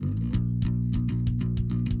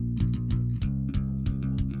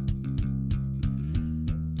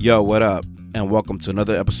Yo, what up? And welcome to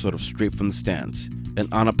another episode of Straight from the Stands, an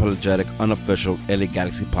unapologetic, unofficial LA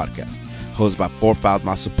Galaxy podcast, hosted by four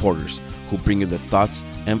Foulmouth supporters who bring you their thoughts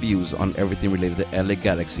and views on everything related to LA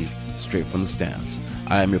Galaxy, straight from the stands.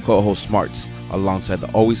 I am your co-host Smarts, alongside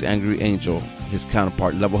the always angry Angel, his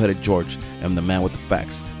counterpart level-headed George, and the man with the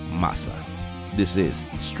facts, Masa. This is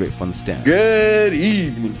Straight from the Stands. Good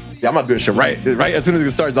evening. Yeah, I'm not doing shit right as soon as it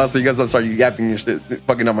starts. Also, you guys don't start yapping and shit,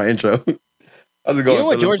 fucking up my intro. How's it going? You know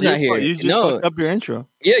what, George's not here. You just fucked up your intro.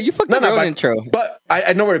 Yeah, you fucked up your own intro. But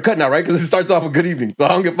I know where to cut now, right? Because it starts off with good evening. So I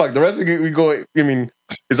don't give a fuck. The rest of it, we go, I mean,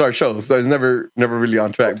 it's our show. So it's never really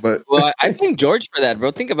on track. But well, I blame George for that,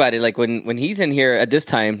 bro. Think about it. Like when he's in here at this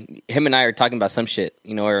time, him and I are talking about some shit,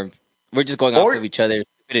 you know, or we're just going off of each other's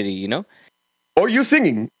stupidity, you know? Or you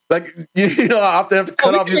singing. Like, you know, I often have to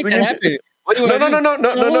cut off you singing. What do you want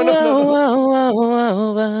No.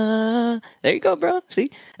 There you go, bro. See?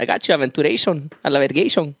 I got you. Aventuration. A la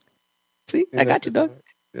vergation. See? I got you, dog.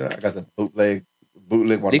 Yeah, I got some bootleg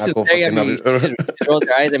Lisa's staring at me. She rolls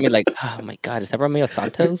her eyes at me like, oh my God, is that Romeo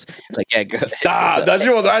Santos? Like, yeah, girl. Stop. That she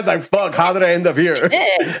rolls her eyes like, fuck, how did I end up here?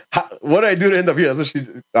 Yeah. What did I do to end up here? That's what she...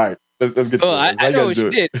 All right, let's get to it. I know what she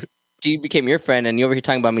did. She became your friend, and you over here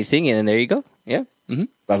talking about me singing, and there you go. Yeah. Mm-hmm.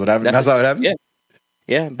 That's what happened. That's how it happened?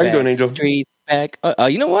 Yeah. How you doing, Angel? Streets back.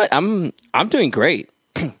 You know what? I'm doing great.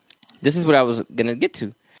 This is what I was gonna get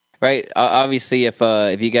to, right? Obviously, if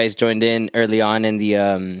you guys joined in early on in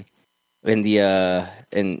here,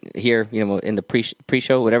 you know, in the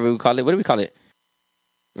pre-show, whatever we call it. What do we call it?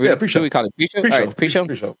 Yeah, pre-show. What do we call it? Pre-show. Pre-show. All right, pre-show.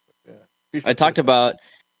 Pre-show. Yeah. Pre-show. I talked about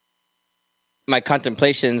my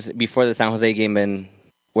contemplations before the San Jose game and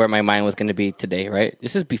where my mind was going to be today, right?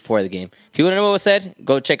 This is before the game. If you want to know what was said,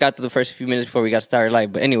 go check out the first few minutes before we got started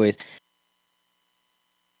live. But anyways,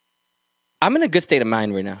 I'm in a good state of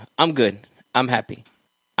mind right now. I'm good. I'm happy.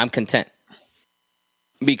 I'm content.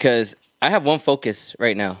 Because I have one focus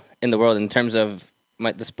right now in the world in terms of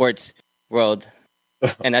the sports world,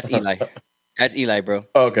 and that's Eli. That's Eli, bro.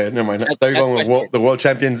 Oh, okay, never mind. I thought you were going with the world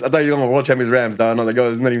champions. I thought you were going with world champions Rams. I know, like, oh,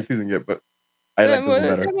 it's not even season yet, but I like this one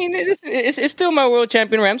better. I mean, it's still my world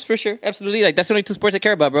champion Rams for sure. Absolutely. Like, that's the only two sports I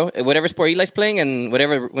care about, bro. Whatever sport Eli's playing and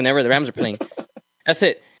whenever the Rams are playing. That's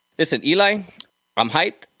it. Listen, Eli, I'm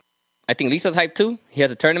hyped. I think Lisa's hyped too. He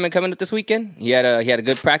has a tournament coming up this weekend. He had a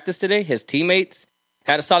good practice today. His teammates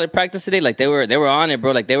had a solid practice today. Like, they were on it,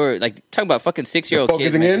 bro. Like, they were like talking about fucking 6-year-old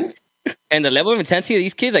kids. Focusing in. And the level of intensity of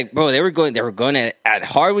these kids, like, bro, they were going at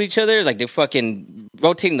hard with each other. Like, they fucking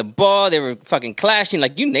rotating the ball. They were fucking clashing.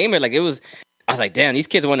 Like, you name it. Like, it was. I was like, damn, these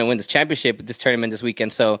kids want to win this championship at this tournament this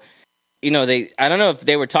weekend. So, you know, I don't know if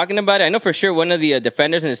they were talking about it. I know for sure one of the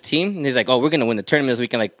defenders in his team, he's like, oh, we're going to win the tournament this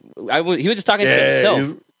weekend. Like, he was just talking to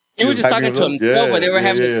himself. He was just talking to himself when they were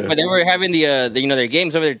having the you know, their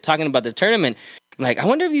games over there talking about the tournament. I'm like, I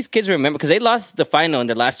wonder if these kids remember, because they lost the final in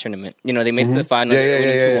their last tournament. You know, they made it to the final.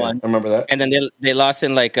 Yeah. 2-1. I remember that. And then they lost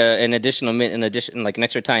in like an additional like an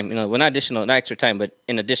extra time. You know, well, not extra time, but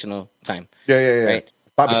in additional time. Yeah.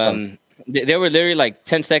 Right. They were literally like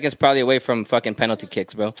 10 seconds probably away from fucking penalty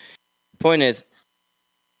kicks, bro. Point is,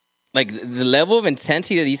 like, the level of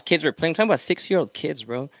intensity that these kids were playing. I'm talking about 6-year-old kids,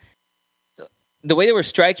 bro. The way they were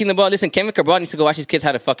striking the ball. Listen, Kevin Cabral needs to go watch his kids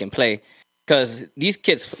how to fucking play. Because these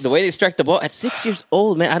kids, the way they strike the ball at 6 years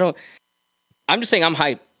old, man, I'm just saying I'm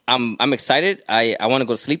hyped. I'm excited. I want to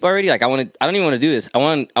go to sleep already. Like, I don't even want to do this. I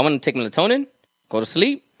want to take melatonin, go to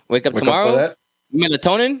sleep, wake up tomorrow,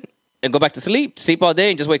 melatonin, and go back to sleep all day,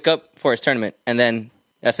 and just wake up for his tournament, and then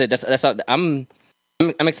that's it. That's all. I'm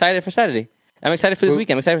excited for Saturday. I'm excited for this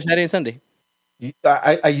weekend. I'm excited for Saturday and Sunday.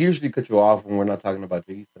 I usually cut you off when we're not talking about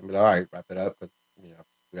these. I'm like, all right, wrap it up, because, you know,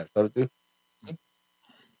 we got a show to do.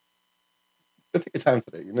 Take your time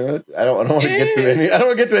today. You know, I don't want to get to any. I don't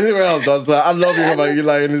want to get to anywhere else, though. So I love hearing about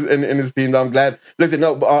Eli and his team. I'm glad. Listen,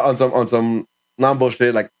 no, on some non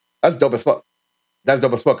bullshit, like, that's dope as fuck. That's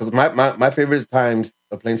dope as fuck, because my favorite times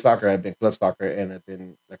of playing soccer have been club soccer and have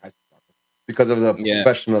been like high school soccer, because of the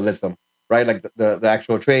professionalism, right? Like the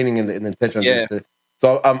actual training and the intention. Yeah.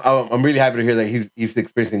 So I'm really happy to hear that he's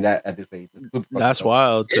experiencing that at this age. That's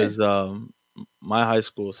wild, because my high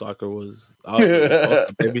school soccer was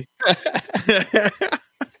baby.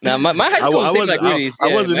 Now my high school was like Rudy's.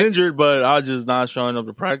 I wasn't injured, but I was just not showing up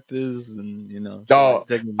to practice, and, you know,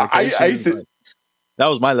 I used to. That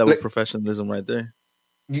was my level of professionalism right there.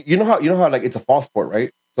 You know how like, it's a fall sport,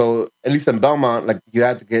 right? So at least in Belmont, like, you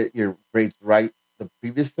had to get your grades right the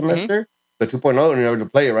previous semester, the 2.0, in order to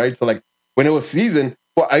play it, right? So, like, when it was season,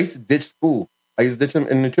 well, I used to ditch school. I used to ditch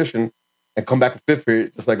in nutrition and come back for fifth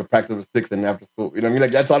period, just like a practice with sticks and after school. You know what I mean?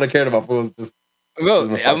 Like, that's all I cared about. It was just Bro,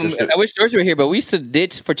 This is my soccer shit. I wish George were here, but we used to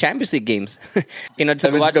ditch for Champions League games. To And then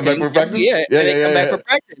just watch come back games. for practice? Yeah, Yeah, and then yeah, come yeah, back yeah. for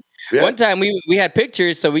practice. Yeah. One time we had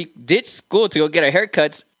pictures, so we ditched school to go get our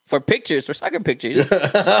haircuts for pictures, for soccer pictures.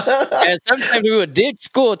 And sometimes we would ditch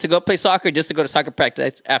school to go play soccer just to go to soccer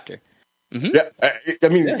practice after. Yeah, I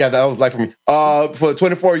mean, yeah, that was life for me. For the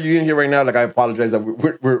 24 you in here right now, like I apologize that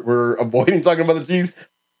we're avoiding talking about the G's.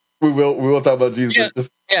 We will talk about G's. Yeah. But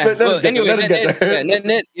just, Yeah. let us get there.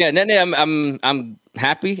 Net, I'm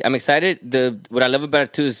happy. I'm excited. What I love about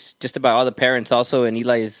it too is just about all the parents also and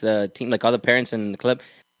Eli's team, like all the parents in the club,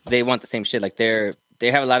 they want the same shit. Like they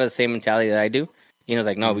have a lot of the same mentality that I do. You know, it's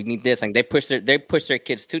like, no, we need this. Like they push their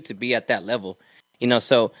kids too to be at that level. You know,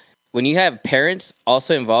 so when you have parents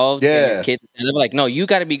also involved in your kids, they're like, no, you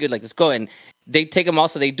got to be good. Like, let's go. And they take them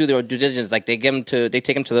also. They do their due diligence. Like they take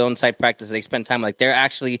them to their own side practice. They spend time. Like they're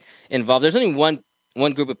actually involved. There's only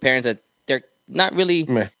one group of parents that they're not really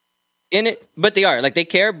in it, but they are. Like they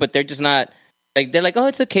care, but they're just not. Like they're like, oh,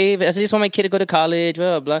 it's okay. I just want my kid to go to college.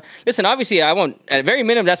 Blah blah. Listen, obviously, I won't. At very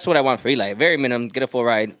minimum, that's what I want for Eli. At very minimum, get a full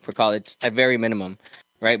ride for college. At very minimum.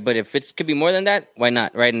 Right, but if it could be more than that, why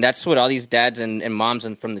not? Right, and that's what all these dads and moms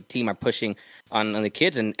and from the team are pushing on the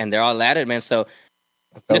kids, and they're all at it, man. So,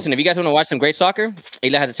 listen, if you guys want to watch some great soccer,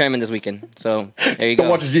 Eli has a tournament this weekend. So there you go.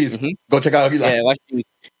 Go watch the G's. Mm-hmm. Go check out Eli. Yeah, watch G's.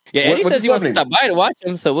 Yeah, Eddie says he wants to stop by to watch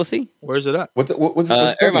him, so we'll see. Where's it at? What's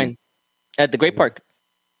Irvine, at the Great Park.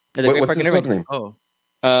 At the Great Park in Irvine. Name? Oh,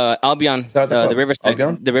 Albion, the Riverside.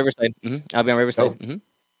 Albion? The Riverside. Mm-hmm. Albion Riverside. Oh. Mm-hmm.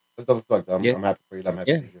 That's dope as fuck. I'm happy for you. I'm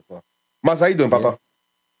happy for you as well. Mas, how you doing, Papa?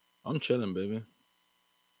 I'm chilling, baby.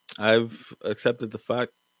 I've accepted the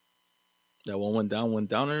fact that one went down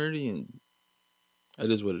already, and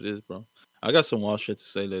it is what it is, bro. I got some wild shit to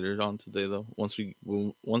say later on today, though. Once we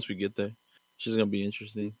get there, it's just gonna be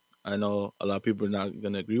interesting. I know a lot of people are not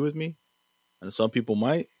gonna agree with me, and some people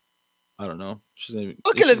might. I don't know.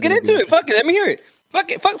 Okay, let's get into it. Fuck it, let me hear it.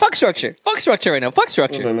 Fuck it. Fuck structure. Fuck structure right now. Fuck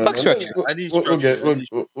structure. Fuck structure. We'll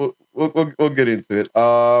get into it.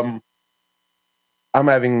 I'm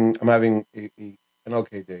having an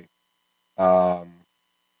okay day. But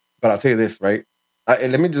I'll tell you this, right?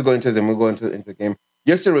 Let me just go into it and we'll go into the game.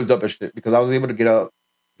 Yesterday was dope as shit because I was able to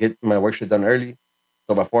get my work shit done early.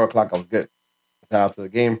 So by 4 o'clock, I was good. I out to the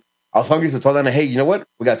game. I was hungry, so I told them, hey, you know what?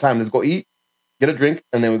 We got time. Let's go eat, get a drink,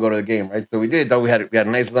 and then we go to the game, right? So we did. Though we had a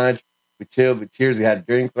nice lunch. We chilled. We cheers. We had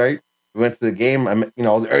drinks, right? We went to the game. I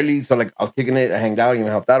was early, so like I was kicking it. I hanged out, even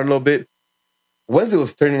helped out a little bit. Wednesday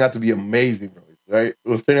was turning out to be amazing, bro. Right? It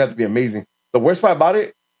was turning out to be amazing. The worst part about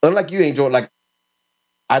it, unlike you, Angel, like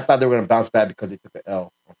I thought they were gonna bounce back because they took an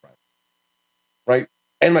L on Friday, right?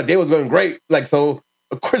 And my day was going great. Like so,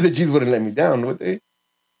 of course the G's wouldn't let me down, would they?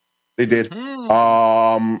 They did.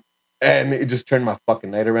 And it just turned my fucking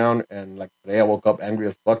night around. And like today, I woke up angry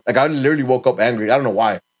as fuck. Like I literally woke up angry. I don't know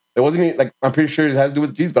why. It wasn't even, like I'm pretty sure it has to do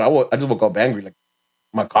with G's, but I just woke up angry. Like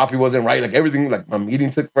my coffee wasn't right. Like everything. Like my meeting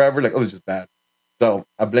took forever. Like it was just bad. So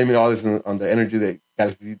I'm blaming all this on the energy that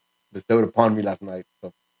Galaxy bestowed upon me last night.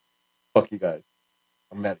 So fuck you guys.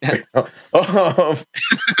 I'm mad right now.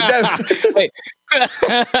 Wait.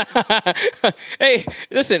 Hey,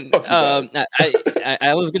 listen.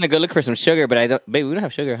 I was gonna go look for some sugar, but I don't. Baby, we don't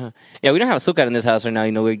have sugar, huh? Yeah, we don't have azúcar in this house right now.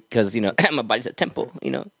 You know, because my body's a temple.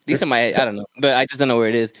 You know, these are I don't know, but I just don't know where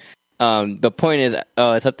it is. The point is,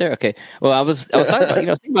 it's up there. Okay. Well, I was talking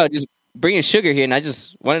about just bringing sugar here, and I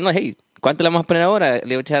just want to know, hey, ¿cuánto le vamos a poner ahora?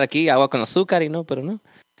 Le voy a echar aquí agua con azúcar, pero no.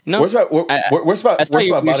 Worst part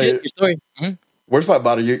about it. Your story. Mm-hmm. Worst part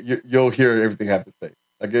about it, you'll hear everything I have to say.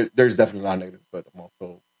 Like there's definitely a lot of negatives, but I'm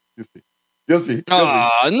also you'll see.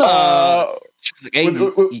 Oh no!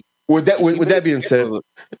 With that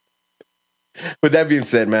being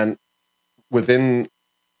said, man, since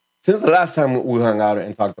the last time we hung out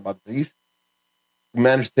and talked about the East, we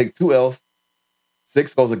managed to take 2 L's,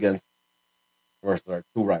 6 goals against versus our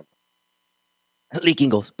 2 rivals. Leaking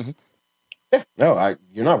goals. Mm-hmm. Yeah, no,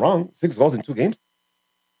 you're not wrong. 6 goals in 2 games.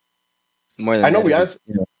 More than I know we had.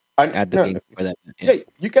 Add the game for that. Yeah,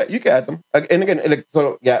 you can add them. And again, like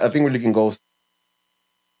so, yeah, I think we're leaking goals.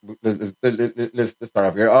 Let's start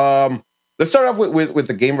off here. Let's start off with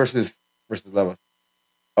the game versus Leva.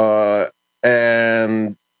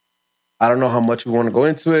 And I don't know how much we want to go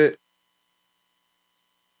into it,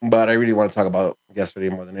 but I really want to talk about yesterday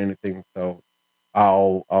more than anything. So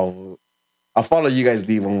I'll follow you guys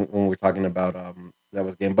lead when we're talking about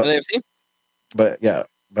Leva's game. But LAFC? But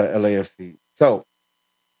LAFC. So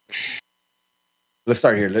let's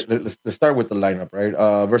start here. Let's start with the lineup, right?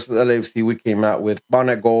 Versus LAFC, we came out with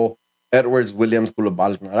Bonnet goal, Edwards, Williams,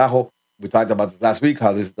 Koulibaly, and Araujo. We talked about this last week,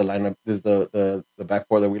 how this is the lineup, this is the back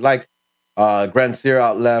four that we like. Grandsir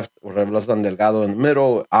out left, Revelación Delgado in the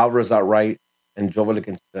middle, Alvarez out right, and Joveljic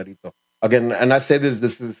and Chicharito. Again, and I say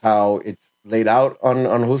this is how it's laid out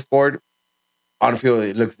on who scored. On field,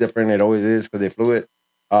 it looks different. It always is because they flew it.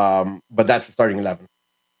 But that's the starting 11.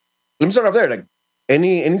 Let me start off there. Like,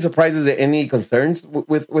 any surprises, any concerns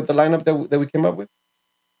with the lineup that we came up with?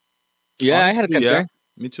 Yeah, I had a concern.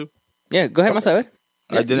 Yeah, me too. Yeah, go ahead, Masaber.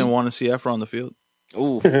 I didn't want to see Efra on the field.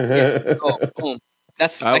 Ooh, yes. Oh, boom.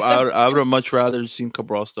 That's I would have much rather seen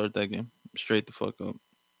Cabral start that game. Straight the fuck up.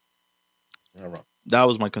 Not wrong. That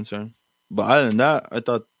was my concern. But other than that, I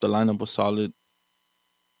thought the lineup was solid.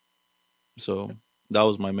 So that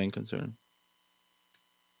was my main concern.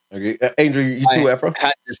 Okay. Angel, you too, Efra?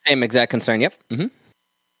 Had the same exact concern. Yep. Mm-hmm.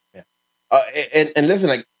 Yeah. And listen,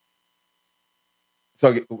 like,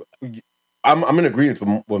 so I'm in agreement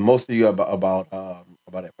with most of you about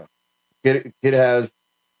Efra. Kid has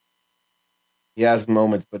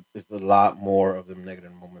moments, but there's a lot more of them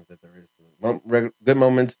negative moments that there is. Good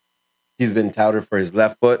moments. He's been touted for his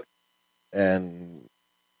left foot, and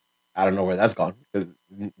I don't know where that's gone because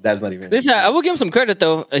that's not even. Listen, I will give him some credit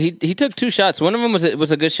though. He took 2 shots. One of them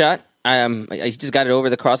was a good shot. He just got it over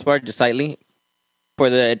the crossbar just slightly. For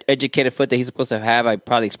the educated foot that he's supposed to have, I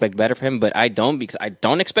probably expect better from him, but I don't because I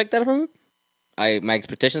don't expect that from him. My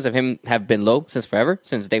expectations of him have been low since forever,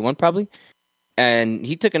 since day one probably. And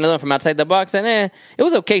he took another one from outside the box, and it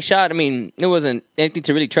was an okay shot. I mean, it wasn't anything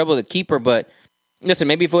to really trouble the keeper, but listen,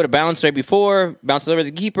 maybe if it would have bounced right before, bounced over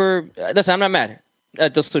the keeper, listen, I'm not mad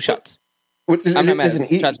at those 2 shots. I'm not mad at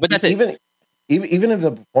those shots, but that's even if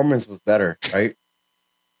the performance was better, right?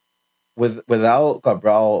 Without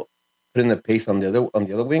Cabral putting the pace on the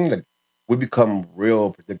other wing, like we become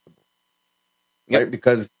real predictable, right?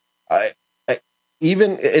 Because and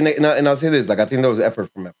I'll say this, like I think there was effort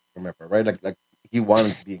from Efra, right? Like he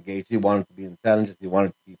wanted to be engaged, he wanted to be in challenges, he wanted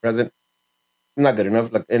to be present. Not good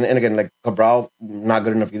enough. Like and again, like Cabral, not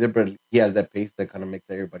good enough either. But he has that pace that kind of makes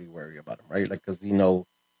everybody worry about him, right? Like because you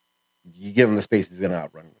give him the space, he's gonna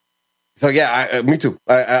outrun you. So yeah, me too.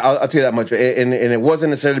 I'll tell you that much. And it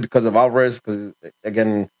wasn't necessarily because of Alvarez, because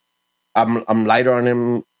again, I'm lighter on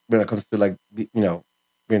him when it comes to like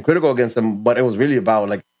being critical against him. But it was really about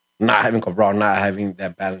like not having Cabral, not having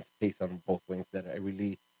that balanced pace on both wings. That I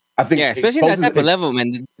think, especially at that type of level,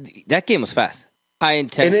 man. That game was fast. High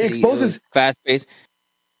intensity, and it exposes fast pace.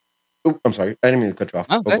 I'm sorry, I didn't mean to cut you off.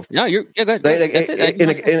 Oh, good. No, you're good.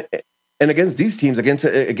 And against these teams, against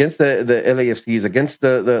the LAFCs, against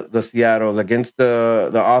the Seattles, against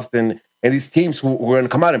the Austin, and these teams who are going to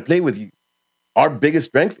come out and play with you, our biggest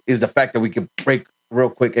strength is the fact that we can break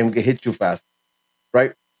real quick and we can hit you fast,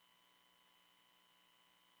 right?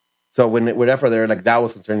 So with Efra there, like that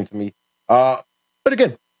was concerning to me. But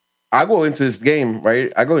again, I go into this game,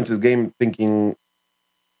 right? I go into this game thinking.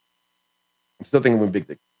 I'm still thinking we're big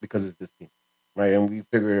dick because it's this team, right? And we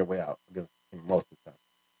figure a way out against him most of the time.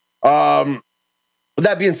 With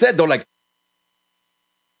that being said, though, like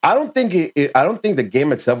I don't think the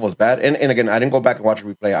game itself was bad. And again, I didn't go back and watch a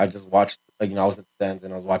replay. I just watched, I was at the stands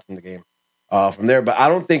and I was watching the game from there. But I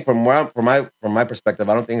don't think from my perspective,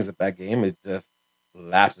 I don't think it's a bad game. It just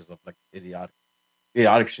lapses of like idiotic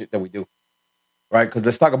shit that we do, right? Because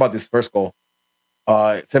let's talk about this first goal.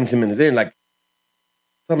 17 minutes in, like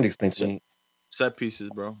somebody explain to me. Set pieces,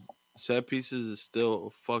 bro. Set pieces is still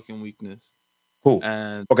a fucking weakness. Cool.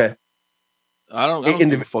 And okay, I don't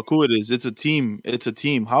give a fuck who it is. It's a team.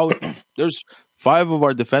 How there's 5 of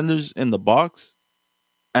our defenders in the box,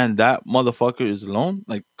 and that motherfucker is alone.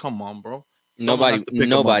 Like, come on, bro. Nobody.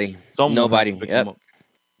 Yep.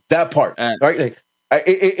 That part, right? Like,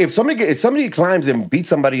 if somebody climbs and beats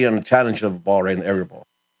somebody on a challenge of a ball, right, in the area ball,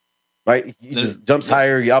 right? He just jumps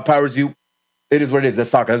higher, he outpowers you. It is what it is. That's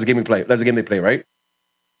soccer. That's the game we play. That's the game they play, right?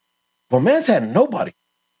 But man's had nobody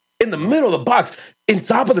in the middle of the box, in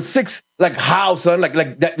top of the 6. Like how, son? Like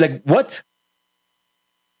that? Like what?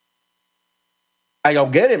 I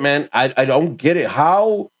don't get it, man. I don't get it.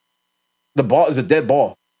 How the ball is a dead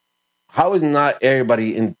ball? How is not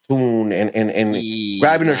everybody in tune and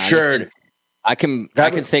grabbing their shirt? I can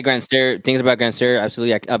say Grandsir, things about Grandsir.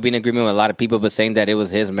 Absolutely, I'll be in agreement with a lot of people, but saying that it was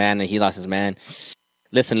his man and he lost his man.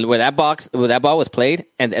 Listen, where that ball was played,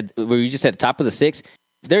 and where you just said top of the 6,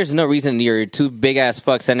 there's no reason your 2 big ass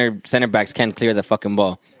fuck center backs can't clear the fucking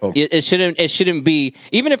ball. Oh. It shouldn't be,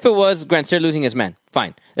 even if it was Grandsir losing his man.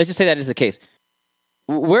 Fine, let's just say that is the case.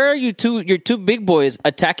 Where are your 2 big boys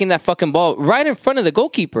attacking that fucking ball right in front of the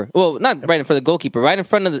goalkeeper? Well, not right in front of the goalkeeper, right in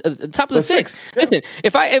front of the top of the 6. Yeah. Listen,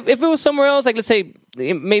 if it was somewhere else, like let's say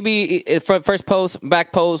maybe first post,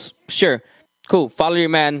 back post, sure, cool. Follow your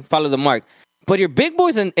man, follow the mark. But your big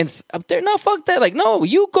boys and up there, no, fuck that. Like, no,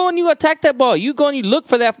 you go and you attack that ball. You go and you look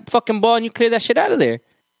for that fucking ball and you clear that shit out of there.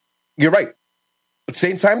 You're right. At the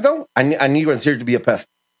same time, though, I need Grandsir to be a pest.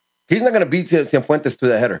 He's not going to beat Cienfuentes to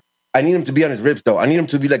the header. I need him to be on his ribs, though. I need him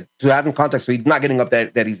to be to have him contact so he's not getting up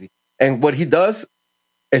that easy. And what he does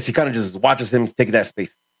is he kind of just watches him take that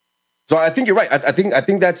space. So I think you're right. I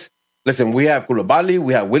think that's, listen, we have Koulibaly,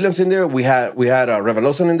 we have Williams in there, we had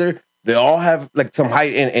Reveloson in there. They all have like some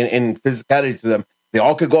height and physicality to them. They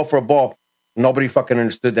all could go for a ball. Nobody fucking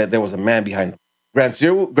understood that there was a man behind them.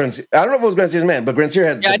 Grandsir, I don't know if it was Grandsir's man, but Grandsir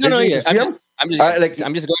had. Yeah, I don't know either.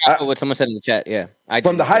 I'm just going off of what someone said in the chat. Yeah,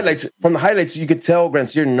 from the highlights, you could tell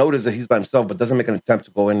Grandsir noticed that he's by himself, but doesn't make an attempt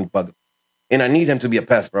to go in and bug him. And I need him to be a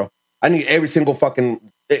pest, bro. I need everybody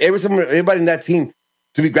in that team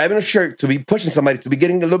to be grabbing a shirt, to be pushing somebody, to be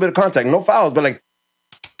getting a little bit of contact. No fouls, but like,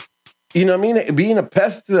 you know what I mean? Being a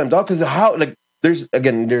pest to them, dog. Because how, like, there's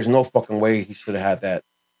no fucking way he should have had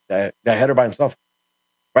that header by himself,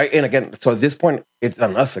 right? And again, so at this point, it's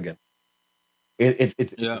on us again. It's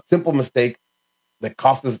a simple mistake that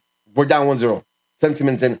cost us. We're down 1-0, 17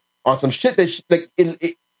 minutes in on some shit that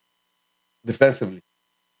defensively,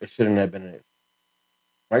 it shouldn't have been it,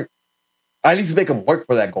 right? At least make him work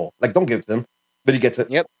for that goal. Like, don't give it to him, but he gets it.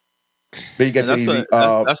 Yep. But he gets it easy.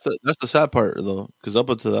 That's the sad part though, because up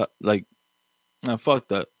until that, like, fuck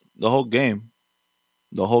that. The whole game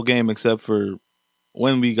except for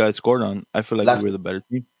when we got scored on, I feel like we were the better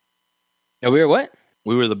team. Yeah, we were what?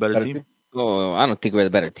 We were the better team. Oh, I don't think we're the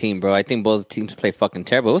better team, bro. I think both teams play fucking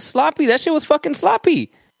terrible. It was sloppy. That shit was fucking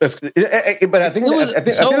sloppy. But I think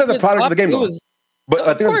that's a product of the game, though. But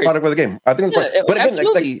I think it's a product of the game. I think it's but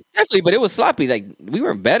again, definitely. But it was sloppy. Like, we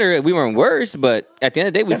weren't better, we weren't worse. But at the end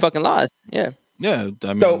of the day, we fucking lost. Yeah. Yeah,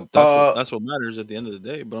 I mean, that's what matters at the end of the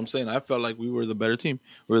day. But I'm saying I felt like we were the better team.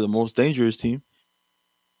 We were the most dangerous team.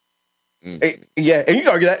 Yeah, and you can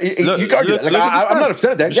argue that. You can argue that. Like, I'm not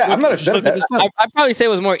upset at that. Yeah, I'm not upset at that. I'd probably say it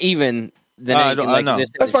was more even than anything. I know.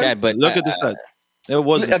 That's fine. But look at the stat. It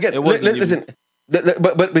wasn't. Again, listen.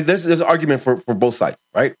 But there's an argument for both sides,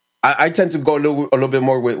 right? I tend to go a little bit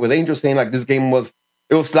more with Angel saying like this game was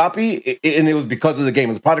sloppy and it was because of the game. It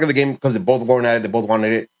was a product of the game because they both weren't at it. They both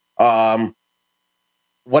wanted it.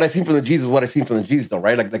 What I seen from the G's is what I seen from the G's, though,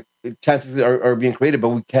 right? Like chances are being created, but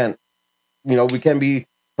we can't be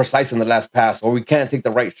precise in the last pass, or we can't take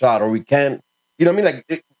the right shot, or we can't, you know what I mean?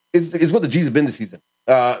 Like it's what the G's have been this season,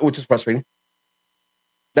 which is frustrating.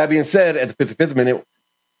 That being said, at the 55th minute,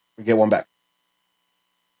 we get one back.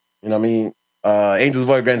 You know what I mean? Angel's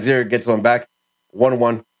boy Grandsir gets one back,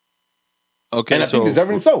 1-1. Okay, and I think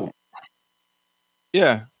deserving so.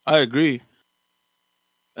 Yeah, I agree.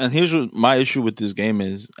 And here's what my issue with this game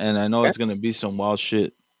is, and I know it's going to be some wild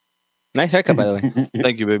shit. Nice haircut, by the way.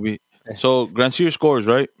 Thank you, baby. So Grandsir scores,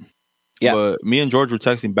 right? Yeah. But me and George were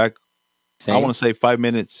texting back, I want to say 5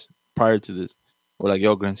 minutes prior to this. We're like,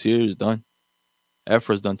 yo, Grandsir is done.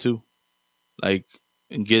 Efra's done too. Like,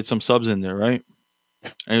 and get some subs in there, right?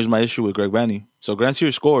 And here's my issue with Greg Vanney. So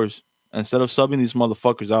Grandsir scores. Instead of subbing these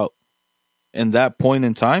motherfuckers out, in that point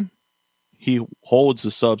in time, he holds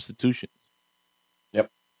the substitution. Yep.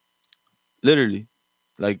 Literally.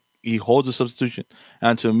 Like, he holds the substitution.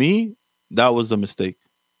 And to me, that was the mistake.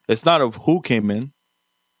 It's not of who came in,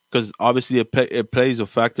 because obviously it plays a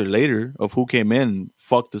factor later of who came in and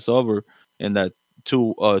fucked us over in that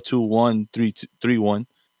 2-1, 3-1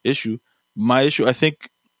 issue. My issue, I think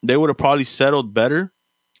they would have probably settled better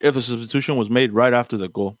if the substitution was made right after the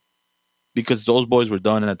goal, because those boys were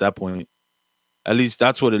done at that point. At least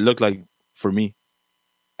that's what it looked like for me.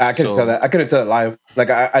 I couldn't tell that. I couldn't tell it live. Like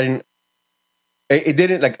I didn't. It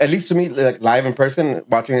didn't, like, at least to me, like live in person,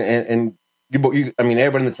 watching it, and you, I mean,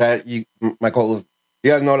 everybody in the chat, my co-host,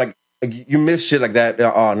 you guys know, like you miss shit like that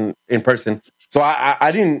in person. So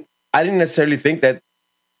I didn't necessarily think that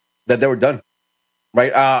they were done,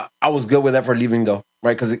 right? I was good with that for leaving though,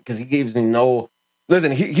 right? Because he gave me no.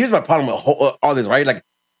 Listen, here's my problem with all this, right? Like,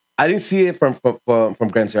 I didn't see it from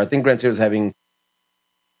Grandsir. I think Grandsir was having.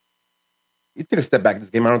 He took a step back this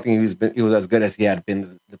game. I don't think he was as good as he had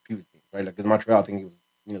been the previous game, right? Like, in Montreal, I think he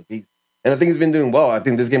was beast. And I think he's been doing well. I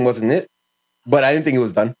think this game wasn't it, but I didn't think it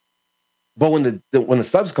was done. But when the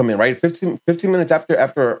subs come in, right, 15 minutes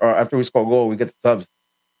after we score a goal, we get the subs,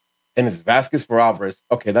 and it's Vasquez for Alvarez.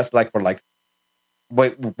 Okay, that's like for like.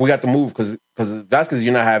 But we got to move because Vasquez,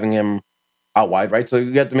 you're not having him out wide, right? So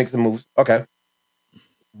you have to make some moves. Okay,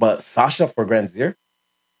 but Sasha for Grandsir.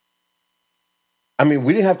 I mean,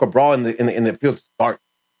 we didn't have Cabral in the field to start,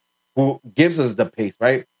 who gives us the pace,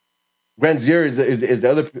 right? Grandsir is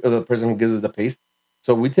the other person who gives us the pace.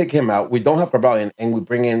 So we take him out. We don't have Cabral in, and we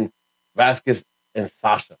bring in Vasquez and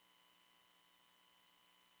Sasha.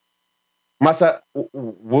 Masa,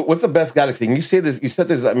 what's the best Galaxy? And you say this, you said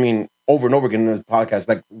this, I mean, over and over again in this podcast.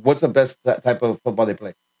 Like, what's the best type of football they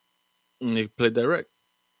play? They play direct.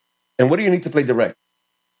 And what do you need to play direct?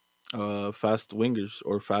 Fast wingers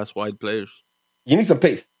or fast wide players. You need some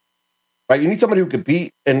pace, right? You need somebody who could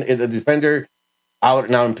beat the defender out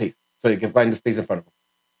and out in pace, so you can find the space in front of him.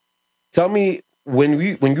 Tell me when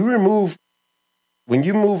you move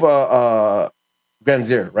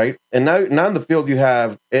Grandsir, right? And now in the field you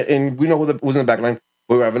have, and we know who's in the back line.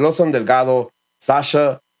 We have Veloso, Delgado,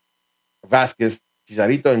 Sasha, Vasquez,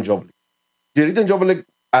 Chicharito, and Joveljic. Chicharito and Joveljic,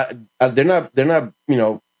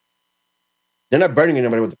 they're not burning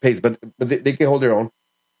anybody with the pace, but they can hold their own.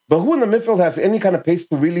 But who in the midfield has any kind of pace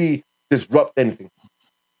to really disrupt anything?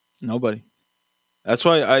 Nobody. That's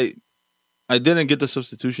why I didn't get the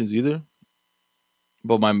substitutions either.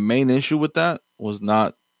 But my main issue with that was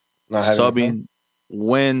not subbing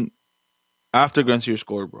when after Grandsir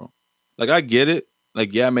scored, bro. Like, I get it.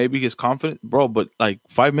 Like, yeah, maybe he's confident, bro. But like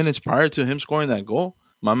 5 minutes prior to him scoring that goal,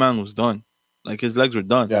 my man was done. Like, his legs were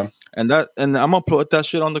done. Yeah. And I'm gonna put that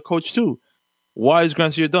shit on the coach too. Why is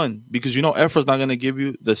Grandsir done? Because you know Efra's not gonna give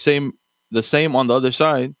you the same on the other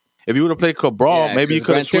side. If you would have played Cabral, maybe you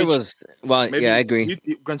could have switched. Yeah, I agree.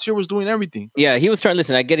 Grandsir was doing everything. Yeah, he was trying.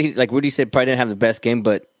 Listen, I get it. Like Rudy said, probably didn't have the best game,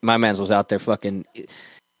 but my man's was out there fucking.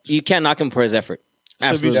 You can't knock him for his effort.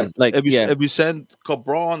 Absolutely. If you send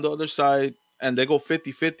Cabral on the other side and they go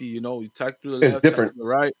 50-50, you tack through the left, it's different. To the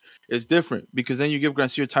right. It's different because then you give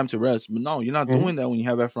Grandsir time to rest. But no, you're not doing that when you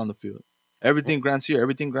have Efra on the field. Everything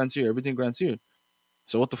Grandsir.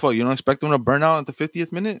 So what the fuck? You don't expect them to burn out at the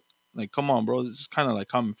 50th minute? Like, come on, bro. This is kind of like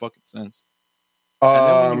common fucking sense. And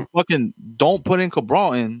then when you fucking don't put in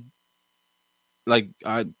Cabral in, I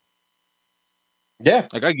get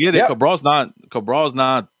it. Yeah. Cabral's not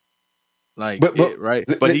like it, right?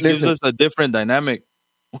 But he gives us a different dynamic.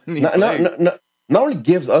 Not only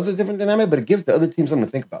gives us a different dynamic, but it gives the other team something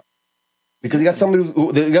to think about. Because you got somebody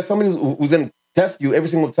who's going to test you every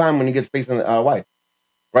single time when he gets space in the wide,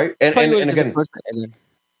 right? And again, excuse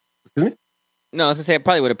me. No, I was gonna say I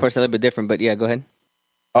probably would have pushed a little bit different, but yeah, go ahead.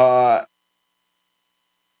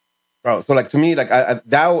 Bro, so like to me, like I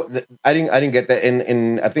didn't get that,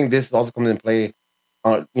 and I think this also comes in play,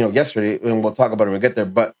 yesterday, and we'll talk about it when we get there.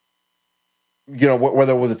 But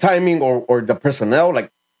whether it was the timing or the personnel, like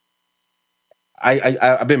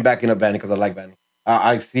I've been backing up Vanny because I like Vanny.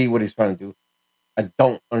 I see what he's trying to do. I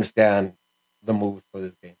don't understand the moves for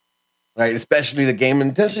this game, right? Especially the game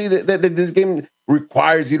intensity that this game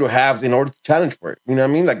requires you to have in order to challenge for it. You know what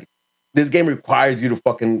I mean? Like, this game requires you to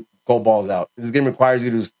fucking go balls out. This game requires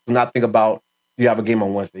you to not think about, you have a game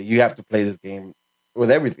on Wednesday. You have to play this game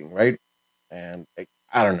with everything, right? And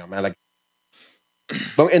I don't know, man. Like,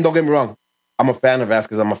 don't get me wrong. I'm a fan of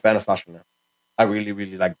Vasquez. I'm a fan of Sasha now. I really,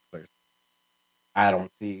 really like these players. I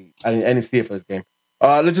didn't see it for this game.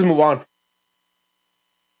 Let's just move on.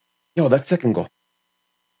 Yo, that second goal.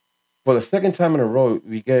 For the second time in a row,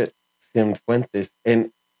 we get Cifuentes,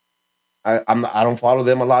 and I don't follow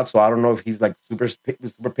them a lot, so I don't know if he's like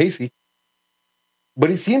super pacey. But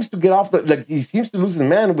he seems to get off he seems to lose his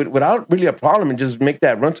man without really a problem and just make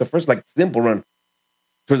that run to first, like simple run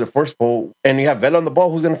towards the first pole, and you have Vela on the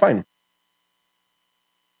ball. Who's gonna find him?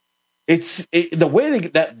 It's the way they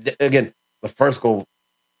get that again. The first goal,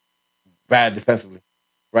 bad defensively,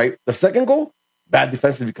 right? The second goal, bad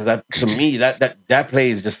defensively, because to me that play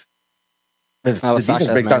is just the defense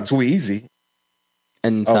breaks down too easy.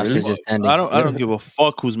 And Sasha's just ending. I don't give a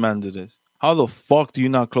fuck whose man did this. How the fuck do you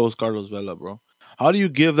not close Carlos Vela, bro? How do you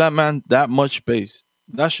give that man that much space?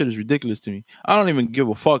 That shit is ridiculous to me. I don't even give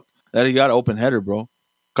a fuck that he got an open header, bro.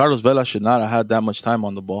 Carlos Vela should not have had that much time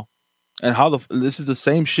on the ball. And this is the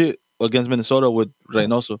same shit against Minnesota with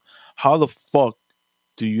Reynoso. How the fuck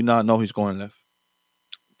do you not know he's going left?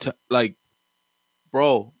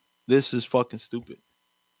 Bro, this is fucking stupid.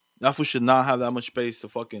 That fool should not have that much space to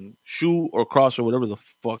fucking shoot or cross or whatever the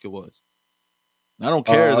fuck it was. I don't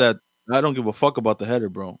care I don't give a fuck about the header,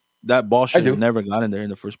 bro. That ball should have never got in there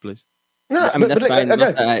in the first place. No, I mean, that's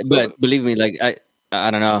fine. But believe me, like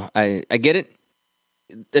I don't know. I get it.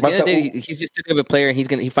 At the end of the day, he's just too good of a player, and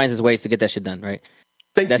he finds his ways to get that shit done, right?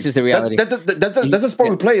 That's just the reality. That's the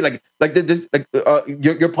sport we play.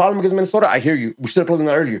 Your problem against Minnesota, I hear you. We should have closed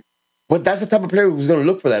that earlier. But that's the type of player who's going to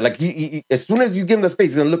look for that. Like he as soon as you give him the space,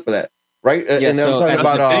 he's going to look for that, right? And then I'm talking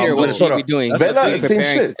about Minnesota. Vela, same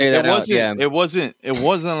shit. It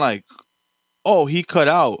wasn't like, oh, he cut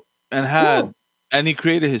out and had and he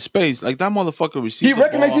created his space. Like that motherfucker received. He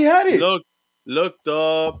recognized he had it. Looked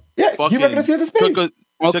up. Yeah, he recognized he had the space.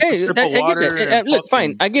 Okay, I get that. Look,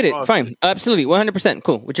 fine. I get it. Fine. Absolutely. 100%.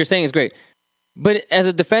 Cool. What you're saying is great. But as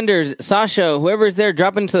a defender, Sasha, whoever's there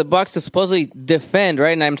dropping into the box to supposedly defend,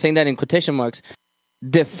 right? And I'm saying that in quotation marks,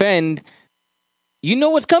 defend. You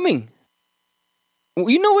know what's coming.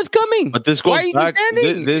 You know what's coming. But this goes back.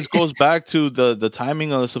 This goes back to the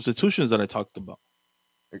timing of the substitutions that I talked about.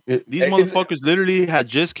 These motherfuckers literally had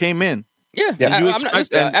just came in. Yeah,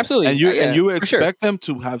 absolutely. And you expect them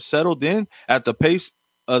to have settled in at the pace,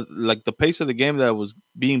 like the pace of the game that was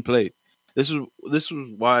being played. This is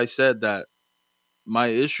why I said that my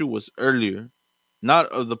issue was earlier, not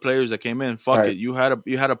of the players that came in. Fuck it, you had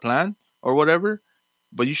a plan or whatever,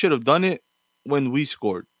 but you should have done it when we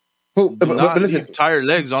scored. But listen, tired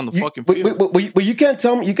legs on the fucking field. But you can't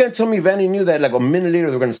tell me Vanny knew that like a minute later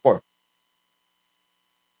they're going to score.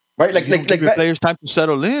 Right? Like players time to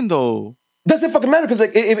settle in though. Doesn't fucking matter because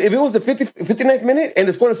like if it was the 59th minute and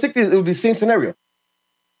the score is 60th, it would be the same scenario.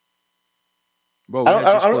 Bro,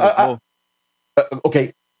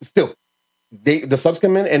 okay, still, the subs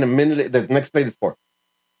come in and a minute the next play they score.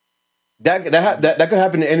 That could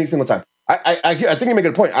happen any single time. I think you make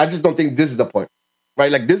a point. I just don't think this is the point,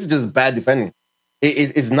 right? Like this is just bad defending.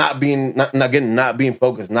 It's not being not being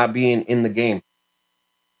focused, not being in the game,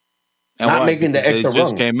 and not making the extra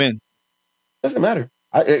run. Came in. Doesn't matter.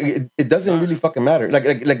 It doesn't really fucking matter.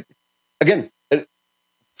 Like again,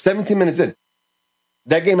 17 minutes in,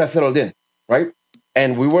 that game has settled in, right?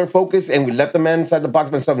 And we weren't focused, and we left the man inside the box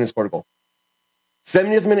by himself and he scored a goal.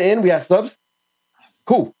 70th minute in, we had subs.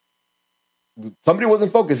 Cool. Somebody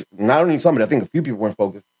wasn't focused. Not only somebody, I think a few people weren't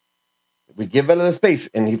focused. We give Vela the space,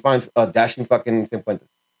 and he finds a dashing fucking Cifuentes.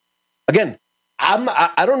 Again,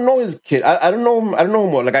 I don't know his kid. I don't know him. I don't know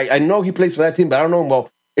him well. Like I know he plays for that team, but I don't know him well.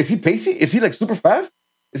 Is he pacey? Is he like super fast?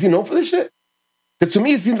 Is he known for this shit? Because to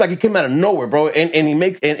me, it seems like he came out of nowhere, bro. And he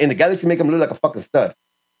makes and the Galaxy make him look like a fucking stud.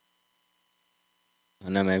 I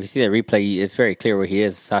know, man. If you see that replay, it's very clear where he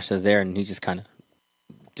is. Sasha's there, and he just kind of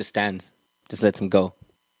just stands, just lets him go,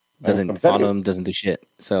 doesn't follow him, doesn't do shit.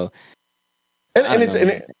 So, everyone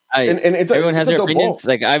has their opinions.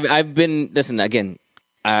 Like I've been listen again.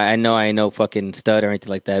 I know fucking stud or anything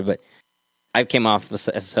like that, but I came off as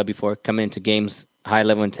a sub before, coming into games, high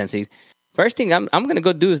level intensity. First thing I'm gonna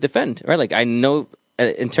go do is defend, right? Like I know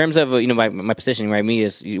in terms of my positioning, right? Me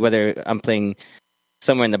is whether I'm playing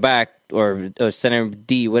somewhere in the back or center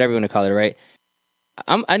D, whatever you want to call it, right?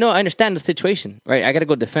 I understand the situation, right? I got to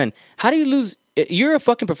go defend. How do you lose? You're a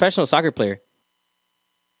fucking professional soccer player.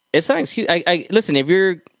 It's not an excuse. I listen, if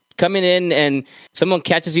you're coming in and someone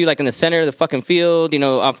catches you like in the center of the fucking field,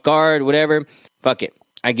 off guard, whatever, fuck it.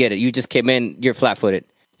 I get it. You just came in, you're flat-footed.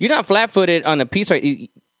 You're not flat-footed on a piece, right?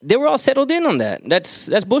 They were all settled in on that. That's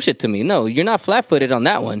bullshit to me. No, you're not flat-footed on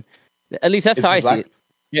that one. At least that's how I see it.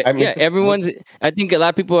 Yeah, everyone's. I think a lot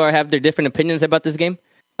of people have their different opinions about this game,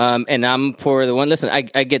 and I'm for the one. Listen,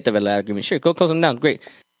 I get the Vela argument. Sure, go close him down. Great.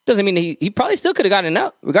 Doesn't mean he probably still could have gotten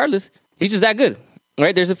out. Regardless, he's just that good,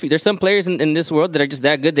 right? There's some players in this world that are just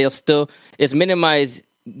that good. They'll still minimize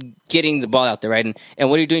getting the ball out there, right? And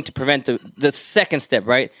what are you doing to prevent the second step,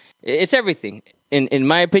 right? It's everything. In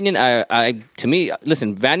my opinion, to me,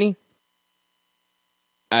 listen, Vanny.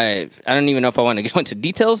 I don't even know if I want to go into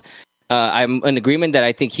details. I'm in agreement that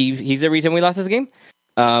I think he's the reason we lost this game.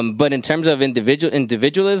 But in terms of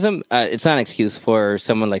individualism, it's not an excuse for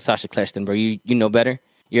someone like Sasha Kljestan, bro. You know better.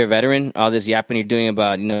 You're a veteran. All this yapping you're doing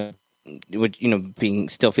about being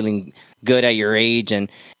still feeling good at your age,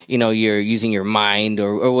 and you're using your mind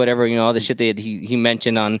or whatever. All the shit that he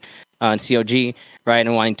mentioned on COG, right,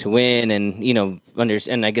 and wanting to win, and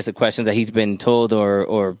and I guess the questions that he's been told,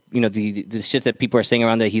 or the shit that people are saying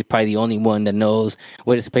around that he's probably the only one that knows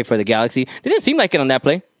what it is to play for the Galaxy. It didn't seem like it on that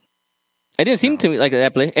play. It didn't seem to me like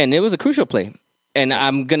that play, and it was a crucial play. And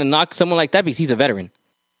I'm gonna knock someone like that because he's a veteran.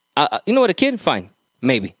 You know what, a kid, fine,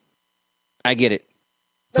 maybe, I get it,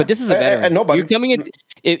 but this is a veteran.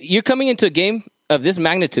 You're coming into a game of this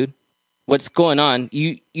magnitude. What's going on?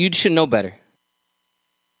 You should know better.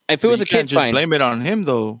 If it was a kid, just fine. Blame it on him,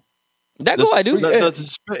 though. That goal, I do.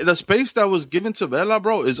 The space that was given to Vela,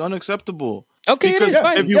 bro, is unacceptable. Okay, it is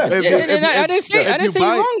fine. I didn't say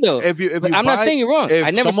you're wrong, though. I'm not saying you're wrong.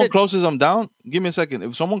 If someone closes them down, give me a second.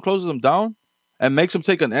 If someone closes them down and makes them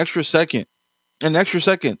take an extra second,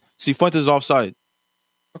 Cifuentes is offside.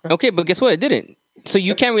 Okay, but guess what? It didn't. So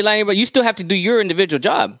you can't rely on anybody. You still have to do your individual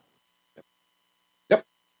job. Yep.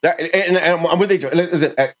 And I'm with Angel.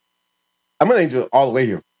 Listen, I'm with Angel all the way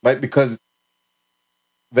here, right? Because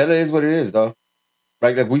Vela is what it is, though.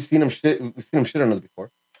 Right? Like we've seen him shit on us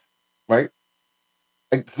before, right?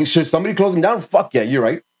 Like, should somebody close him down? Fuck yeah, you're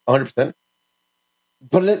right, 100%.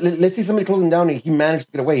 But let's see somebody close him down and he managed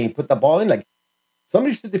to get away and he put the ball in. Like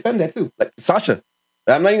somebody should defend that too. Like Sasha,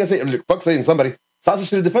 I'm not even gonna say fuck saying somebody. Sasha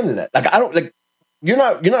should have defended that. Like I don't like. You're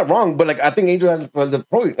not wrong, but like I think Angel has the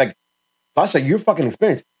pro. Like Sasha, you're fucking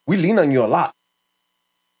experienced. We lean on you a lot,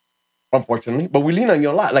 unfortunately, but we lean on you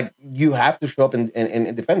a lot. Like you have to show up and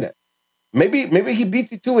defend that. Maybe he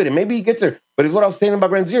beats you to it, and maybe he gets her. But it's what I was saying about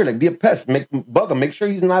Granzier. Like be a pest, bug him, make sure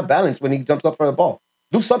he's not balanced when he jumps up for the ball.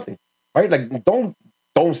 Do something, right? Like don't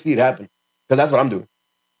see it happen because that's what I'm doing,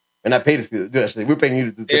 and I pay to do that shit. We're paying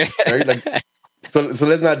you to do this, right? Like so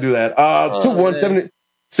let's not do that. 2-1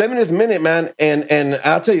 70th minute, man, and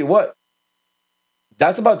I'll tell you what.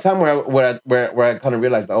 That's about time where I kind of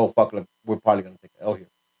realized that, oh fuck, look, we're probably gonna take the L here,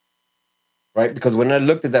 right? Because when I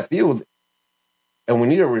looked at that field, and we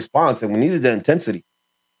needed a response, and we needed the intensity,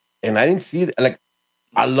 and I didn't see it. Like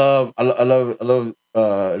I love Jovo,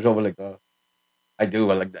 I do.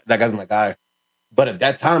 I like that guy's my guy, but at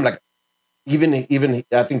that time, like even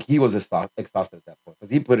I think he was exhausted at that point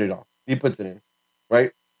because he put it on, he puts it in,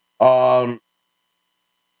 right? So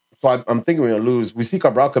I'm thinking we're gonna lose. We see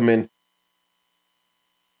Cabral come in.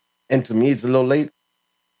 And to me, it's a little late.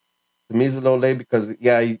 To me, it's a little late because,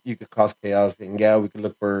 yeah, you could cause chaos. And, yeah, we could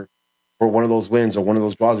look for one of those wins or one of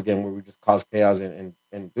those draws again where we just cause chaos and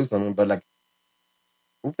do something. But, like,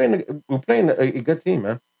 we're playing a good team,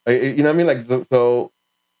 man. You know what I mean? Like, so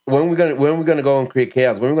when we're gonna go and create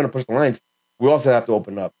chaos, when we're going to push the lines, we also have to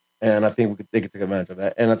open up. And I think they could take advantage of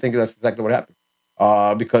that. And I think that's exactly what happened.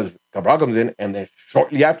 Because Cabral comes in, and then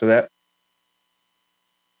shortly after that,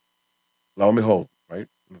 lo and behold, right?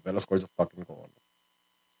 Vela scores a fucking goal.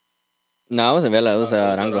 No, it wasn't Vela. It was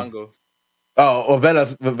Arango. Oh, Vela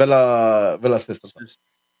system. Vela system.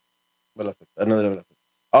 Another Vela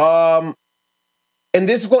system. And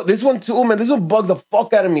this one too, man. This one bugs the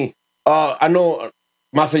fuck out of me. I know,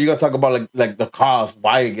 Masa, you're gonna talk about like the cause,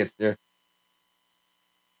 why it gets there.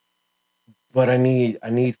 But I need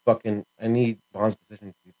Bond's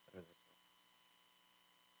position to be better.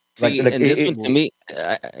 See, and this one to me,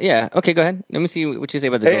 yeah. Okay, go ahead. Let me see what you say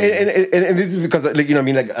about the goal. And this is because, like, you know, what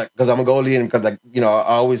I mean, like, because I'm a goalie and because, like, you know,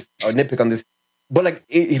 I always nitpick on this. But like,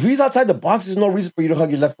 if he's outside the box, there's no reason for you to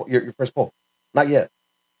hug your first pole. Not yet.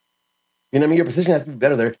 You know what I mean? Your position has to be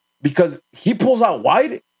better there because he pulls out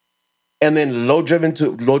wide and then low driven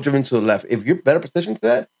to the left. If you're better positioned to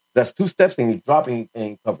that, that's 2 steps and you drop and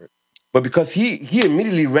you cover it. But because he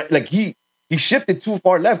immediately he shifted too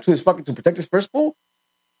far left to protect his first pole.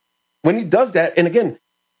 When he does that, and again,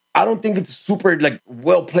 I don't think it's super like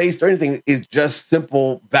well placed or anything. It's just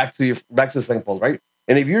simple back to the second pole, right?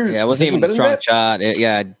 And if you're it wasn't even a strong shot.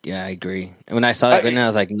 I agree. And when I saw that, I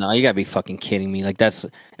was like, no, you gotta be fucking kidding me. Like that's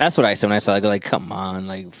what I said when I saw it. Like, come on,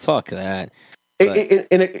 like fuck that. And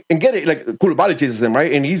get it, like Koulibaly chases him,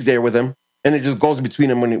 right? And he's there with him, and it just goes between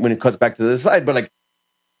them when it cuts back to the side. But like,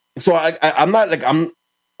 so I'm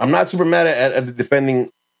not super mad at the defending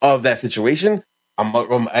of that situation.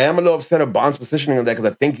 I am a little upset at Bond's positioning on that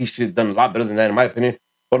because I think he should have done a lot better than that, in my opinion.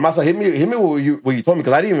 But Masa, hit me with what you told me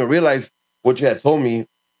because I didn't even realize what you had told me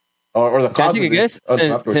or the cause of this.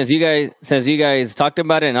 Since you guys talked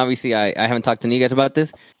about it, and obviously I haven't talked to you guys about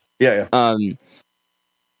this. Yeah.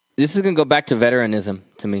 This is gonna go back to veteranism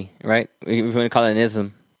to me, right? If you want to call it an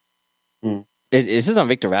ism, this is on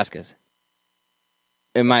Victor Vasquez,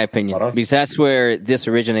 in my opinion, because that's where this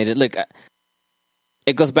originated. Look.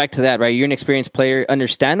 It goes back to that, right? You're an experienced player.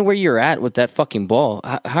 Understand where you're at with that fucking ball.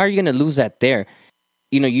 How are you going to lose that there?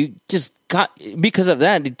 You know, you just got... Because of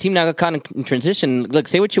that, the team now got caught in transition. Look,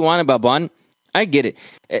 say what you want about Bond. I get it.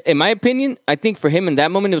 In my opinion, I think for him in that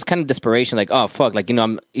moment, it was kind of desperation. Like, oh, fuck. Like, you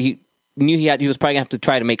know, he knew he was probably going to have to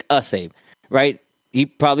try to make a save, right? He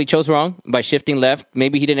probably chose wrong by shifting left.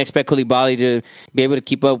 Maybe he didn't expect Koulibaly to be able to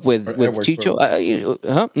keep up with Chicho.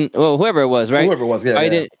 Well, whoever it was, right? Whoever it was,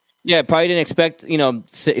 yeah. Yeah, probably didn't expect, you know,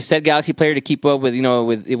 said Galaxy player to keep up with, you know,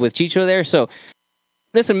 with Chicho there. So,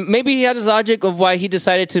 listen, maybe he had his logic of why he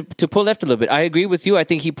decided to pull left a little bit. I agree with you. I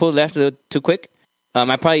think he pulled left a little too quick.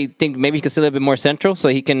 I probably think maybe he could stay a little bit more central so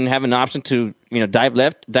he can have an option to, you know, dive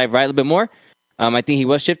left, dive right a little bit more. I think he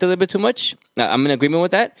was shifted a little bit too much. I'm in agreement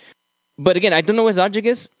with that. But again, I don't know what his logic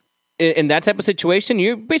is. In that type of situation,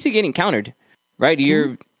 you're basically getting countered, right?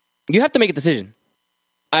 You have to make a decision.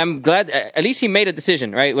 I'm glad at least he made a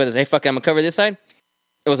decision, right? Whether it's, hey, fuck it, I'm going to cover this side.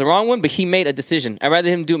 It was the wrong one, but he made a decision. I'd rather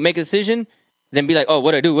him make a decision than be like, oh,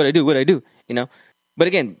 what I do, you know? But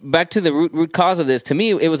again, back to the root cause of this. To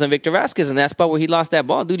me, it was on Victor Vasquez in that spot where he lost that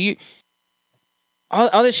ball. Dude,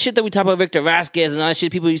 all this shit that we talk about Victor Vasquez and all that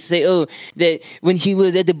shit, people used to say, oh, that when he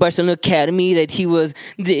was at the Barcelona Academy, that he was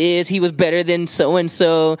this, he was better than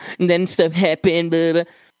so-and-so, and then stuff happened, blah, blah.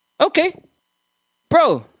 Okay.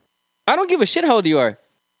 Bro, I don't give a shit how old you are.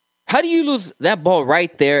 How do you lose that ball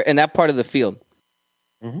right there in that part of the field?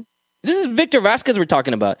 Mhm. This is Victor Vasquez we're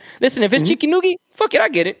talking about. Listen, if it's Chiquinugi, fuck it, I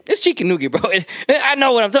get it. It's Chiquinugi, bro. I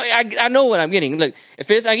know what I'm talking. I know what I'm getting. Look, if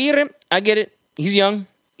it's Aguirre, I get it. He's young.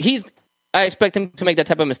 I expect him to make that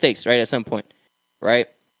type of mistakes, right? At some point, right?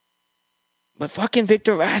 But fucking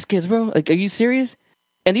Victor Vasquez, bro. Like, are you serious?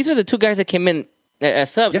 And these are the two guys that came in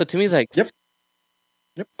as subs. So to me, it's like, Yep.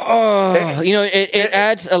 oh, it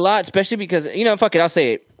adds a lot, especially because fuck it, I'll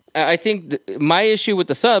say it. I think my issue with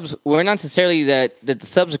the subs were not necessarily that the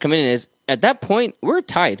subs are coming in. Is at that point we're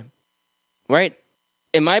tied, right?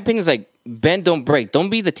 In my opinion, it's like bend, don't break. Don't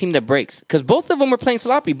be the team that breaks, because both of them were playing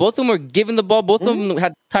sloppy. Both of them were giving the ball. Both of them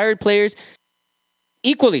had tired players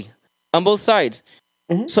equally on both sides.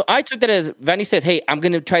 So I took that as Vanny says, hey, I'm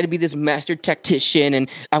going to try to be this master tactician, and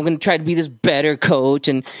I'm going to try to be this better coach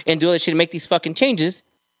and do all this shit and make these fucking changes.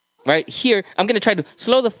 Right here, I'm going to try to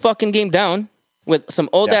slow the fucking game down with some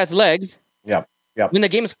old-ass legs. Yeah. When the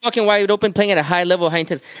game is fucking wide open, playing at a high level, high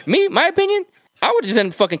intensity. My opinion, I would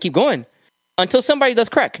just fucking keep going until somebody does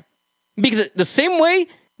crack. Because the same way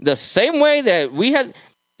that we had...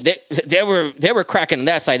 They were cracking on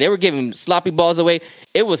that side. They were giving sloppy balls away.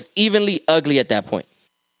 It was evenly ugly at that point.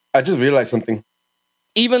 I just realized something.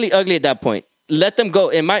 Evenly ugly at that point. Let them go.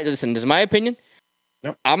 Listen, this is my opinion.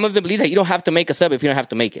 Yep. I'm of the belief that you don't have to make a sub if you don't have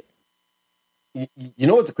to make it. You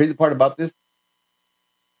know what's the crazy part about this?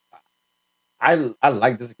 I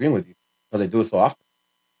like disagreeing with you because I do it so often.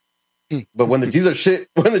 But when the G's are shit,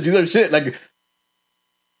 like,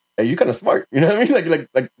 hey, you're kind of smart. You know what I mean?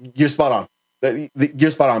 Like you're spot on.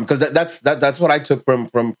 You're spot on, because that's what I took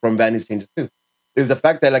from Vanny's changes too. Is the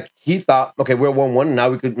fact that, like, he thought, okay, we're 1-1, now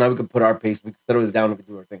we could put our pace, we could settle this down, we could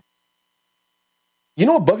do our thing. You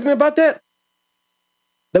know what bugs me about that?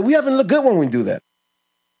 That we haven't looked good when we do that.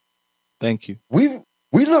 Thank you. We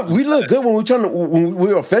look good when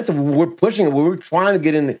we're offensive, when we're pushing, when we're trying to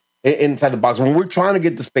get inside the box, when we're trying to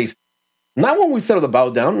get the space. Not when we settle the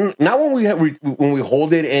ball down. Not when we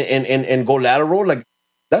hold it and go lateral. Like,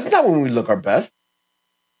 that's not when we look our best.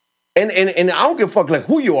 And I don't give a fuck like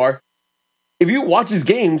who you are. If you watch these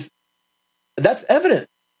games, that's evident.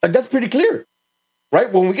 Like, that's pretty clear,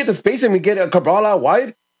 right? When we get the space and we get a Cabral out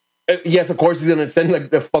wide, yes, of course he's gonna send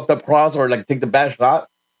like the fucked up cross or like take the bad shot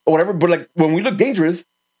or whatever. But like when we look dangerous,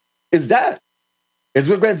 it's that. It's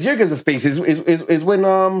when Grandsir gets the space. Is when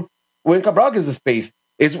Cabral gets the space.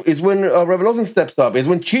 Is when Revelosan steps up. Is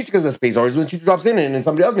when Cheech gets the space, or is when Cheech drops in and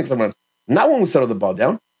somebody else makes a run. Not when we settle the ball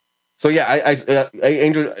down. So yeah,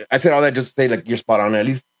 Angel, I said all that just to say, like, you're spot on. At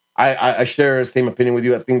least I share the same opinion with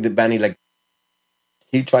you. I think that Vanny, like,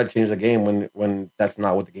 he tried to change the game when that's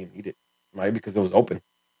not what the game needed, right? Because it was open.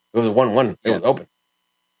 It was a 1-1. It was open.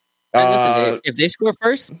 Listen, if they score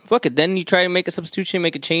first, fuck it. Then you try to make a substitution,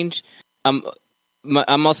 make a change. I'm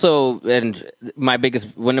also, and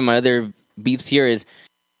one of my other beefs here is,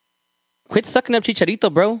 quit sucking up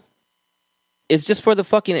Chicharito, bro. It's just for the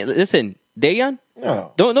fucking... Listen, Dejan,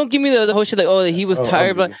 no. Don't give me the whole shit like, oh, he was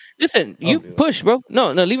tired. But listen, you push, bro.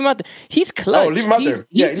 No, leave him out there. He's clutch. Oh, leave him out there.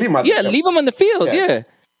 Yeah, leave him out there. Yeah, leave him on the field. Yeah.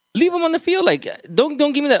 Leave him on the field. Like, don't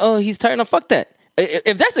give me that, oh, he's tired. No, fuck that.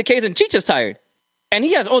 If that's the case, then Chicha's tired. And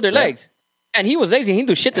he has older legs. And he was lazy. He didn't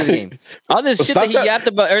do shit this game. All this shit that he yapped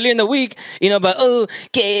about earlier in the week, about,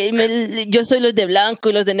 yo soy los de blanco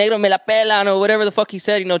y los de negro me la pelan, or whatever the fuck he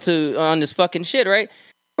said, on this fucking shit, right?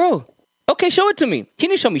 Bro, okay, show it to me. He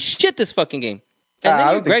didn't show me shit this fucking game. And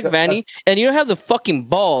then you're Greg Vanny, and you don't have the fucking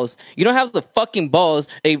balls. You don't have the fucking balls.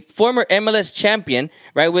 A former MLS champion,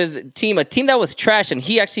 right, with a team that was trash, and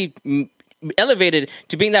he actually elevated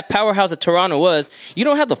to being that powerhouse that Toronto was. You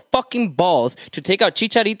don't have the fucking balls to take out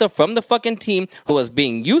Chicharito from the fucking team who was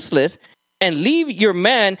being useless and leave your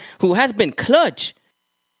man who has been clutch.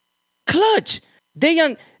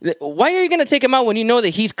 Dejan, why are you going to take him out when you know that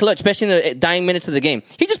he's clutch, especially in the dying minutes of the game?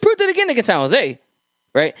 He just proved it again against San Jose,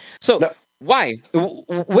 right? So why?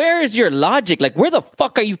 Where is your logic? Like, where the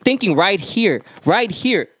fuck are you thinking right here?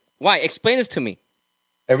 Why? Explain this to me.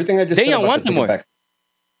 Everything I just said Dejan wants him more. Back.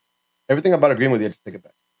 Everything about agreeing with you, I just take it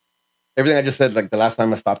back. Everything I just said, like the last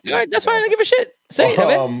time I stopped you. All right, that's fine. I don't give a shit. Say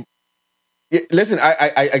it, listen,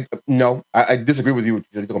 I disagree with you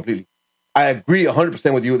completely. I agree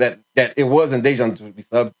 100% with you that it wasn't Dejan to be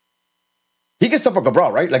subbed. He gets sub for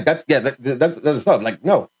Cabral, right? Like that's a sub. Like,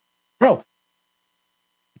 no, bro.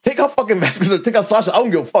 Take out fucking Vasquez or take out Sasha. I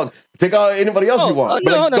don't give a fuck. Take out anybody else you want.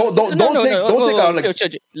 Don't take out like.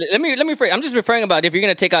 Let me rephrase. I'm just referring about if you're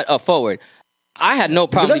gonna take out a forward. I had no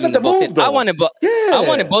problem. That's not the move, though. I wanted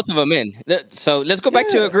both of them in. So let's go back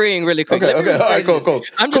to agreeing really quick. Okay. All right, cool.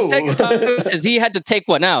 I'm just taking time since he had to take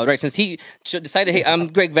one out, right? Since he decided, hey, I'm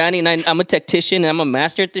Greg Vanny and I'm a tactician and I'm a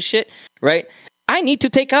master at this shit, right? I need to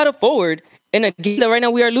take out a forward in a game that right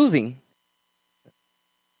now we are losing.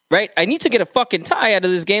 Right? I need to get a fucking tie out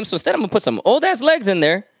of this game, so instead I'm gonna put some old ass legs in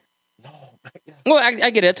there. Well, I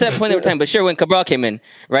get it. Up to that point, they were time, but sure, when Cabral came in,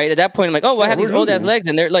 right at that point, I'm like, oh, well, I have these old ass legs,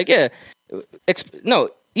 and they're like, yeah,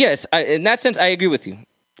 yes, in that sense, I agree with you.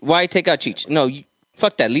 Why take out Cheech? No,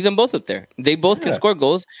 fuck that. Leave them both up there. They both can score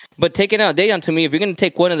goals, but taking out Dejan, to me, if you're gonna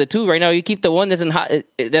take one of the two right now, you keep the one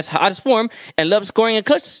that's hottest form and loves scoring at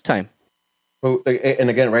clutch time. Well, and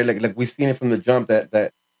again, right, like we've seen it from the jump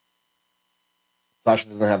that Sasha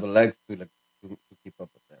doesn't have the legs to keep up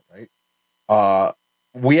with that, right?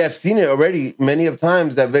 We have seen it already many of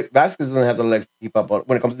times that Vic Vasquez doesn't have the legs to keep up on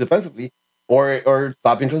when it comes to defensively or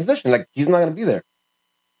stopping transition. Like, he's not going to be there,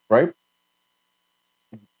 right?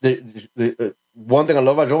 The one thing I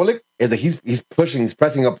love about Joveljic is that he's pushing, he's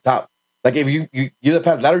pressing up top. Like, if you give the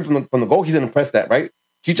pass laterally from the goal, he's going to press that, right?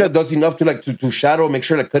 Chicha does enough to shadow, make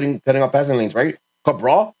sure, like, cutting up passing lanes, right?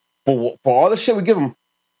 Cabral, for all the shit we give him,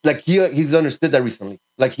 like, he's understood that recently.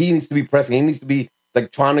 Like, he needs to be pressing. He needs to be,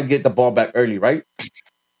 like, trying to get the ball back early, right?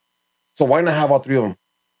 So why not have all three of them?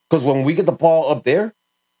 Because when we get the ball up there,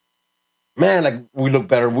 man, like, we look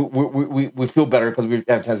better. We feel better because we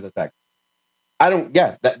have a chance to attack.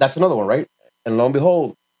 That's another one, right? And lo and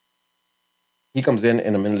behold, he comes in,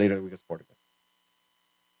 and a minute later, we get scored again.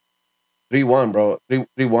 3-1, bro.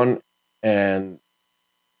 3-1, and...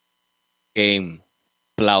 Game.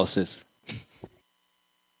 Blouses.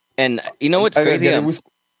 And you know what's crazy?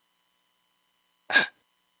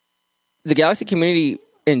 The Galaxy community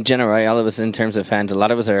in general, right? All of us in terms of fans, a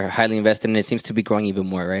lot of us are highly invested, and it seems to be growing even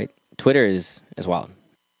more, right? Twitter is wild.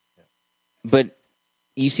 But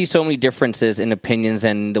you see so many differences in opinions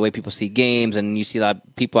and the way people see games, and you see a lot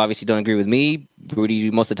of people obviously don't agree with me.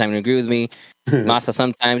 Rudy most of the time don't agree with me. Masa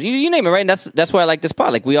sometimes. You name it, right? And that's why I like this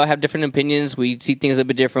pod. Like, we all have different opinions. We see things a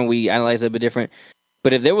bit different. We analyze a bit different.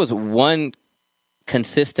 But if there was one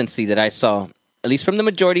consistency that I saw, at least from the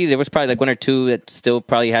majority, there was probably like one or two that still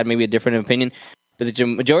probably had maybe a different opinion. But the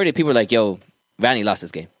majority of people were like, yo, Vanny lost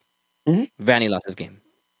this game. Mm-hmm. Vanny lost this game.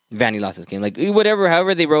 Vanny lost this game. Like,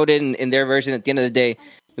 however they wrote it in their version, at the end of the day,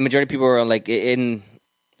 the majority of people were like,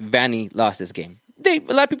 Vanny lost this game. A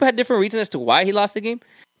lot of people had different reasons as to why he lost the game.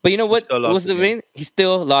 But you know what was the main? He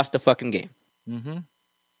still lost the fucking game. Mm-hmm.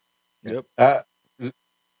 Yep.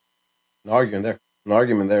 No argument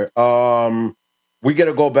there. We get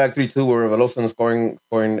a goal back 3-2 where Velosa scoring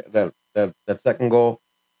that second goal.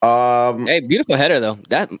 Hey, beautiful header though.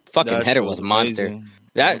 That fucking header was a monster. Amazing.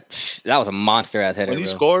 That was a monster ass header. When he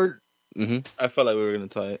bro. scored, Mm-hmm. I felt like we were gonna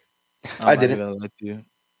tie it. I didn't. Gonna lie to you.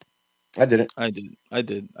 I didn't. I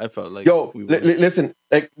did. I felt like listen.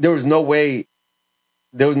 Like, there was no way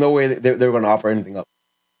they were going to offer anything up.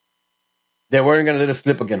 They weren't going to let us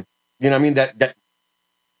slip again. You know what I mean? That.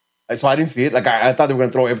 So I didn't see it. Like, I thought they were going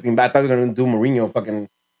to throw everything back. I thought they were going to do Mourinho fucking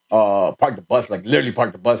park the bus, like literally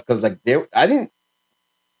park the bus, because like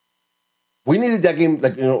we needed that game,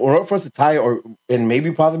 like, you know, in order for us to tie and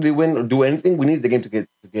maybe possibly win or do anything, we needed the game to get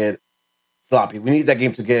sloppy. We needed that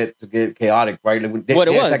game to get chaotic, right? Like, they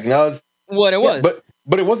attacking us. What it was. But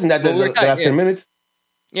it wasn't that the last 10 minutes.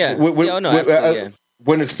 Yeah. When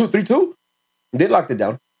it's 3-2, they locked it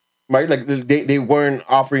down, right? Like, they weren't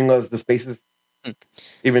offering us the spaces,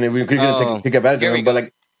 even if we couldn't take advantage of them. But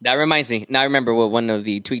like, that reminds me. Now I remember what one of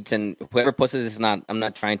the tweets, and whoever posted this, I'm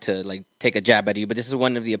not trying to like take a jab at you, but this is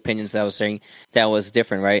one of the opinions that I was saying that was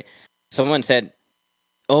different, right? Someone said,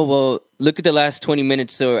 "Oh well, look at the last 20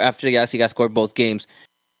 minutes or after the Galaxy got scored both games.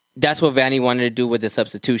 That's what Vanny wanted to do with the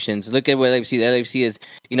substitutions. Look at what LAFC. The LAFC is,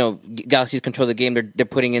 you know, Galaxy's control the game. They're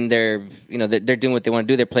putting in their, you know, they're doing what they want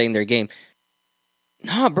to do. They're playing their game.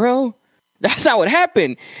 Nah, bro, that's not what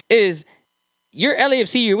happened. Is you're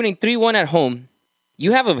LAFC. You're winning 3-1 at home.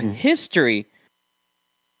 You have a history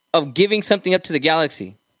of giving something up to the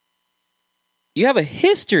Galaxy. You have a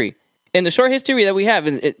history. In the short history that we have,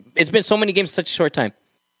 and it's been so many games in such a short time.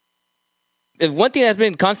 If one thing that's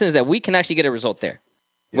been constant is that we can actually get a result there.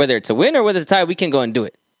 Yeah. Whether it's a win or whether it's a tie, we can go and do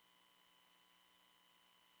it.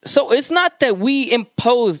 So it's not that we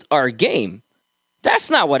imposed our game. That's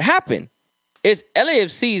not what happened. It's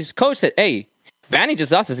LAFC's coach said, hey, Vanny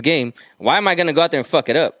just lost this game. Why am I going to go out there and fuck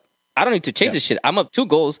it up? I don't need to chase this shit. I'm up 2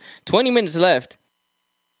 goals, 20 minutes left.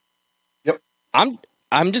 Yep.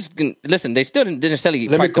 I'm just gonna listen. They still didn't necessarily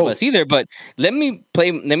park the bus either, but let me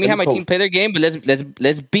have my team play their game. But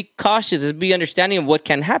let's be cautious. Let's be understanding of what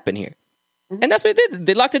can happen here, and that's what they did.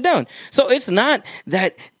 They locked it down. So it's not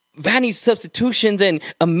that Vanny's substitutions and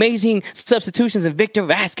amazing substitutions and Victor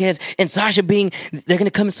Vasquez and Sasha they're gonna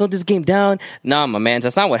come and slow this game down. Nah, my man,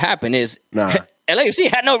 that's not what happened. LAFC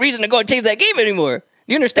had no reason to go and change that game anymore.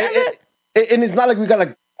 You understand that? And it's not like we got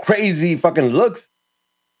like crazy fucking looks,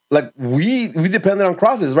 like we depended on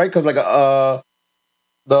crosses, right? Because like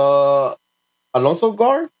the Alonso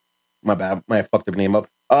guard, my bad, I fucked the name up.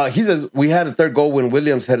 He says we had a third goal when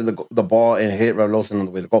Williams headed the ball and hit Lawson on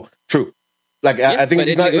the way to goal. True. Like I think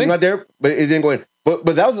it's not there, but it didn't go in. But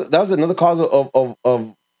that was another cause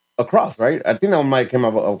of a cross, right? I think that one might came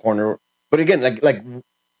out of a corner. But again, like,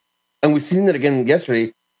 and we've seen it again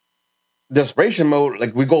yesterday. Desperation mode,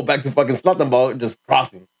 like we go back to fucking Zlatan ball, just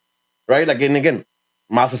crossing, right? Like, and again,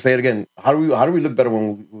 Massa say it again. How do we look better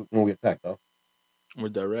when we attack, though? We're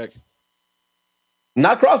direct,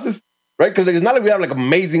 not crosses, right? Because it's not like we have like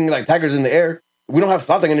amazing like taggers in the air. We don't have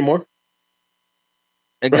Zlatan anymore.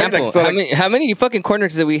 Example: right? Like, so how many fucking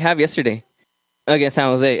corners did we have yesterday against San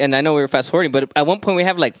Jose? And I know we were fast forwarding, but at one point we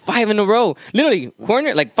have like 5 in a row, literally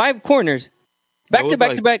like 5 corners, back to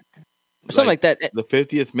back. Something like that. The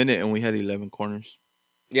 50th minute, and we had 11 corners.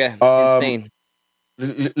 Yeah, insane.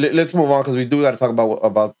 Let's move on because we do got to talk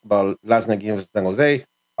about last night game versus San Jose.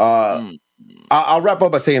 I'll wrap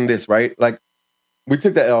up by saying this, right? Like we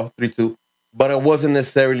took the L 3-2, but I wasn't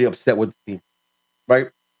necessarily upset with the team,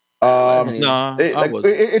 right? Nah,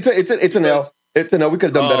 it's an L. It's an L. We could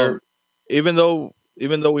have done better. Even though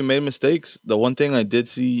we made mistakes, the one thing I did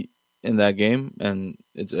see in that game, and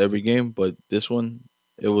it's every game, but this one.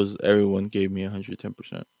 It was everyone gave me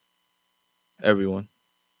 110%. Everyone.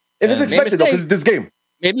 And it's expected though, because it's this game.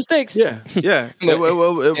 Made mistakes. Yeah.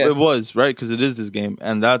 It was right because it is this game,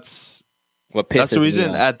 and that's the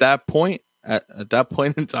reason. At that point, at that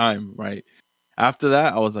point in time, right after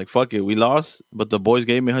that, I was like, "Fuck it, we lost," but the boys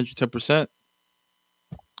gave me 110%.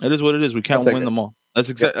 It is what it is. We can't win them all. That's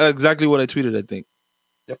exactly what I tweeted. I think.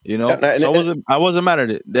 Yep. You know, I wasn't mad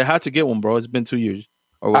at it. They had to get one, bro. It's been 2 years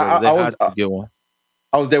or whatever. They had to get one.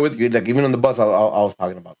 I was there with you. Like even on the bus, I was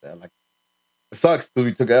talking about that. Like it sucks because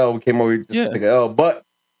we took an L. We came over to take an L, but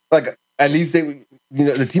like at least the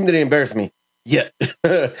team didn't embarrass me yet.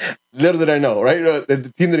 Little did I know, right?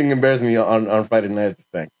 The team didn't embarrass me on Friday night at this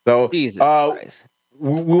thing. So Jesus Christ.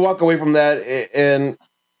 We walk away from that, and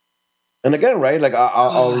again, right? Like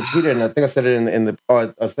I'll repeat it, and I think I said it in the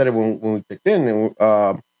I said it when we picked in,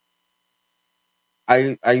 and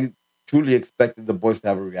I truly expected the boys to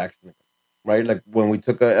have a reaction. Right, like when we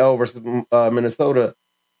took a L versus Minnesota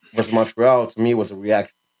versus Montreal, to me was a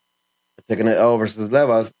reaction. Taking an L versus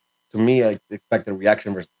Levas, to me, I expected a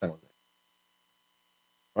reaction versus San Jose.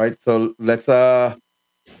 Right, so let's go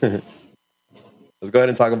ahead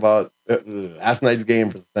and talk about last night's game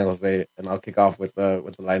versus San Jose, and I'll kick off with the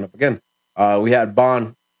lineup again. We had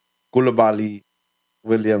Bond, Koulibaly,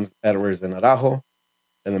 Williams, Edwards, and Araujo.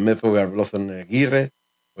 In the midfield, we have Lawson and Aguirre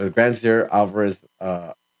with Grandsir, Alvarez.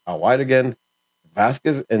 Out wide again,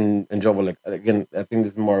 Vasquez and Joveljic. Again, I think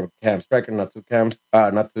this is more of a cam striker, not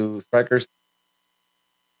two strikers.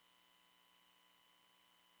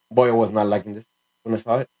 Boy, I was not liking this when I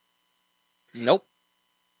saw it. Nope.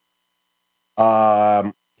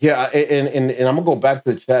 Yeah, and I'm gonna go back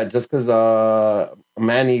to the chat just because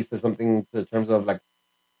Manny said something in terms of like,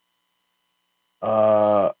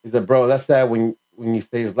 he said, "Bro, that's sad when you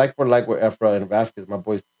say it's like for like with Efra and Vasquez. My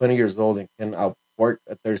boy's 20 years old and can outwork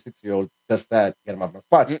a 36-year-old. Just that, get him off my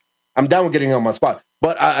spot. Mm-hmm. I'm down with getting him on my spot,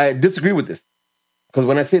 but I disagree with this because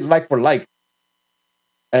when I say like for like,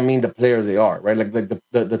 I mean the players they are, right? Like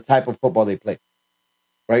the type of football they play,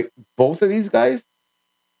 right? Both of these guys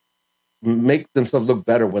make themselves look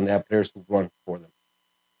better when they have players who run for them,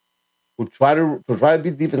 who try to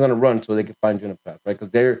beat defense on a run so they can find you in a pass, right?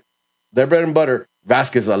 Because their bread and butter,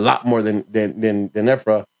 Vasquez a lot more than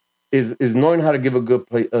Efra, is knowing how to give a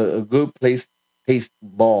good paced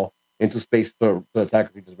ball into space to the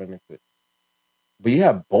attacker who just ran into it. But you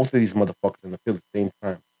have both of these motherfuckers in the field at the same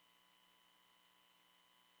time.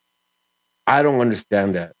 I don't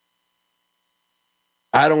understand that.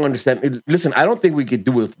 I don't understand. Listen, I don't think we could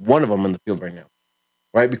do with one of them in the field right now,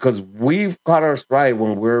 right? Because we've caught our stride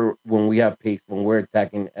when we have pace, when we're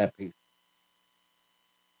attacking at pace,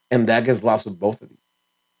 and that gets lost with both of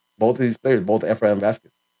these players, both Efra and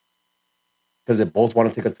Vasquez, because they both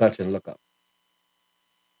want to take a touch and look up,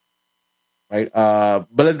 right? But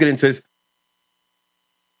let's get into this.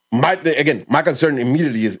 My concern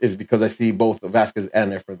immediately is because I see both Vasquez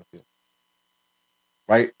and Efra in the field.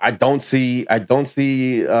 Right, I don't see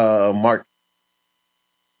Mark,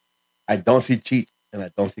 I don't see Cheech, and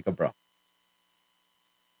I don't see Cabral.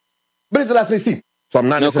 But it's the last place team, so I'm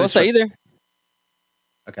not no Costa either.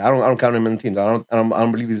 Okay, I don't count him in the team. I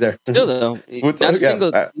don't believe he's there. Still though, not a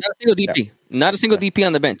single DP, yeah. Not a single DP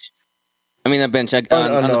on the bench. I mean, the bench on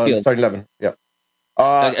the field. Starting 11. Yeah.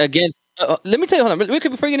 Against, let me tell you. Hold on,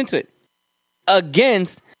 before you get into it.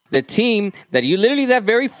 Against the team that you literally that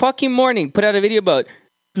very fucking morning put out a video about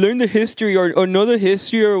learn the history or know the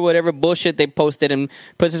history or whatever bullshit they posted and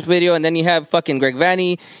put this video, and then you have fucking Greg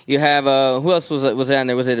Vanny, you have who else was on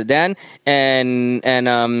there? Was it Dan and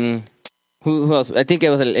who else? I think it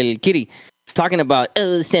was El Kitty talking about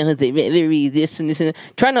San Jose rivalry, this and this, and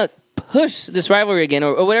trying to push this rivalry again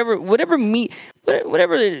or whatever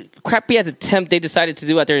crappy ass attempt they decided to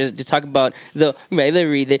do out there to talk about the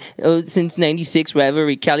rivalry, since '96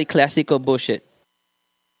 rivalry, Cali Classico bullshit.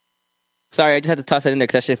 Sorry, I just had to toss that in there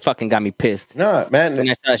because that shit fucking got me pissed. Nah, man.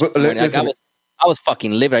 I was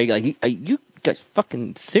fucking livid. Are you guys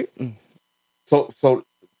fucking certain? So,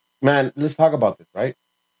 man, let's talk about this, right?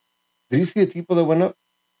 Did you see the people that went up?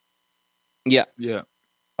 Yeah.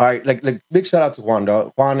 All right, like big shout out to Juan,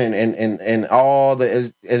 dog. Juan and all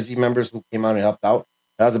the SG members who came out and helped out.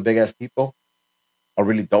 That was a big ass people, a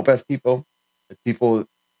really dope ass people. The people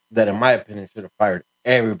that, in my opinion, should have fired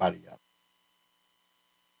everybody up.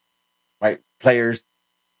 Right, players,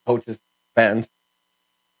 coaches, fans,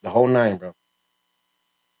 the whole nine, bro.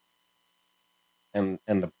 And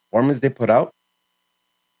the performance they put out,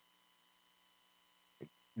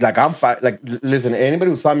 like listen,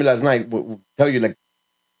 anybody who saw me last night will tell you, like,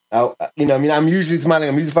 I'm usually smiling,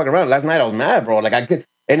 I'm usually fucking around. Last night I was mad, bro. Like I could,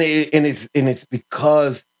 and it's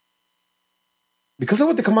because of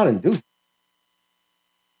what they come out and do.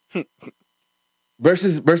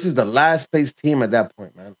 versus the last place team at that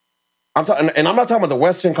point, man. I'm talking, and I'm not talking about the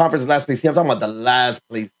Western Conference last place team. I'm talking about the last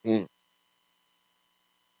place team.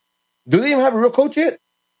 Do they even have a real coach yet?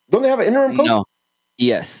 Don't they have an interim coach? No.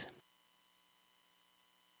 Yes.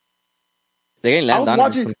 They didn't land on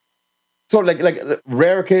watching. So like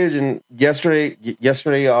Rare Occasion yesterday,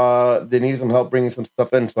 they needed some help bringing some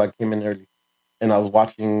stuff in, so I came in early, and I was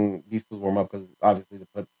watching these two warm up because obviously they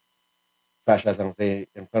put Trash Ass San Jose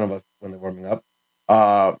in front of us when they're warming up,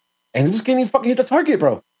 and he was getting fucking hit the target,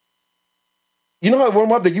 bro. You know how they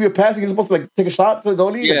warm up? They give you a pass, and you're supposed to like take a shot to the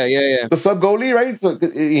goalie. Yeah. The sub goalie, right? So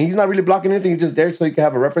he's not really blocking anything; he's just there so you can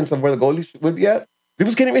have a reference of where the goalie would be at. He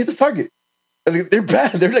was getting hit the target. They're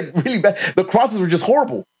bad. They're like really bad. The crosses were just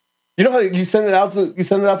horrible. You know how you send it out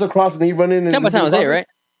to cross and then you run in and San Jose, right?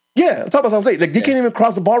 Yeah, I'm talking about San Jose. Like they can't even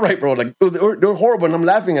cross the ball right, bro. Like they're horrible, and I'm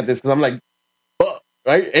laughing at this because I'm like,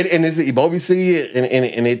 right? And it's Ibobisi,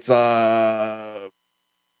 and it's fuck,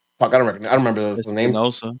 I don't remember the name.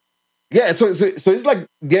 Nosa. Yeah, so it's like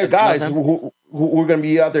they're guys who are gonna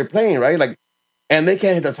be out there playing, right? Like, and they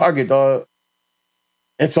can't hit the target, dog.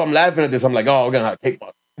 And so I'm laughing at this. I'm like, oh, we're gonna have to take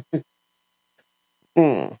one.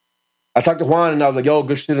 I talked to Juan and I was like, yo,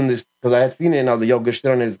 good shit on this. Because I had seen it and I was like, yo, good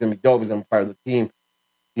shit on it. It's going to be dope. He's going to fire the team.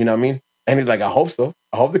 You know what I mean? And he's like, I hope so.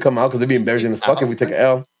 I hope they come out because they'd be embarrassing as fuck if we take an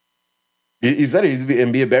L. He said it.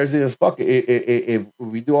 He'd be embarrassing as fuck if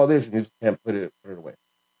we do all this and he just can't put it away.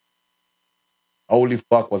 Holy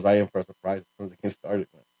fuck, was I in for a surprise as soon as the game started,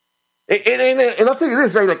 man. And I'll tell you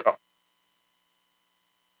this, right? Like,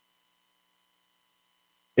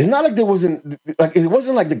 it's not like there wasn't, like, it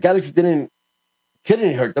wasn't like the Galaxy didn't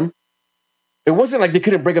hurt them. It wasn't like they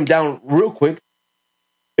couldn't break them down real quick.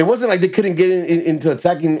 It wasn't like they couldn't get into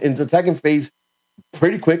attacking phase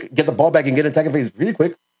pretty quick, get the ball back and get attacking phase pretty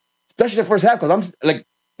quick, especially the first half. Because I'm like,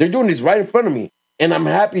 they're doing this right in front of me, and I'm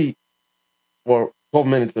happy for 12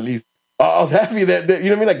 minutes at least. I was happy that you know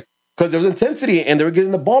what I mean, like because there was intensity and they were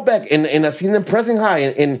getting the ball back, and I seen them pressing high,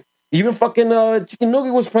 and even fucking Chicken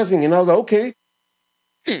Nugget was pressing, and I was like,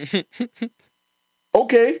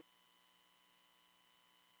 okay.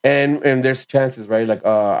 And there's chances, right? Like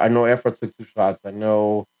I know Efra took 2 shots. I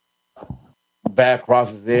know back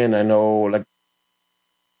crosses in. I know like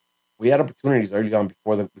we had opportunities early on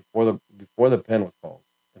before the pen was called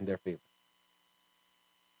in their favor,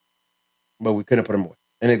 but we couldn't put them away.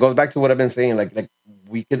 And it goes back to what I've been saying. Like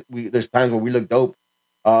there's times where we look dope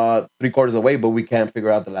 3 quarters away, but we can't figure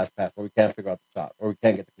out the last pass, or we can't figure out the shot, or we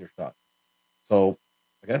can't get the clear shot. So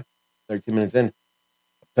again, 13 minutes in,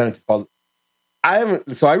 penalty's called. I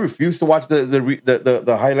refuse to watch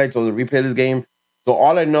the highlights or the replay of this game. So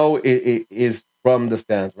all I know is from the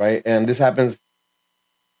stands, right? And this happens,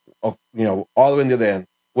 all the way in the other end.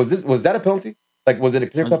 Was that a penalty? Like, was it a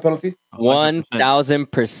clear-cut penalty?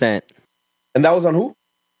 1,000%. And that was on who?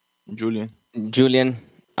 Julian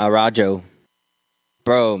Araujo,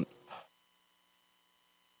 bro.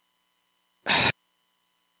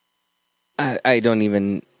 I don't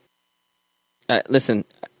even. Listen,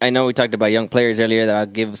 I know we talked about young players earlier that I'll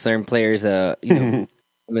give certain players a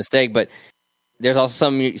mistake, but there's also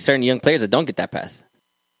some certain young players that don't get that pass,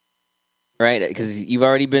 right? Because you've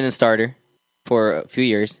already been a starter for a few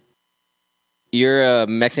years. You're a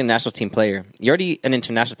Mexican national team player. You're already an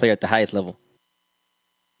international player at the highest level.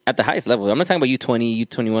 at the highest level. I'm not talking about U20,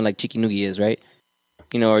 U21 like Chiquinugi is, right?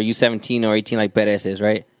 You know, or U17 or 18 like Perez is,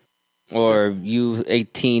 right? Or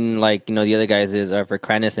U18 like, you know, the other guys is for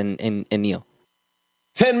Kranis and Neil.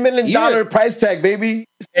 $10 million price tag, baby.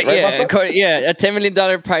 Right, a $10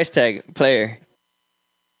 million price tag player.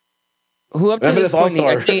 Who up to this point,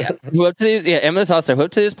 MLS All-Star, who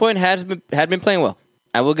up to this point had been playing well.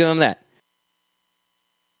 I will give him that.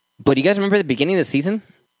 But you guys remember the beginning of the season?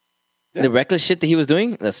 Yeah. The reckless shit that he was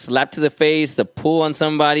doing? The slap to the face, the pull on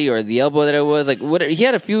somebody, or the elbow that it was. Like, whatever. He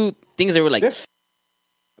had a few things that were like,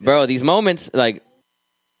 bro, these moments, like,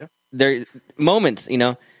 they're moments, you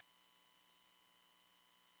know?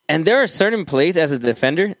 And there are certain plays as a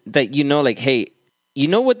defender that you know, like, hey, you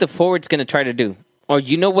know what the forward's going to try to do. Or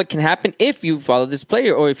you know what can happen if you follow this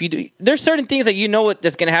player. Or if you do. There's certain things that you know what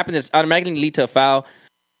that's going to happen that's automatically lead to a foul.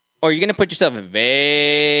 Or you're going to put yourself in a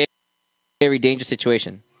very, very dangerous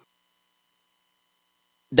situation.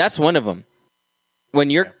 That's one of them. When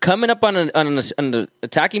you're coming up on an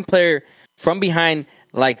attacking player from behind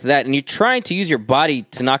like that, and you're trying to use your body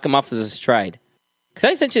to knock him off of his stride. Because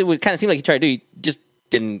that essentially would kind of seem like he tried to do. He just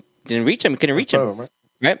didn't reach him. He couldn't reach him.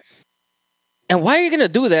 Right? And why are you going to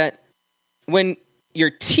do that when your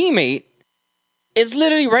teammate is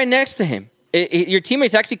literally right next to him? Your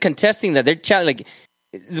teammate's actually contesting that. They're like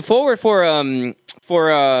the forward for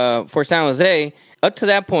San Jose. Up to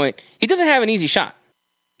that point, he doesn't have an easy shot.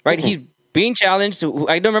 Right? Mm-hmm. He's being challenged.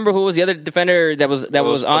 I don't remember who was the other defender that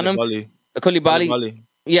was on him. Koulibaly.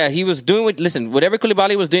 Yeah, he was doing whatever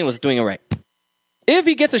Koulibaly was doing it right. If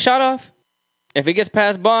he gets a shot off, if he gets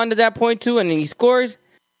past Bond at that point too, and he scores,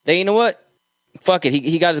 then you know what? Fuck it.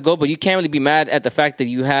 He got his goal, but you can't really be mad at the fact that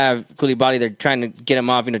you have Koulibaly. They're trying to get him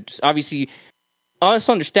off. You know, obviously,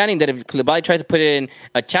 also understanding that if Koulibaly tries to put in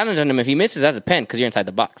a challenge on him, if he misses, that's a pen because you're inside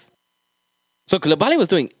the box. So Koulibaly was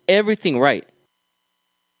doing everything right.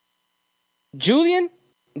 Julian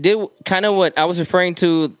did kind of what I was referring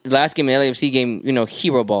to the last game, the LAFC game, you know,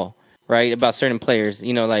 hero ball, right? About certain players,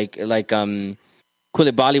 you know, like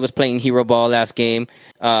Koulibaly was playing hero ball last game.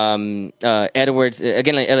 Edwards,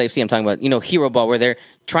 again, like LAFC I'm talking about, you know, hero ball, where they're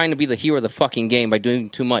trying to be the hero of the fucking game by doing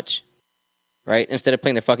too much, right? Instead of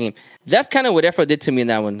playing the fucking game. That's kind of what Efra did to me in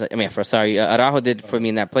that one. Araujo did for me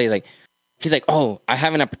in that play. Like, he's like, oh, I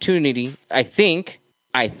have an opportunity. I think.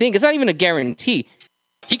 It's not even a guarantee.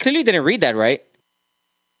 He clearly didn't read that right.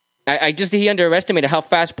 I just he underestimated how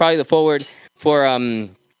fast probably the forward for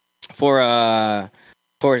San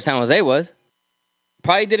Jose was.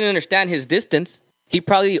 Probably didn't understand his distance. He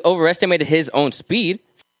probably overestimated his own speed.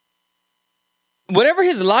 Whatever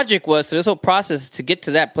his logic was to this whole process to get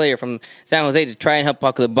to that player from San Jose to try and help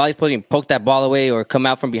Koulibaly's supposed to poke that ball away or come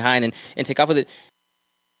out from behind and take off with it.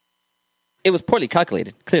 It was poorly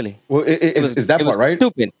calculated, clearly. Well, is that part right?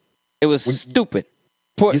 Stupid. It was stupid.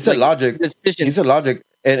 He said logic. He said logic,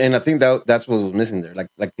 and I think that's what was missing there.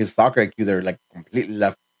 Like his soccer IQ there, like completely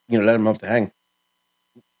left. You know, let him off to hang.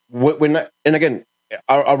 And again,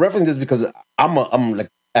 I'll reference this because I'm like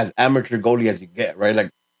as amateur goalie as you get, right?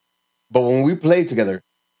 Like, but when we played together,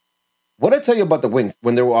 what I tell you about the wings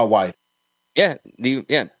when they were all wide? Yeah, let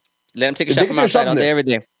him take a shot from outside all day, every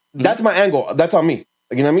day. Mm-hmm. That's my angle. That's on me.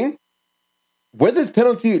 Like, you know what I mean? Where this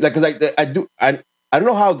penalty, like, because I don't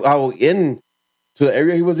know how in to the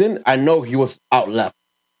area he was in. I know he was out left,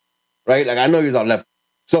 right? Like, I know he was out left.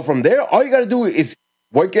 So from there, all you got to do is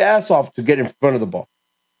work your ass off to get in front of the ball,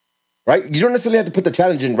 right? You don't necessarily have to put the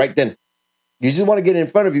challenge in right then. You just want to get in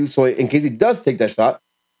front of you so in case he does take that shot,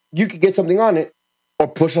 you could get something on it or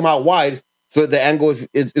push him out wide so the angle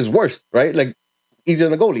is worse, right? Like, easier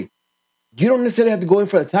on the goalie. You don't necessarily have to go in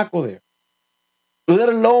for the tackle there. Let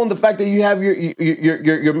alone the fact that you have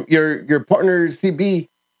your partner CB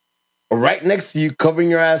right next to you covering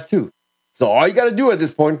your ass too. So all you got to do at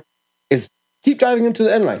this point is keep driving him to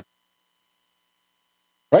the end line,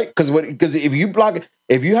 right? Because if you block it,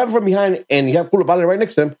 if you have him from behind and you have Koulibaly right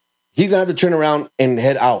next to him, he's gonna have to turn around and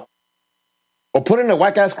head out, or put in a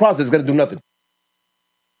whack ass cross that's gonna do nothing.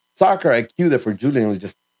 Soccer IQ there for Julian was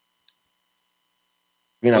just,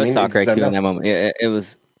 you know, what I mean, soccer IQ in that moment. Yeah, it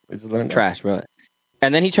was trash, bro.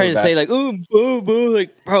 And then he tried to say like, like,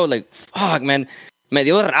 bro, like, fuck, man, me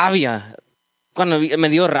dio rabia. Cuando me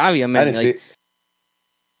dio rabia, man. Like,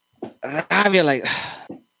 rabia, like,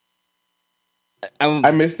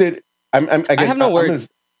 I missed it. Again, I have no words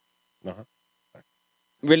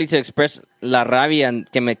really to express la rabia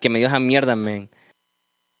que me dio esa mierda, man.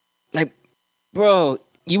 Like, bro,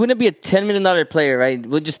 you wouldn't be a $10 million player, right?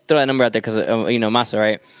 We'll just throw that number out there because, you know, Massa,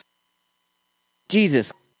 right?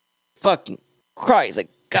 Jesus fucking Christ, like,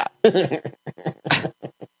 God.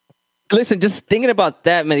 Listen, just thinking about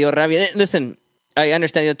that, me dio rabia. Listen, I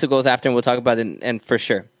understand the 2 goals after, and we'll talk about it, and for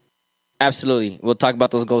sure. Absolutely. We'll talk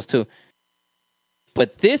about those goals too.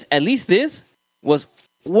 But at least this was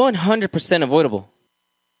 100% avoidable.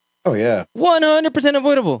 Oh, yeah. 100%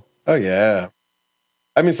 avoidable. Oh, yeah.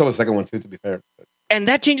 I mean, so the second one, too, to be fair. And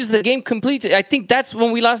that changes the game completely. I think that's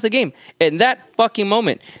when we lost the game. In that fucking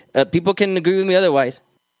moment. People can agree with me otherwise.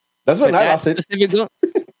 That's when I lost it.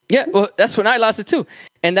 Yeah, well, that's when I lost it too.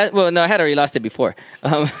 And no, I had already lost it before.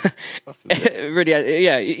 Really,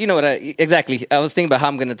 yeah, you know exactly. I was thinking about how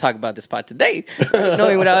I'm going to talk about this pod today,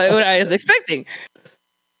 knowing what I was expecting.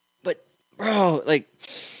 But, bro, like,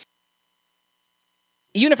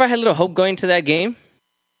 even if I had a little hope going to that game,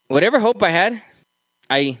 whatever hope I had,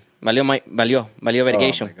 valió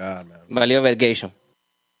vergation. Oh, my God, man. Valió vergation.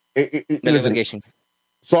 Listen,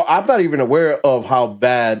 so I'm not even aware of how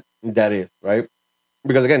bad that is, right?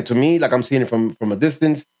 Because again, to me, like I'm seeing it from a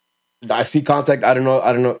distance. I see contact. I don't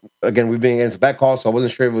know. Again, we've been against a bad call, so I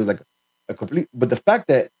wasn't sure if it was like a complete. But the fact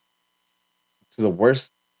that to the worst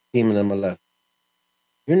team in MLS,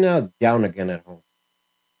 you're now down again at home.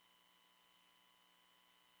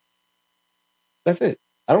 That's it.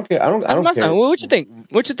 I don't care. I don't care. What you think?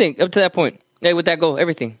 What you think up to that point? Hey, with that goal,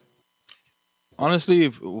 everything. Honestly,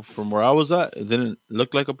 from where I was at, it didn't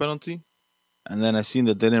look like a penalty, and then I seen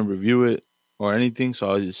that they didn't review it or anything,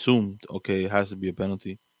 so I assumed, okay, it has to be a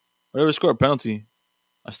penalty. Whatever score a penalty,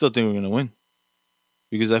 I still think we're gonna win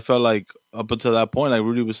because I felt like up until that point, like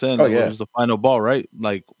Rudy was saying, it was the final ball, right?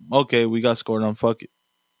 Like, okay, we got scored on, fuck it.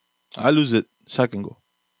 I lose it, second goal.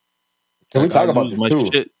 Can we talk about this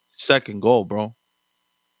too? Shit, second goal, bro.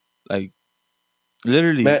 Like,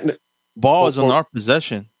 literally, ball is on our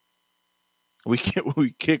possession. We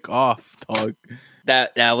kick off, dog.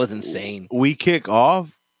 That was insane. We kick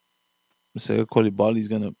off. Say Koulibaly's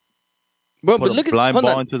gonna put a blind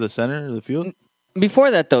ball into the center of the field. Before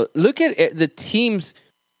that, though, look at the team's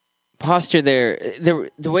posture there.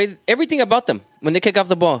 The way everything about them when they kick off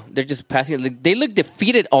the ball, they're just passing it. They look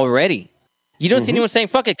defeated already. You don't see anyone saying,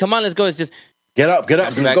 "Fuck it, come on, let's go." It's just get up,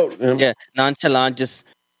 let's go. Yeah, nonchalant, just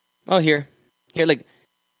here. Like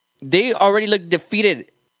they already look defeated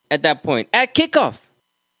at that point at kickoff.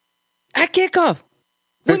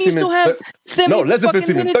 When you still have 70 less than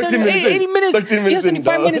 15 minutes. 13 minutes. 80 minutes. 13 minutes.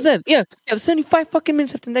 75 minutes left. Yeah. You have 75 fucking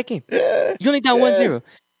minutes left in that game. Yeah. You're only down 1-0.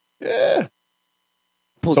 Yeah.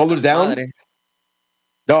 Shoulders down.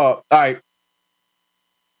 Dog. All right.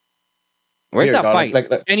 Where's that fight?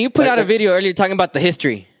 And you put out a video earlier talking about the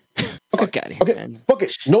history. Fuck out of here, man. Fuck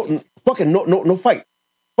it. No fight.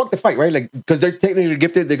 Fuck the fight, right? Like, because they're technically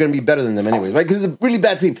gifted, they're going to be better than them anyways, right? Because it's a really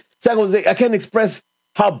bad team. San Jose, I can't express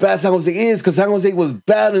how bad San Jose is because San Jose was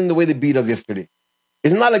bad in the way they beat us yesterday.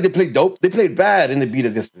 It's not like they played dope. They played bad and they beat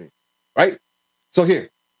us yesterday, right? So here,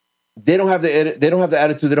 they don't have the attitude. They don't have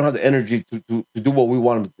the energy to do what we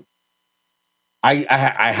want them to do.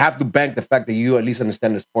 I have to bank the fact that you at least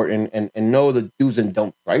understand the sport and know the do's and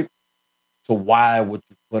don'ts, right? So why would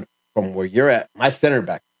you put from where you're at, my center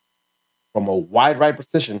back, from a wide right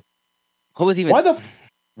position? Who was even? Why the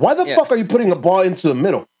fuck are you putting a ball into the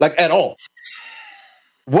middle, like at all?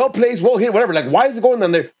 Well placed, well hit, whatever. Like, why is it going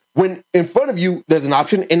down there when in front of you there's an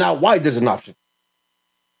option and not wide there's an option?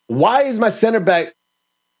 Why is my center back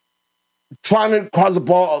trying to cross the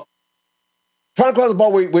ball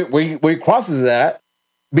where he crosses it at,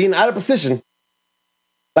 being out of position?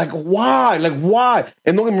 Like, why?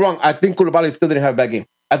 And don't get me wrong, I think Koulibaly still didn't have a bad game.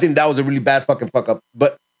 I think that was a really bad fucking fuck up.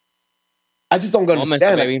 But I just don't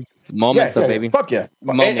understand. Moments, baby. Fuck yeah.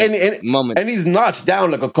 Moments. And he's notched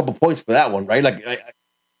down like a couple points for that one, right? Like,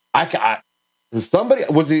 somebody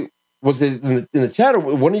was it in the chat or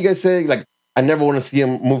one of you guys say like I never want to see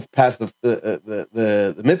him move past the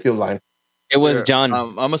midfield line. It was John.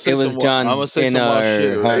 I'm gonna say John. I'm gonna say some more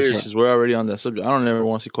shit later since we're already on that subject. I don't ever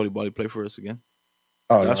want to see Koulibaly play for us again.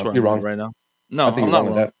 Oh, that's no, you're wrong right now. No, I think I'm not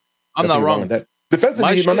wrong. I'm not wrong.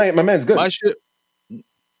 Defensively, my man's good. My shit.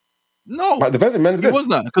 No, my defensive man's good. He was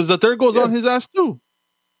not because the third goal's on his ass too.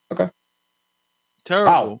 Okay.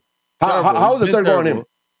 Terrible. How is the third goal on him?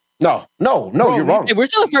 No, bro, you're wrong. Hey, we're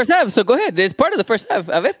still in the first half, so go ahead. It's part of the first half.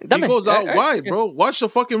 He goes out wide, bro. Watch the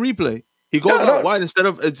fucking replay. He goes out wide instead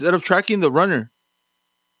of tracking the runner.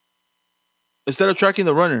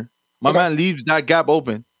 My man leaves that gap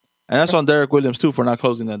open, and that's on Derek Williams too for not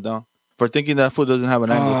closing that down, for thinking that foot doesn't have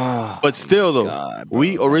an angle. But still, though,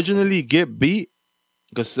 we originally get beat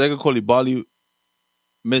because Sega Koulibaly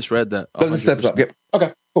misread that. Doesn't step up. Yep.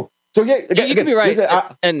 Okay. Cool. So yeah, you could be right.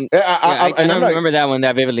 I don't remember that one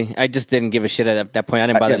that vividly. I just didn't give a shit at that point. I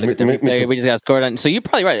didn't bother to look at the replay. We just got scored on. So you're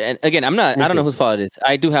probably right. And again, I don't know whose fault it is.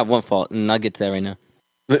 I do have one fault, and I'll get to that right now.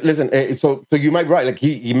 listen. So you might be right. Like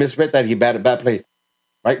he misread that. He bad play.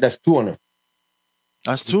 Right. That's 2 on him.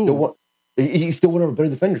 That's 2. He's still one of our better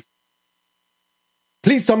defenders.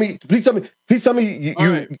 Please tell me.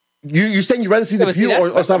 You're saying you'd rather see the Pugh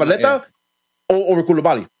or Zavaleta over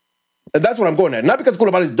Koulibaly. And that's what I'm going at. Not because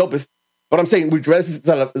Koulibaly is dopest, but I'm saying would you rather see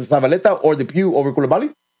Zavaleta or the Pugh over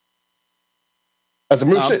Koulibaly? That's some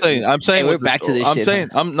real shit. I'm saying we're back to this I'm shit. saying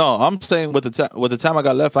I'm saying with the time I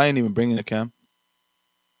got left, I ain't even bringing a Cam.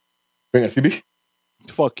 Bring a CB?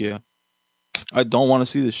 Fuck yeah. I don't want to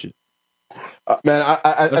see this shit. Man,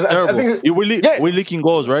 That's terrible. I think we're leaking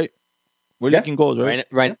goals, right? We're leaking goals, right?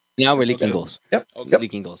 Right now we're leaking goals. Yep. We're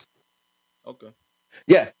leaking goals. Okay.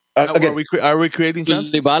 Yeah. Again, are we creating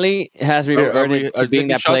chances? Koulibaly has reverted to being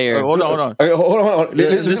that player. Hold on. Hold on.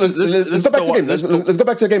 Let's go back to the game. Let's go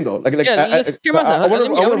back to the game though. Let's hear Masa. I want to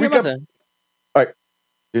recap. Masa. All right. What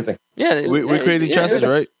do you think? Yeah, we're creating chances,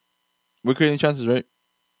 right? We're creating chances, right?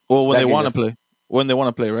 Well, when they want to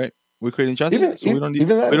play, right? We're creating chances. We don't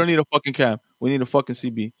need a fucking Cam. We need a fucking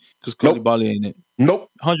CB because Koulibaly ain't it. Nope.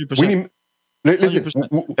 100%. Listen,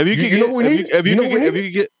 if you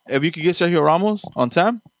could get Sergio Ramos on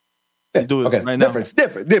time, do it right now. Difference.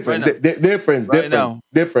 Right now.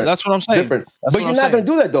 Different. That's what I'm saying. Different. But you're not going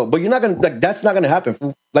to do that though. But you're not going to that's not going to happen.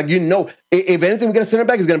 Like if anything, we get a center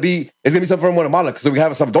back, it's going to be something from Guatemala because we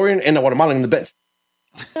have a Salvadorian and a Guatemalan in the bench.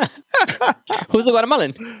 Who's the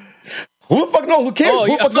Guatemalan? Who the fuck knows? Who cares?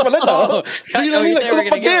 Who the fuck's Zavaleta? Do you know what I mean? Like, who the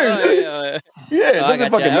fuck cares? Yeah, it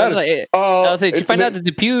doesn't fucking matter. I was like, did you find out that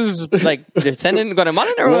the Pew's like descendant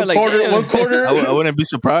Guatemalan or what? One quarter. I wouldn't be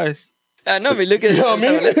surprised. No, but look at you know what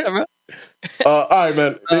I mean? All right,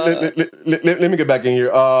 man. Let me get back in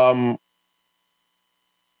here. 2-0.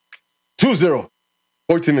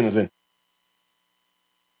 14 minutes in.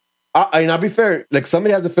 I'll be fair. Like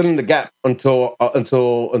somebody has to fill in the gap until a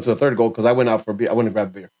third goal because I went out for a beer. I went to grab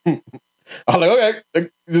a beer. I'm like, okay,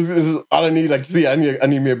 this is all I need. Like, see, I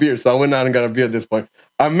need me a beer. So I went out and got a beer at this point.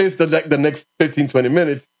 I missed the next 15, 20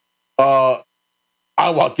 minutes. I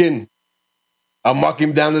walk in. I'm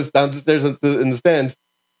walking down the stairs in the stands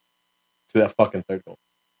to that fucking third goal.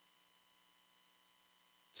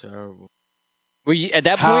 Terrible. Were you at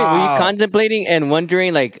that point? Were you contemplating and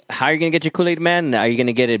wondering like how you're gonna get your Kool-Aid man? Are you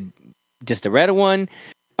gonna get it just the red one?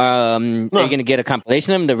 Are you gonna get a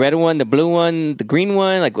compilation of them? The red one, the blue one, the green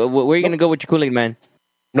one? Like where are you gonna go with your Kool-Aid man?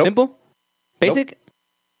 Nope. Simple, basic. Nope.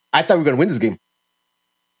 I thought we were gonna win this game.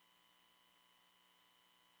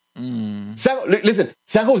 Listen,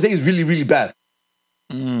 San Jose is really, really bad.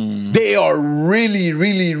 They are really,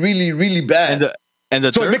 really, really, really bad.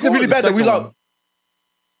 And so it makes it really bad that we lost.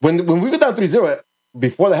 When we go down 3-0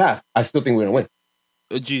 before the half, I still think we're gonna win.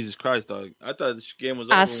 Jesus Christ, dog! I thought this game was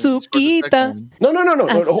over. Azuquita. No.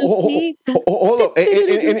 Hold up.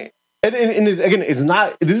 And again, it's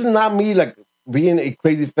not. This is not me like being a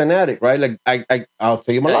crazy fanatic, right? Like I'll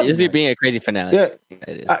tell you my logic. This is being a crazy fanatic.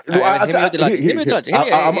 Yeah. I'm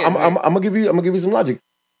gonna give you some logic.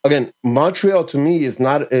 Again, Montreal to me is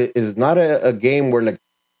not a game where like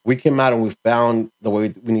we came out and we found the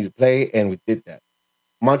way we need to play and we did that.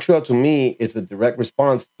 Montreal to me is a direct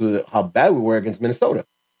response to how bad we were against Minnesota.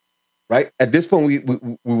 Right at this point, we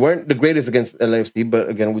weren't the greatest against LAFC, but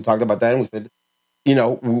again, we talked about that and we said,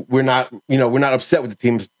 we're not upset with the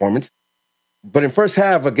team's performance. But in first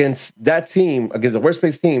half against that team, against the worst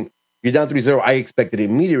place team, you're down 3-0. I expected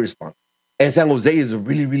an immediate response, and San Jose is a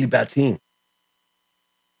really, really bad team.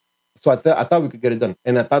 So I thought we could get it done,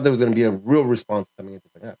 and I thought there was going to be a real response coming into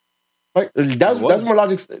the second half. Right? That's more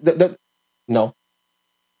logic. No,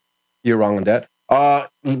 you're wrong on that. But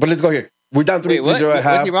let's go here. We're down 3-0 at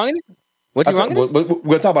half. What's he wrong in it? What's he wrong in it? We're going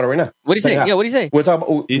to talk about it right now. What do you say? Yeah, what do you say? We're talking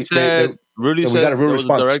about. He said Rudy said there was a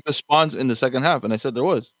direct response in the second half, and I said there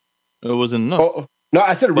was. It wasn't no. No,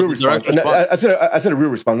 I said a real response. I said a real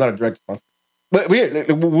response, not a direct response. But we're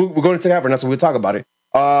going to take half right now, so we'll talk about it.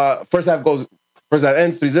 First half ends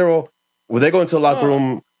 3-0. Will they go into the locker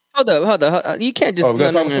room? Hold up. You can't just.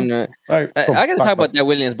 No. Right, I got to talk about that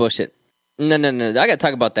Williams bullshit. No. I got to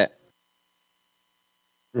talk about that.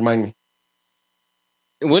 Remind me.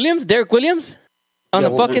 Derek Williams? On the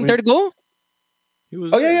fucking third goal?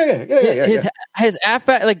 Yeah. His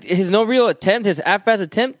half-ass, like his no real attempt, his half-ass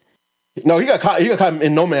attempt. No, he got caught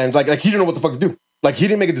in no man. Like he didn't know what the fuck to do. Like he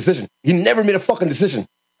didn't make a decision. He never made a fucking decision.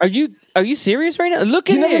 Are you serious right now? Look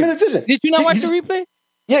at him. He never made a decision. Did you not watch the replay?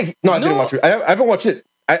 Yeah, I didn't watch it. I haven't watched it.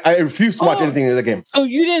 I refuse to watch anything in the game. So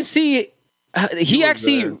you didn't see? He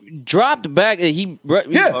actually dropped back. I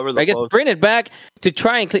guess sprinted back to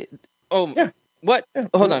try and clear. Oh, yeah. What? Yeah.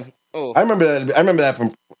 Hold on. Oh, I remember that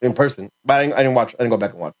from in person, but I didn't watch. I didn't go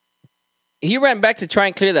back and watch. He ran back to try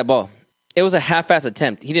and clear that ball. it was a half-ass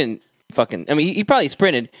attempt. He didn't fucking. I mean, he probably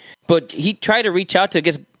sprinted, but he tried to reach out to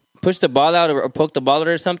just push the ball out or poke the ball out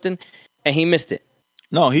or something, and he missed it.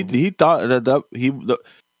 No, he thought that he.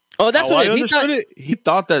 Oh, that's how what I it is. understood it. He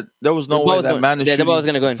thought that there was no The ball way was that going- man is yeah, the ball was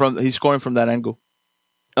shooting gonna go in. He's scoring from that angle.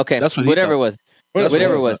 Okay, That's what he whatever it thought. was. That's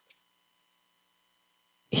Whatever it what was.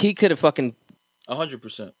 He could have fucking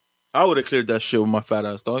 100%. I would have cleared that shit with my fat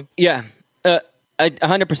ass dog. yeah, 100%,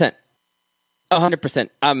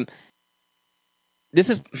 100%. This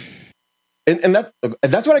is And that's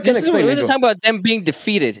what I can this is explain. we're Nico. talking about them being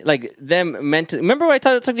defeated, like them mentally. Remember when I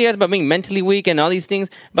talked to you guys about being mentally weak and all these things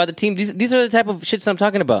about the team? These are the type of shits I'm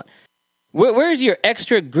talking about. Where's your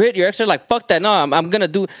extra grit? Your extra like fuck that? No, I'm gonna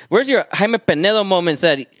do. Where's your Jaime Penedo moments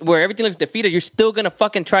that where everything looks defeated, you're still gonna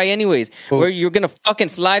fucking try anyways? Where you're gonna fucking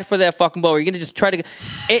slide for that fucking ball? Where you're gonna just try to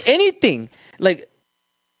anything like.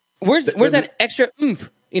 Where's that extra oomph?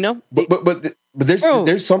 You know, But there's Bro.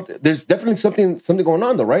 there's definitely something going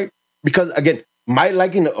on though, right? Because again, my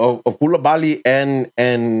liking of Koulibaly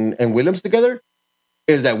and Williams together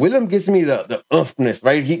is that Williams gives me the oomphness,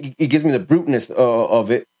 right? He gives me the bruteness of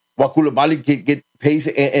it, while Koulibaly get pace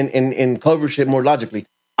and cover shit more logically.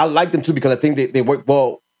 I like them too because I think they work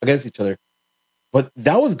well against each other. But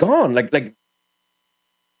that was gone. Like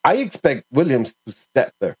I expect Williams to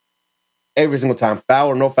step there every single time, foul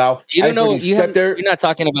or no foul. you I don't know. expect him to step there. You're not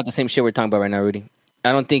talking about the same shit we're talking about right now, Rudy.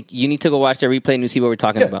 I don't think you need to go watch the replay and you see what we're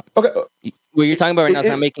talking about. Okay. What you're talking about right now is It-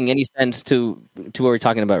 not making any sense to what we're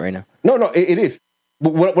talking about right now. No, it is.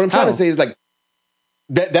 But what I'm trying How? to say is like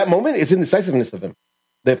that moment is indecisiveness of him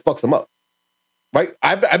that fucks him up. Right?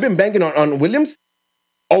 I've been banking on Williams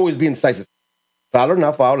always being decisive. Foul or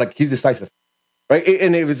not foul, like he's decisive. Right?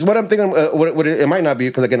 And if it's what I'm thinking, what it might not be,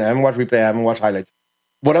 because again, I haven't watched replay, I haven't watched highlights.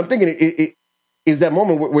 What I'm thinking it is that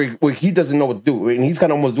moment where he doesn't know what to do. And he's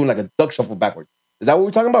kind of almost doing like a duck shuffle backwards. Is that what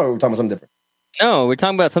we're talking about, or are we talking about something different? No, we're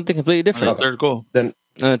talking about something completely different. Third goal. Then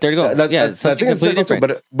There you go. Yeah, I something think it's completely different,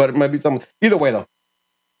 different. but it might be something. Either way, though,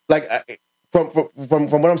 like from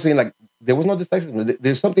what I'm saying, like there was no decisiveness.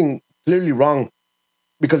 There's something clearly wrong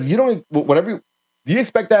because you don't whatever. Do you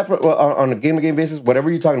expect that on a game-to-game basis?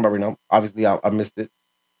 Whatever you're talking about right now. Obviously, I missed it.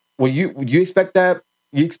 Would you expect that?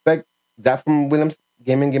 You expect that from Williams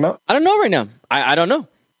game in, game out? I don't know right now. I don't know.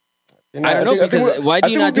 You know, I don't know think because we're- why I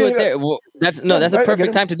do you think not do we're it being- there? Well, that's Yeah, the right, I get perfect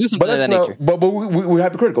it. time to do something But of that that's nature. not, but we're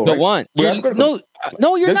hypocritical. But right? one, We're hypocritical.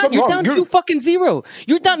 no, you're There's not. something You're wrong. down 2-0.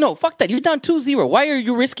 You're down. No, fuck that. You're down 2-0. Why are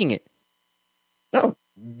you risking it? No,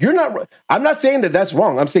 you're not. I'm not saying that that's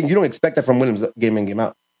wrong. I'm saying you don't expect that from Williams game in, game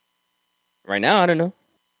out. Right now, I don't know.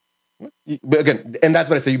 But again, and that's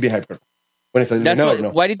what I say. You be hypocritical. When I say That's no, what, no.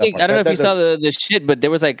 why do you think? That I don't know if part. you saw the shit, but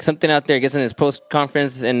there was like something out there. I guess in his post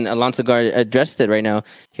conference, and Alonso Gar addressed it right now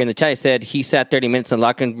here in the chat. He said he sat 30 minutes in the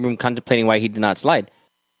locker room contemplating why he did not slide.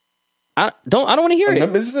 I don't want to hear it.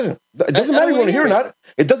 It doesn't matter if you wanna want to hear hear or not.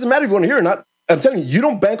 It doesn't matter if you want to hear or not. I'm telling you, you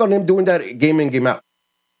don't bank on him doing that game in, game out.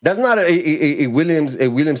 That's not a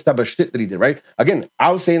Williams type of shit that he did, right? Again,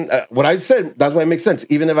 I was saying what I said. That's why it makes sense,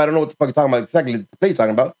 even if I don't know what the fuck you're talking about exactly the play you're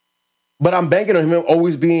talking about. But I'm banking on him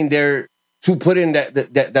always being there to put in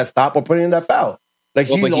that stop or put in that foul. Like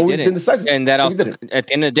Well, he's but he always didn't. been decisive, And that He also, didn't. at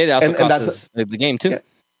the end of the day, that also And cost that's us the game too. Yeah.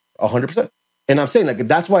 100%. And I'm saying like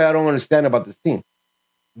that's why I don't understand about this team.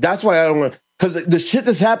 That's why I don't want because the shit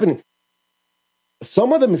that's happening.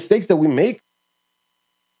 Some of the mistakes that we make,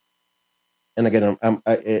 and again,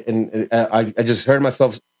 I just heard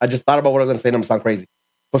myself. I just thought about what I was going to say, and I'm sound crazy.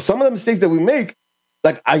 But some of the mistakes that we make,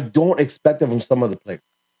 like I don't expect them from some of the players.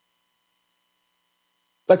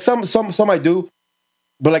 Like some I do,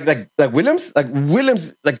 but like Williams,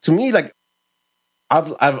 like to me, like I've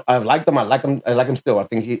liked him. I like him still. I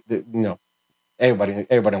think everybody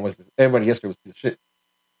yesterday was piece of shit.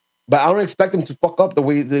 But I don't expect them to fuck up the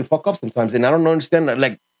way they fuck up sometimes, and I don't understand that.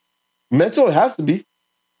 Like mental, it has to be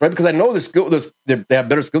right because I know they have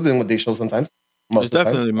better skills than what they show sometimes. Most It's of the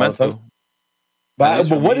time, definitely all the times. mental.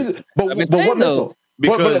 But what is it? But been what saying, mental?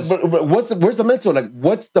 Because- but where's the mental? Like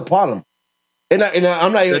what's the problem? And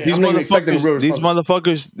I'm not That even expecting a real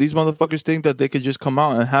response. these motherfuckers think that they could just come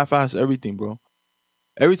out and half-ass everything, bro.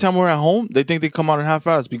 Every time we're at home, they think they come out and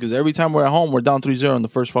half-ass because every time we're at home, we're down 3-0 in the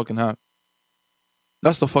first fucking half.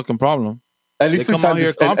 That's the fucking problem. At least They three come out times. here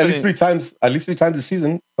At least three times this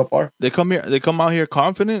season so far. They come out here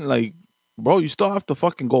confident, like, bro, you still have to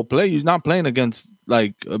fucking go play. You're not playing against,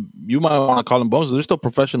 like, you might want to call them bones. They're still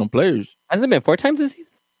professional players. Hasn't it been 4 times this season?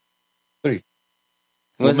 3.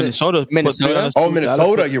 Was it Minnesota. put Minnesota? 3 on us, Oh, too.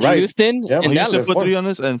 Minnesota, Dallas you're right. Houston Yeah, and well, Dallas? Houston put 4. 3 on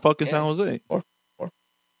us and fucking Yeah. San Jose.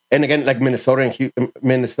 And again, like Minnesota, Houston,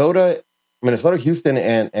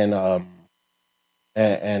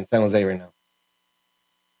 and San Jose right now.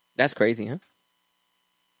 That's crazy, huh?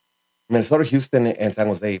 Minnesota, Houston, and San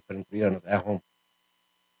Jose putting 3 on us at home.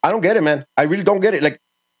 I don't get it, man. I really don't get it. Like,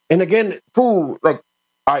 and again, like,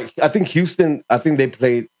 I think Houston. I think they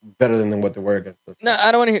played better than what they were against us. No,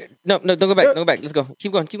 I don't want to hear. No, don't go back. Don't go back. Let's go.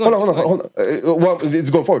 Keep going. Hold on. Well,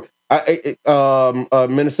 it's going forward.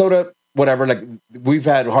 Minnesota, whatever. Like, we've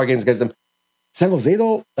had hard games against them. San Jose,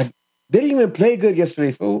 though, like, they didn't even play good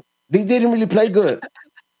yesterday, fool. They didn't really play good.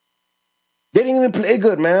 They didn't even play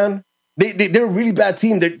good, man. They're a really bad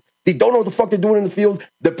team. They don't know what the fuck they're doing in the field.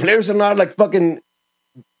 The players are not like fucking.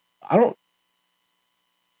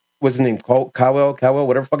 What's his name? Cowell,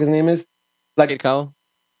 whatever the fuck his name is. Like, Kid Cowell.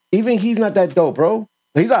 Even he's not that dope, bro.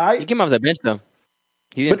 He's all right. He came off the bench though.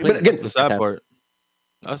 He didn't play. But again, That's the sad part.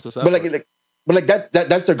 That's the sad but part. like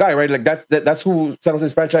that's their guy, right? Like that's who San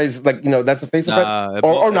Jose's franchise. Like, you know, that's the face of it,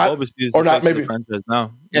 or not, or not. Maybe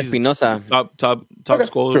now. Espinosa, top Okay,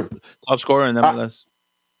 scorer, sure. top scorer in MLS.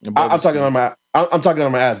 I'm talking on my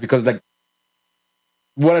ass because, like,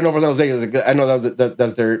 what I know for San Jose is, like, I know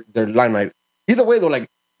that's their limelight. Either way, though, like,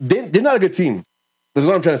 they're not a good team. That's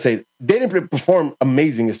what I'm trying to say. They didn't perform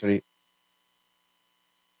amazing yesterday,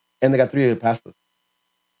 and they got 3 past us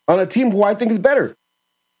on a team who I think is better.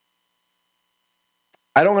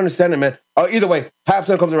 I don't understand it, man. Either way,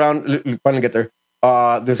 halftime comes around. Finally get there.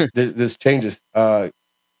 This changes.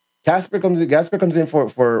 Gasper comes in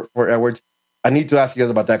for Edwards. I need to ask you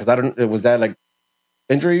guys about that because I don't. Was that like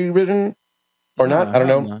injury ridden or not? I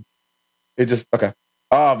don't know. It just okay.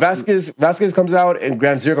 Vasquez comes out and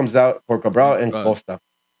Grand Zero comes out for Cabral and Costa.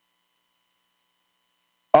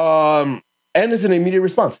 And it's an immediate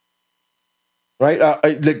response, right?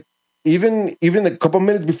 Like even a couple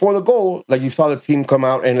minutes before the goal, like, you saw the team come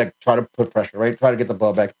out and, like, try to put pressure, right? Try to get the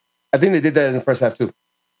ball back. I think they did that in the first half too.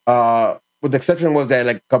 With the exception was that,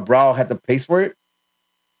 like, Cabral had the pace for it,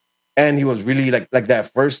 and he was really like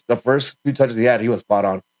the first few touches he had, he was spot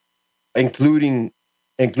on, including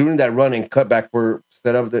that run and cutback for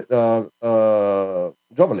set up the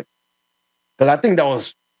Joveljic. Because I think that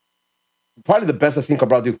was probably the best I've seen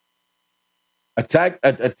Cabral do. Attack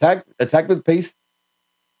with pace,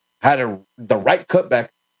 had the right cutback,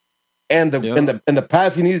 and the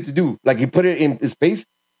pass he needed to do. Like, he put it in his space,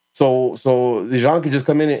 so Jean could just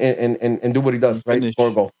come in and do what he does, right? Score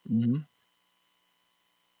a goal. Mm-hmm.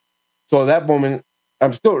 So at that moment,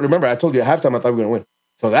 remember, I told you at halftime I thought we were going to win.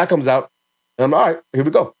 So that comes out, and I'm all right. Here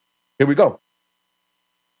we go.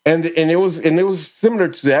 And it was similar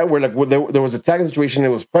to that, where, like, there was a tagging situation. It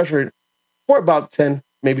was pressured for about 10,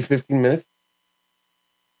 maybe 15 minutes,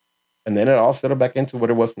 and then it all settled back into what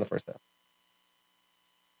it was in the first half.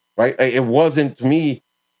 Right? It wasn't, to me.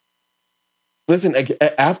 Listen,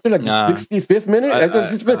 after, like, the 65th minute,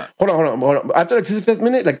 hold on. After, like, 65th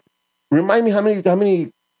minute, like, remind me how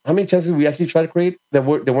many chances we actually tried to create that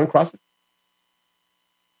weren't crosses?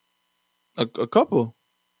 A couple.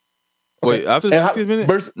 Okay. Wait, after the 65th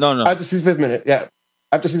minute? No. After the 65th minute, yeah.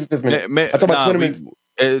 After 65th minute. I'm talking about 20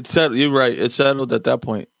 minutes. You're right. It settled at that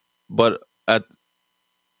point. But at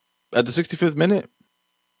the 65th minute,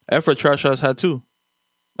 Efra trash shots had 2.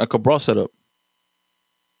 A Cabral setup.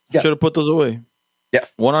 Yeah. Should have put those away.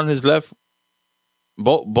 Yes. One on his left.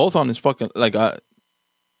 Both on his fucking, like, I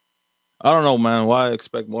don't know, man. Why I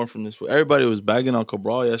expect more from this? Everybody was bagging on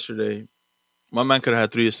Cabral yesterday. My man could have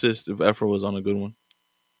had 3 assists if Efra was on a good one.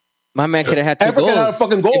 My man could have had 2 goals. Efra could have had a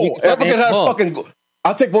fucking goal. Efra could have had a fucking goal.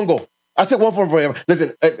 I'll take 1 goal. I'll take 1 for Efra.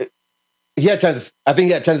 Listen, he had chances. I think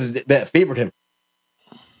he had chances that favored him.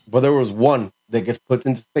 But there was one that gets put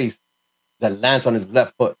into space that lands on his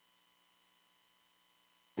left foot.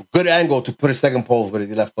 Good angle to put his second post with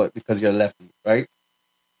his left foot because you're a lefty, right?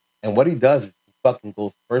 And what he does is he fucking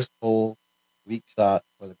goes first pole, weak shot,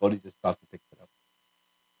 where the goalie just crossed and picks it up.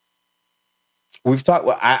 We've talked.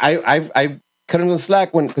 I've cut him some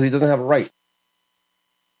slack because he doesn't have a right.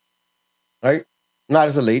 Right? Not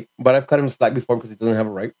as a late, but I've cut him slack before because he doesn't have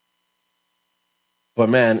a right. But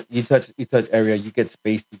man, you touch area, you get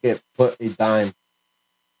space, you get put a dime,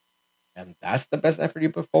 and that's the best effort you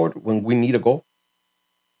put forward when we need a goal.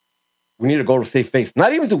 We need a goal to save face,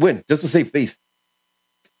 not even to win, just to save face,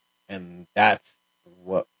 and that's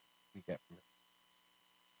what we get from it.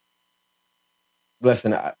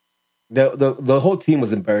 Listen, the whole team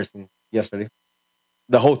was embarrassing yesterday.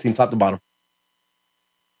 The whole team, top to bottom,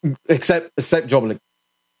 except Joveljic.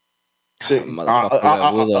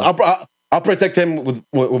 I'll protect him with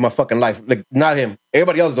my fucking life. Like, not him.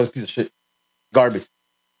 Everybody else does piece of shit, garbage,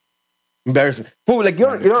 embarrassment. Fool, like, you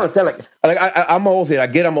don't understand. Like I'm an old head. I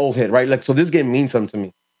get I'm an old head, right? Like, so this game means something to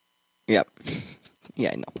me. Yep.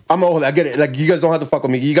 Yeah, I know. I'm an old head. I get it. Like, you guys don't have to fuck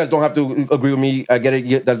with me. You guys don't have to agree with me. I get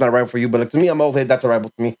it. That's not right for you. But, like, to me, I'm an old head. That's a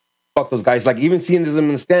rival to me. fuck those guys. Like, even seeing them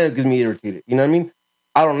in the stands gives me irritated. You know what I mean?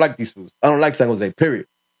 I don't like these fools. I don't like San Jose, period.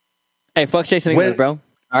 Hey, fuck Chasing English, bro.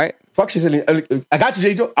 All right. Fuck Chasing English. I got you,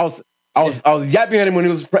 J-Joe. I was yapping at him when he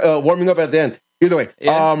was warming up at the end. Either way.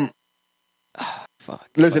 Yeah. Fuck.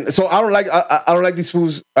 Listen, so I don't like these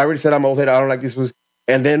fools. I already said I'm old head. I don't like these fools.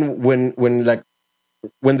 And then when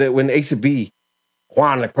ACB,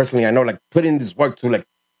 Juan, like, personally, I know, like, put in this work to, like,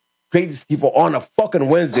 create these people on a fucking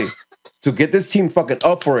Wednesday to get this team fucking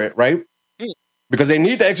up for it, right? Because they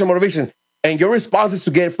need the extra motivation. And your response is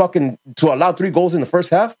to allow 3 goals in the first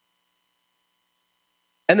half.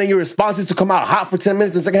 And then your response is to come out hot for 10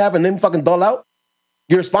 minutes in the second half and then fucking dull out.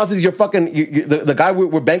 Your response is the guy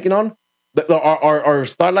we're banking on, our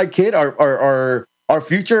Starlight kid, our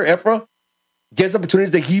future Efra, gets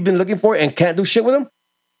opportunities that he's been looking for and can't do shit with him.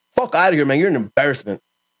 Fuck out of here, man. You're an embarrassment.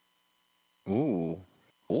 Ooh.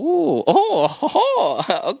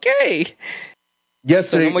 Okay.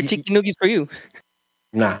 Yesterday, So no more cheeky noogies for you.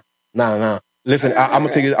 Nah. Listen, I'm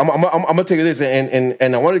gonna tell you. I'm gonna tell you this,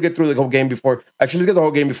 and I want to get through the whole game before. Actually, let's get the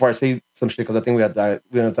whole game before I say some shit, because I think we have to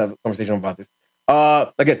have a conversation about this.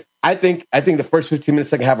 Again, I think the first 15 minutes,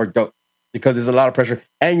 second half are dope because there's a lot of pressure,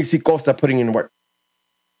 and you see Costa putting in work.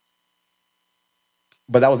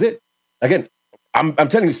 But that was it. Again, I'm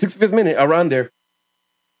telling you, 65th minute around there,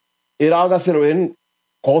 it all got settled in.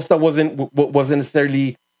 Costa wasn't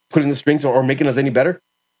necessarily putting the strings or making us any better.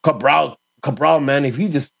 Cabral, man, if he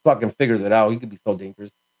just fucking figures it out, he could be so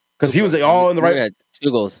dangerous. Because he was all in the right. Had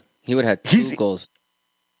 2 goals. He would have had 2 goals.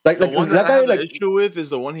 Like the one that I have an issue with is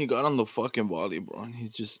the one he got on the fucking volley, bro. And he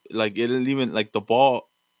just, like, it didn't even, like, the ball,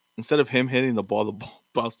 instead of him hitting the ball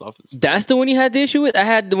bounced off his. That's the one you had the issue with? I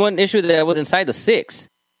had the one issue that was inside the 6.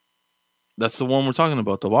 That's the one we're talking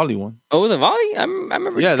about, the volley one. Oh, it was a volley? I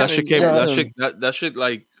remember. Yeah, that shit came. That shit,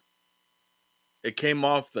 like, it came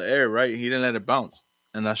off the air, right? He didn't let it bounce,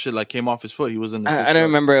 and that shit, like, came off his foot. He was in. I don't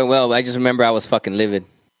remember it well. But I just remember I was fucking livid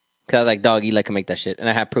because I was like, "Dog, Eli can make that shit," and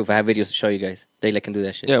I have proof. I have videos to show you guys. They can do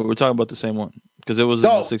that shit. Yeah, we're talking about the same one because it was in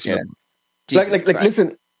the 6 yard. Like,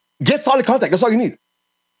 listen, get solid contact. That's all you need.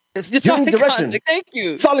 It's just you solid need direction. Contact. Thank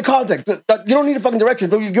you. Solid contact. You don't need a fucking direction.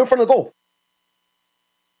 You're in front of the goal.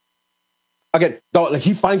 Again, dog, like,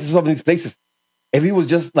 he finds himself in these places. If he was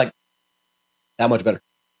just like that much better.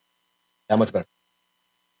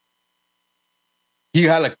 He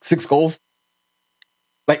had like 6 goals,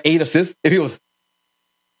 like 8 assists. If he was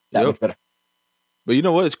that much better. But you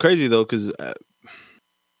know what? It's crazy though, because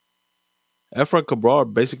Efra Cabral are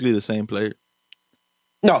basically the same player.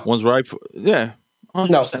 No, one's right. 100%.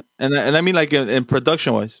 No, and I mean, like, in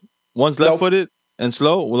production wise, one's left footed and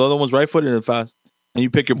slow, while the other one's right footed and fast. And you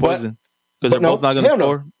pick your poison. Because they're both not going to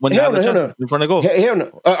score when they have a chance in front of goal. Hell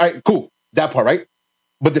no. All right, cool. That part, right?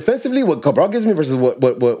 But defensively, what Cabral gives me versus what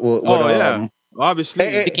obviously.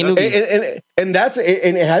 And that's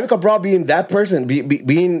and having Cabral being that person,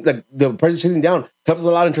 being like the person shooting down, helps us a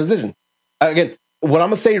lot in transition. Again, what I'm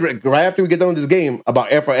gonna say right after we get done with this game about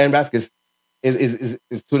Efra and Vasquez is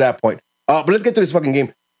to that point. But let's get to this fucking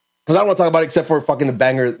game, because I don't want to talk about it except for fucking the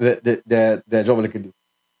banger that Joveljic could do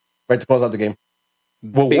right to close out the game.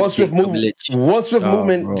 Well, one swift movement,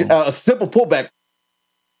 a simple pullback,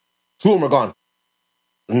 2 of them are gone.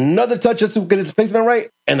 Another touch just to get his placement right,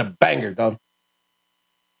 and a banger, dog.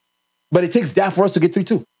 But it takes that for us to get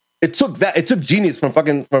 3-2. It took genius from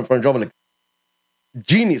Joveljic.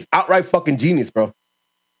 Genius, outright fucking genius, bro.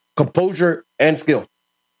 Composure and skill.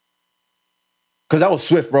 Because that was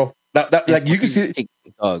swift, bro. That like, you can see,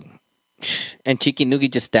 dog. And Cheeky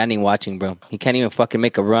Noogie just standing watching, bro. He can't even fucking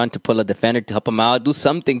make a run to pull a defender to help him out. Do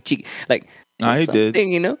something, Cheeky. Like, he did.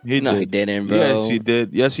 You know? He didn't, bro. Yes,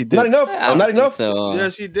 he did. Not enough. Not enough. So.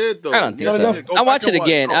 Yes, he did, though. I don't think so. I'll watch it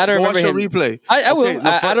again. I don't remember him. Replay. I will.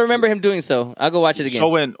 I don't remember him doing so. I'll go watch it again. So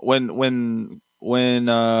when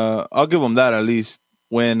I'll give him that at least.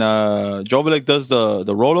 When Joveljic does the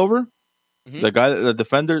rollover, the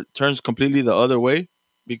defender turns completely the other way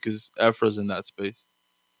because Efra's in that space.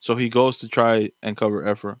 So he goes to try and cover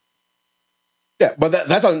Efra. Yeah, but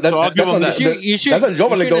that's on Joveljic though. That's on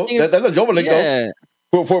Joveljic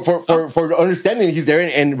though. For understanding he's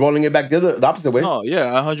there and rolling it back the opposite way. No, yeah,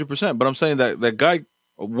 100%. But I'm saying that guy,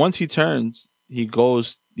 once he turns, he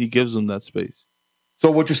gives him that space. So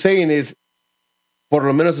what you're saying is, por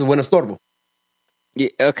lo menos es buen estorbo. Yeah,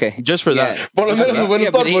 okay. Just for that. Por lo menos es buen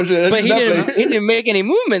estorbo. But he didn't make any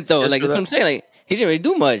movement though. Like, that's what I'm saying. Like, he didn't really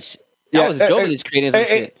do much. That was Joveljic creating some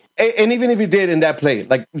shit. And even if he did in that play,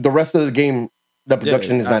 like, the rest of the game, the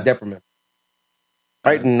production is not there from him.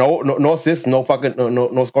 Right? No assists, no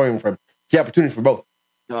scoring from him. He had opportunity for both.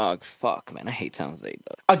 Dog, fuck, man. I hate San Jose,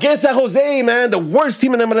 though. Against San Jose, man, the worst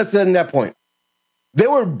team in MLS in that point. They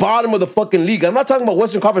were bottom of the fucking league. I'm not talking about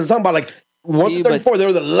Western Conference. I'm talking about like 1 to 34. They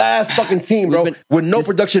were the last fucking team, bro, with no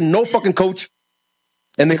production, no fucking coach,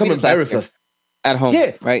 and they come embarrass us at home.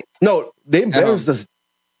 Yeah, right. No, they embarrassed us.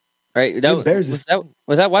 Right.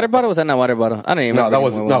 Was that water bottle? Or was that not water bottle? I don't even remember.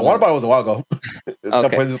 Water bottle was a while ago.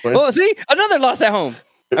 Okay. Well, see, another loss at home.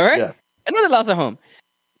 All right. Yeah. Another loss at home.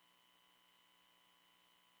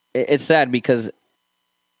 It's sad because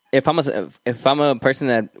if I'm a person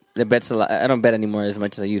that bets a lot, I don't bet anymore as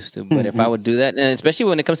much as I used to. But if I would do that, and especially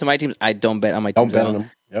when it comes to my teams, I don't bet on my teams. Don't bet on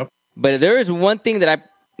them. Yep. But there is one thing that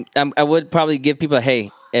I would probably give people.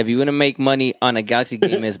 Hey, if you want to make money on a Galaxy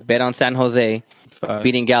game, is bet on San Jose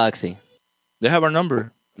beating Galaxy. They have our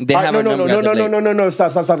number. They have our number. No.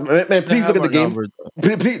 Stop. Man, please look at the game.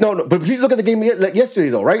 But please look at the game yesterday,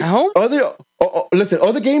 though, right? At home? Listen,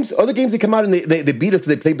 other games they come out and they beat us because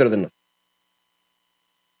they play better than us.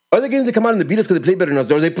 Other games they come out and they beat us because they play better than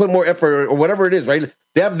us, or they put more effort, or whatever it is, right?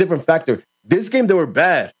 They have a different factor. This game, they were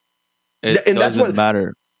bad. It doesn't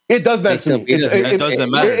matter. It does matter to me. It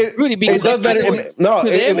doesn't matter. Really, it does matter. No,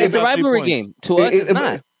 it's a rivalry game. To us, it's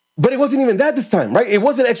not. But it wasn't even that this time, right? It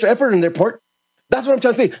wasn't extra effort on their part. That's what I'm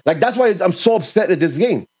trying to say. Like, that's why I'm so upset at this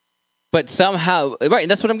game. But somehow, right,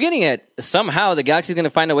 that's what I'm getting at. Somehow, the Galaxy's going to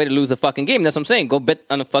find a way to lose the fucking game. That's what I'm saying. Go bet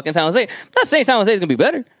on the fucking San Jose. I'm not saying San Jose is going to be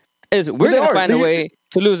better. We're going to find a way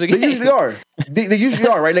to lose the game. They usually are. They usually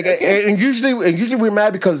are, right? Like, and usually we're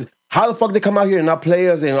mad because how the fuck they come out here and not play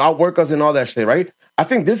us and outwork us and all that shit, right? I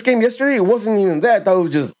think this game yesterday, it wasn't even that. That was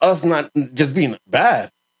just us not just being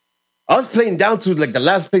bad. Us playing down to like the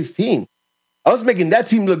last place team. Us making that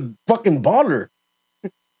team look fucking baller.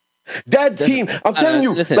 That team, I'm telling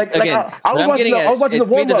you, listen, like again, I was watching the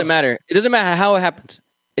warm-ups. It doesn't matter. It doesn't matter how it happens.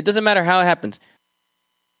 It doesn't matter how it happens.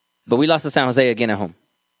 But we lost to San Jose again at home.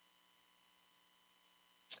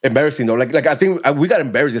 Embarrassing though. Like I think we got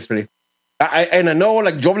embarrassed yesterday. I know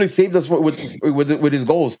like Jovelin saved us with his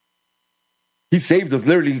goals. He saved us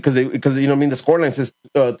literally because you know what I mean. The scoreline says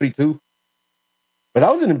 3-2. But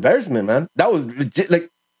that was an embarrassment, man. That was legit. Like,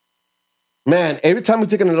 man, every time we're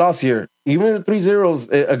taking a loss here, even the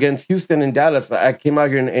 3-0s against Houston and Dallas, I came out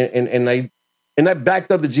here and I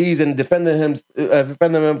backed up the G's and defended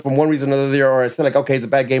him from one reason or another. Or I said like, okay, it's a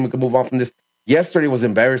bad game. We can move on from this. Yesterday was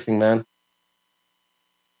embarrassing, man.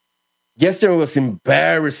 Yesterday was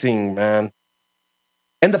embarrassing, man.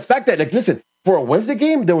 And the fact that, like, listen, for a Wednesday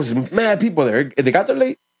game, there was mad people there. They got there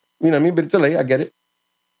late. You know what I mean? But it's late. I get it.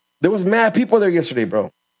 There was mad people there yesterday,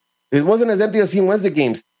 bro. It wasn't as empty as seeing Wednesday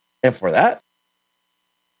games. And for that,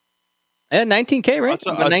 yeah, 19K, right?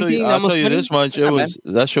 I'll tell you this much: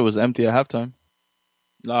 that shit was empty at halftime.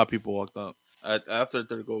 A lot of people walked out after the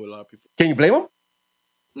third goal. A lot of people. Can you blame them?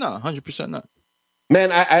 No, 100% not.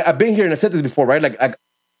 Man, I've been here and I said this before, right? Like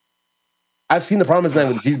I've seen the Promised Land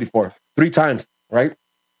with the G's before 3 times, right?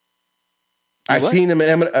 I've seen them.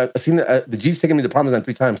 I've seen the G's taking me to the Promised Land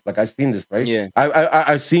 3 times. Like I've seen this, right? Yeah.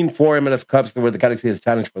 I've seen 4 MLS Cups where the Galaxy has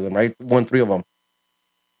challenged for them, right? Won 3 of them.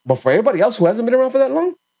 But for everybody else who hasn't been around for that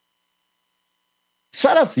long,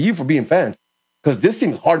 shout out to you for being fans. Because this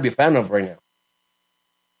seems hard to be a fan of right now.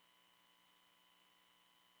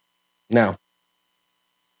 Now,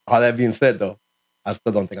 all that being said, though, I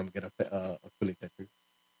still don't think I'm going to get a Philly tattoo.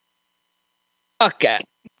 Okay.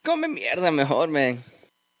 Come mierda mejor, man.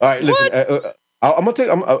 All right, listen. I'm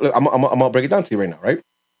gonna break it down to you right now, right?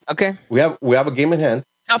 Okay. We have a game in hand.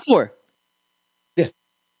 Top 4. Yeah.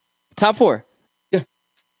 Top 4. Yeah.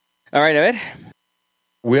 All right, David.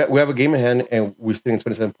 We have a game in hand, and we're sitting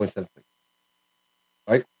 27.7.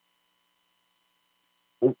 Right.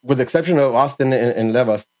 With the exception of Austin and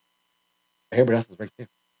Levas, everybody else is right there.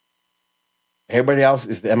 Everybody else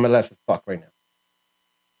is the MLS as fuck right now.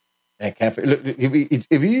 And can't look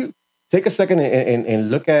if you take a second and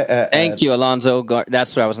look at Thank you, Alonso.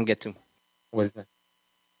 That's what I was gonna get to. What is that?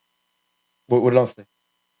 What did Alonso say?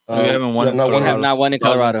 We haven't won. We have not won in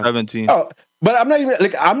Colorado. 17. Oh, but I'm not even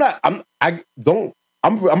like I'm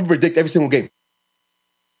gonna predict every single game,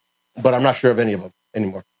 but I'm not sure of any of them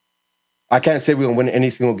anymore. I can't say we're gonna win any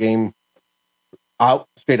single game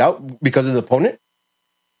straight out because of the opponent.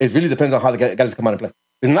 It really depends on how the guys come out and play.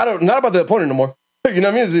 It's not about the opponent no more. You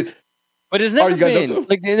know what I mean? But it's never been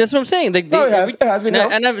like that's what I'm saying. Like, no, it has been.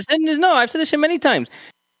 And I've said this. No, I've said this shit many times.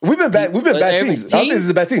 We've been bad teams. I don't think this is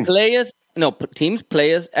a bad team. Teams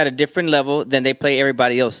play us at a different level than they play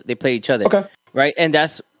everybody else. They play each other. Okay. Right? And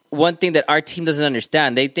that's one thing that our team doesn't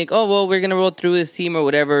understand. They think, oh, well, we're going to roll through this team or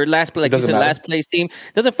whatever. Last place team.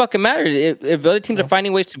 Doesn't fucking matter. If other teams are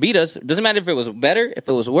finding ways to beat us, doesn't matter if it was better, if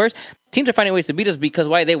it was worse. Teams are finding ways to beat us because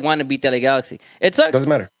why? They want to beat the LA Galaxy. It sucks. Doesn't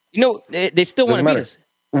matter. You know, they still want to beat us.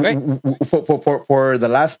 Right? For the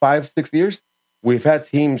last 5-6 years, we've had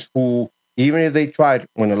teams who, even if they tried,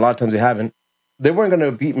 when a lot of times they haven't, they weren't going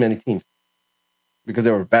to beat many teams because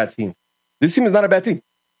they were bad teams. This team is not a bad team.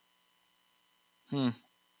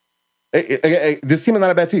 This team is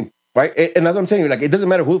not a bad team, right? And that's what I'm saying. Like, it doesn't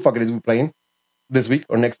matter who the fuck it is we're playing this week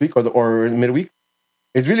or next week or midweek.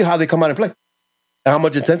 It's really how they come out and play and how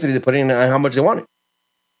much intensity they put in and how much they want it.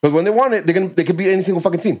 Because when they want it, they can beat any single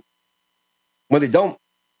fucking team. When they don't,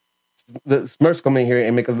 the Smurfs come in here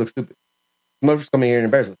and make us look stupid. Smurfs come in here and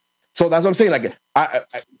embarrass us. So that's what I'm saying. Like,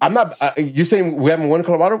 I'm not. You're saying we haven't won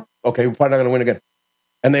Colorado? Okay, we're probably not going to win again.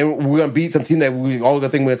 And then we're going to beat some team that we all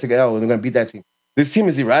think we're going to take it out. We're going to beat that team. This team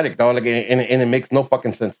is erratic, dog. Like, and it makes no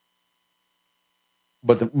fucking sense.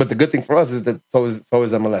 But the good thing for us is that so is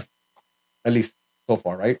MLS, at least so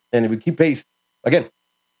far, right? And if we keep pace, again,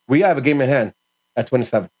 we have a game in hand at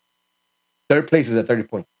 27. Third place is at 30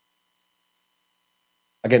 points.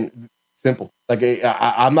 Again, simple. Like,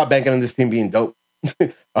 I'm not banking on this team being dope.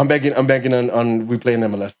 I'm banking on we playing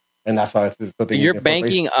MLS, and that's how I still think. You're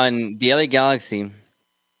banking on the LA Galaxy.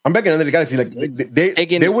 I'm banking on the Galaxy. Like,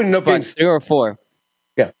 they win enough games. 3 or 4.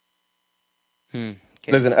 Yeah. Okay.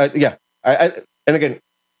 Listen, and again,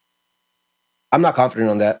 I'm not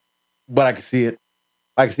confident on that, but I can see it.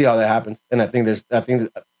 I can see how that happens, and I think there's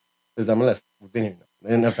MLS. We've been here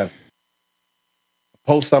enough time.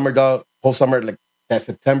 Post summer, like that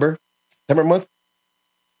September month.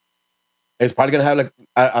 It's probably gonna have like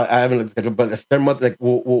I haven't looked at the schedule, but the September month, like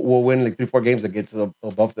we'll win like 3-4 games that gets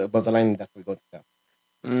above the line, and that's what we go to.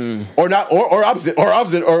 Or not, or opposite,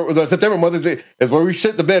 or the September month is where we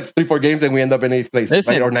shit the bed 3-4 games and we end up in 8th place,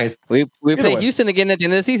 Listen, right, or 9th. We play Houston again at the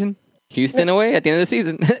end of the season. Houston away at the end of the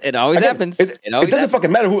season. It always happens. It doesn't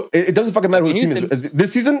fucking matter who. It doesn't fucking matter who the team is.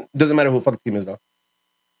 This season doesn't matter who the fucking team is though.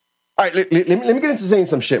 All right, let me get into saying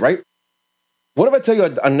some shit. Right? What if I tell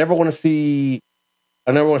you I never want to see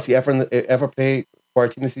Efra play for our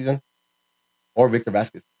team this season, or Victor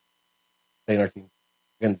Vasquez playing our team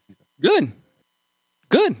again this season?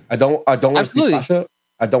 Good. I don't want to see Sasha.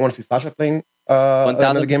 I don't want to see Sasha playing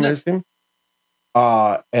another game in this team.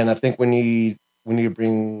 And I think we need to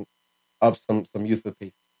bring up some youth with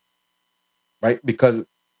pace, right? Because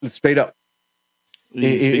straight up,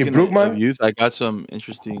 if Brugman youth, I got some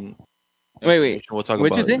interesting. Wait. We'll talk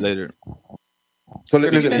about it later. So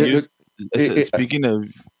listen. Speaking of,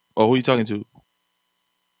 who are you talking to?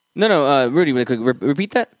 No, Rudy, really quick.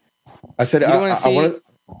 Repeat that. I said I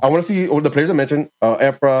want to see all the players I mentioned: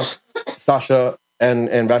 Efra, Sasha,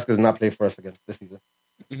 and Vasquez not play for us again this season.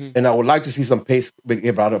 Mm-hmm. And I would like to see some pace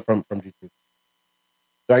get brought up from G2.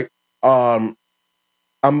 Right? I'm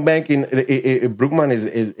banking. Brugman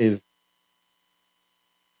is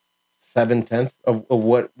 7/10 of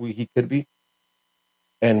what he could be,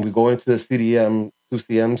 and we go into the CDM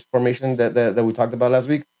 2CMs formation that we talked about last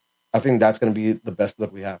week. I think that's going to be the best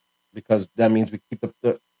look we have, because that means we keep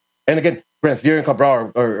the and again, Grandsir and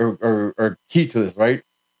Cabral are key to this, right?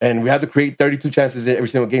 And we have to create 32 chances in every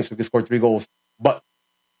single game so we can score 3 goals. But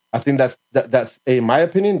I think that's in my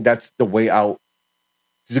opinion, that's the way out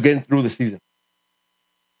to getting through the season.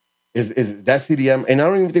 Is that CDM? And I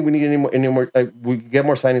don't even think we need any more. Like, we can get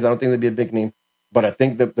more signings. I don't think that'd be a big name, but I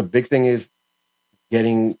think the big thing is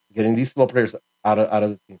getting these slow players out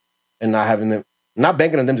of the team and not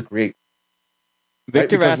banking on them to create.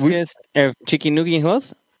 Victor Vasquez, Chiqui Nugi, and who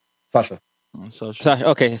else? Sasha.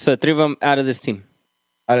 Okay, so 3 of them out of this team.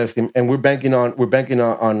 And we're banking on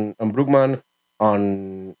Brugman,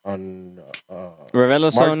 on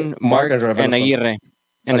Reveloson, Mark and Aguirre.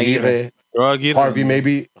 Harvey,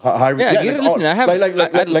 maybe. Harvey. Yeah, Aguirre, listen, I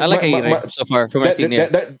like Aguirre so far from my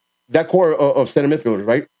senior. That core of center midfielders,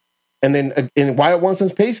 right? And then why I want some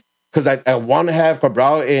pace? Because I want to have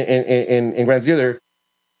Cabral and Grandsir there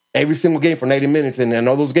every single game for 90 minutes, and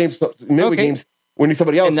all those games, midweek games, we need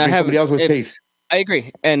somebody else. With pace. I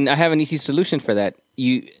agree, and I have an easy solution for that.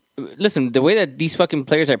 You listen, the way that these fucking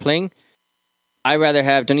players are playing, I'd rather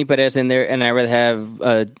have Johnny Perez in there, and I'd rather have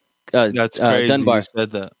that's crazy. Dunbar. You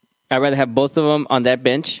said that. I'd rather have both of them on that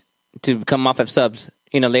bench to come off as subs,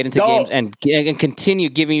 late into games and continue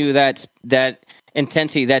giving you that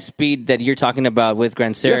intensity, that speed that you're talking about with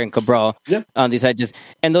Grandsir and Cabral on these edges.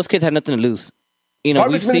 And those kids have nothing to lose.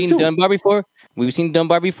 We've seen Dunbar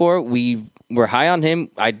before. We were high on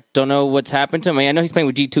him. I don't know what's happened to him. I know he's playing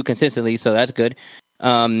with G2 consistently, so that's good.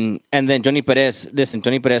 And then Johnny Perez. Listen,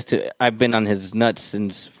 Johnny Perez, I've been on his nuts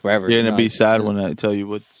since forever. You're going to be sad when I tell you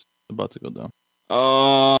what's about to go down.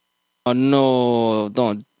 Oh, no.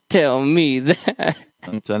 Don't tell me that.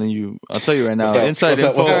 I'm telling you. I'll tell you right now. Inside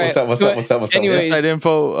info. What's up? Anyways, inside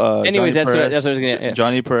info. Anyways, that's what I was going to...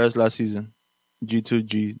 Johnny Perez last season.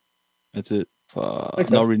 G2G. That's it. Fuck.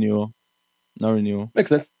 No renewal. No renewal. Makes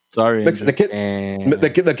sense. Sorry, Makes the kid. And The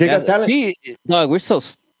kid has talent. See, dog, we're so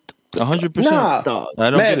 100%. Nah, dog. I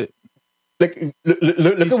don't man. get it. Like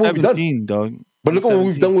look He's at what we've done. 17, dog. But look at what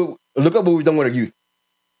we've done with our youth.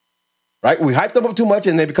 Right? We hyped them up too much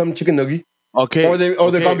and they become chicken nugget. Okay. Or they're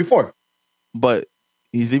gone before. But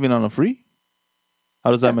he's leaving on a free?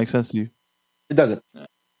 How does that make sense to you? It doesn't.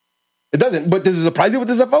 It doesn't. But does it surprise you with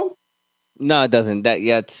this FO? No, it doesn't.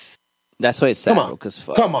 That's why it's sad, Come on. bro. Because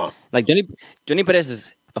Come on. like Johnny Perez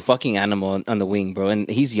is a fucking animal on the wing, bro, and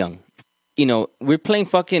he's young. You know, we're playing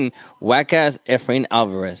fucking whack ass Efrain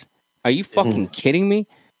Alvarez. Are you fucking kidding me?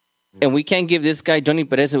 And we can't give this guy Johnny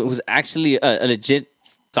Perez, who's actually a legit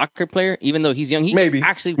soccer player, even though he's young. He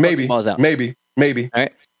actually balls out. Maybe. All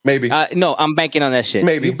right. Maybe. No, I'm banking on that shit.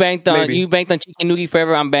 Maybe. You banked on Chicken Noogie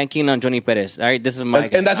forever. I'm banking on Johnny Perez. All right. This is my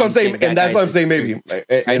and that's what I'm saying. And that's what I'm saying. Maybe.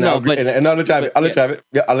 And I'll let you have it. I'll let you have it.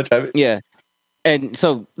 Yeah, I'll let you have it. Yeah. And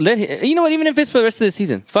so you know what? Even if it's for the rest of the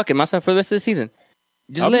season, fuck it, Massa, for the rest of the season,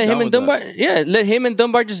 just let him and Dunbar. Yeah, let him and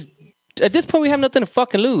Dunbar just. At this point, we have nothing to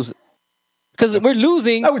fucking lose because we're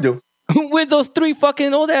losing. How we do with those three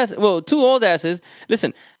fucking old asses. Well, two old asses.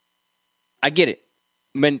 Listen, I get it.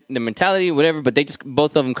 The mentality, whatever, but they just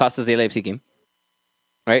both of them cost us the LAFC game,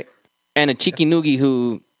 right? And a Cheeky Noogie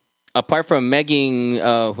who, apart from megging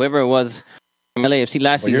whoever it was from LAFC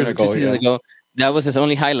last season or 2 seasons ago, that was his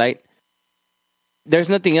only highlight. There's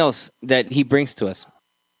nothing else that he brings to us.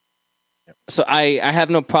 So I have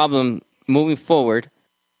no problem moving forward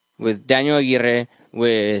with Daniel Aguirre,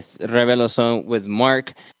 with Reveloson, with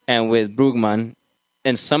Mark, and with Brugman,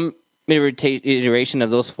 and some iteration of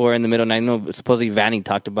those four in the middle. And I know supposedly Vanny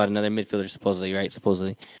talked about another midfielder, supposedly, right?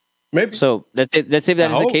 Supposedly. Maybe. So let's say that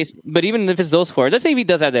is the case. But even if it's those four, let's say if he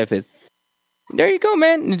does have that fifth, there you go,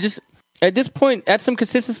 man. Just at this point, add some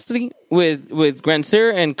consistency with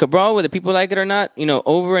Grandsir and Cabral, whether people like it or not. You know,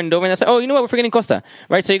 over and over. And that's like, oh, you know what? We're forgetting Costa,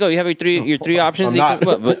 right? So you go. You have your three options.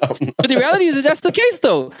 But the reality is that's the case,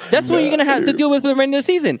 though. That's what you're gonna have to deal with for the remainder of the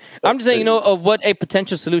season. I'm just saying, you know, of what a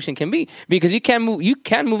potential solution can be, because you can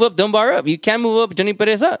move up Dunbar up. You can move up Johnny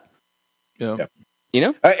Perez up. Yeah. You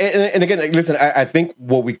know. And again, like, listen. I think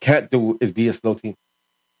what we can't do is be a slow team,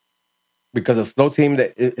 because a slow team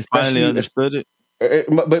that especially finally understood it.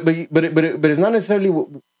 But it's not necessarily.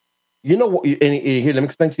 You know what? And here, let me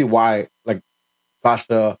explain to you why. Like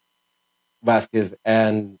Sasha Vasquez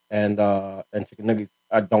and Chicken Nuggets,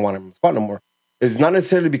 I don't want him in the squad no more. It's not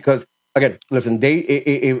necessarily because, again, listen.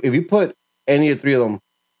 If you put any of three of them,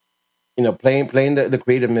 you know, playing the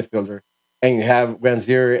creative midfielder, and you have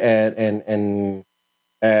Grandsir and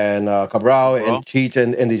Cabral and Cheech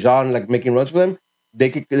and Dijon like making runs for them,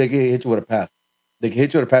 they could hit you with a pass. They can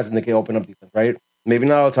hit you with a pass and they can open up defense, right? Maybe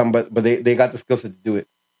not all the time, but they got the skill set to do it.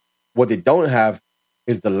 What they don't have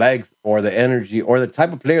is the legs or the energy or the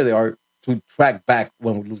type of player they are to track back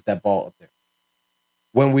when we lose that ball up there.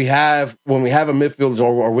 When we have a midfielder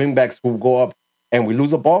or wing backs who go up and we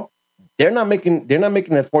lose a ball, they're not making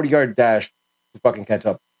that 40-yard dash to fucking catch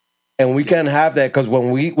up. And we can't have that, because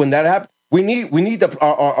when that happens, we need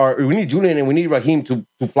Julian and we need Raheem to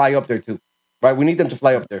fly up there too. Right? We need them to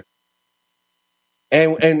fly up there.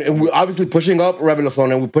 And we're obviously pushing up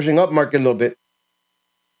Reveloson and we're pushing up Mark a little bit.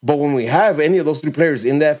 But when we have any of those three players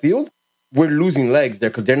in that field, we're losing legs there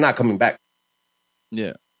because they're not coming back.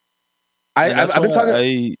 Yeah. I've been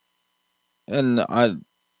talking.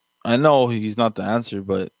 I know he's not the answer,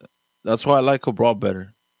 but that's why I like Cabral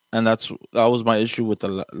better. And that was my issue with the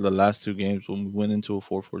last two games when we went into a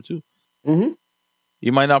 4-4-2. Mm-hmm. He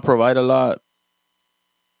might not provide a lot.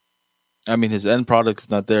 I mean, his end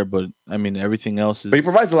product's not there, but I mean, everything else is. But he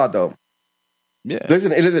provides a lot, though. Yeah.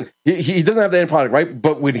 Listen. He doesn't have the end product, right?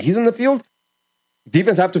 But when he's in the field,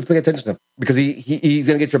 defense have to pay attention to him, because he's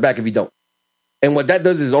going to get your back if you don't. And what that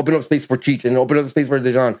does is open up space for Cheech and open up space for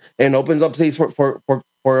Dijon and opens up space for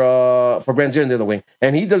Grandsir in the other wing.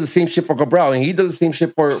 And he does the same shit for Cabral, and he does the same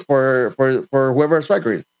shit for whoever our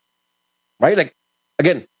striker is. Right? Like,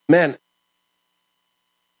 again, man,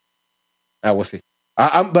 we'll see.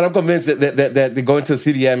 But I'm convinced that they go into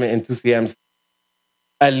CDM and 2 CMs,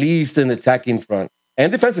 at least in the attacking front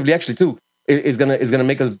and defensively, actually too, is gonna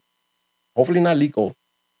make us hopefully not leak goals.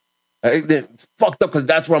 It's fucked up, because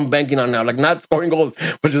that's what I'm banking on now. Like, not scoring goals,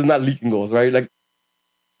 but just not leaking goals, right? Like,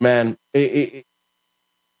 man,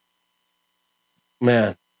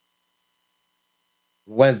 man,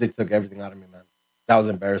 Wednesday took everything out of me, man. That was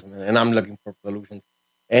embarrassing, and I'm looking for solutions.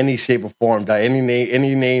 Any shape or form, dog. Any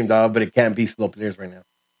name, dog, but it can't be slow players right now.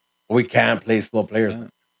 We can't play slow players. Yeah.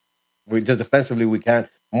 We just defensively, we can't.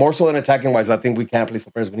 More so than attacking wise, I think we can't play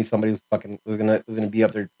slow players. We need somebody who's gonna be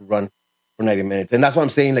up there to run for 90 minutes. And that's what I'm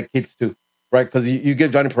saying, like kids too. right? Because you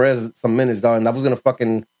give Johnny Perez some minutes, dog, and that was gonna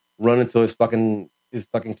fucking run until his fucking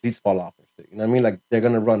cleats fall off and shit. You know what I mean? Like they're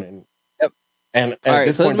gonna run it. Yep. And All at right,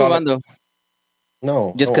 this so let's point, move on though.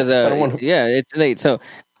 no, Just because, I don't want. yeah, it's late. So,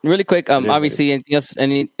 really quick, is obviously, anything else?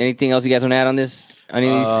 Anything else you guys want to add on this? On any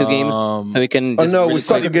of these two games, so we can. Oh Just no, really we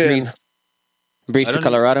suck quick again. breeze I to don't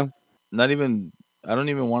Colorado. I don't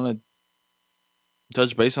even want to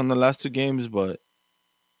touch base on the last two games, but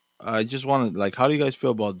I just want to, like, how do you guys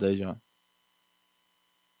feel about Dejan?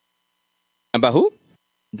 About who?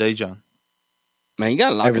 Dejan. Man, you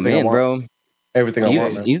gotta lock Everything I him in, want. bro. Everything I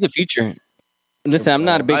want, man. He's the future. Listen, I'm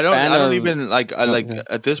not a big fan I don't of. even like. I like Okay.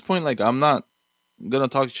 at this point. Like, I'm not gonna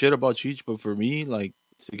talk shit about Cheech, but for me, like,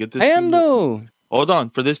 to get this, I am team- though. Hold on,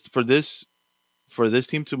 for this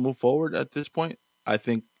team to move forward at this point, I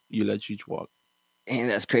think you let Cheech walk. Man,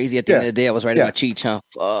 that's crazy. At the end of the day, I was right Yeah. about Cheech, huh?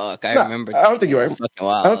 Fuck, I Nah, remember. I don't think you're right. That's fucking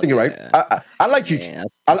wild. I don't think you're right. Yeah. I like Cheech. Yeah,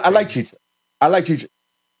 that's I like Cheech. I like Cheech.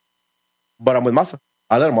 But I'm with Massa.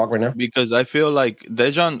 I let him walk right now. Because I feel like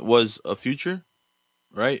Dejan was a future,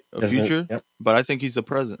 right? A Isn't it? future, Yep. but I think he's the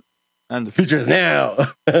present and the Future is now.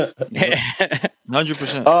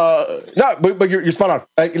 100%. No, but you're spot on.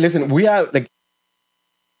 Like, listen, we have like,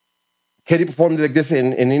 can he perform like this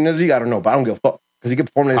in any other league? I don't know, but I don't give a fuck because he can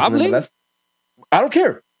perform like this Probably. in MLS. I don't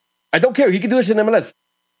care. I don't care. He can do this in MLS.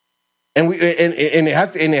 And it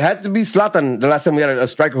had to be Zlatan the last time we had a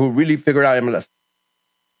striker who really figured out MLS.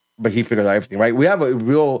 But he figured out everything, right? We have a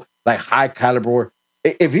real like high caliber.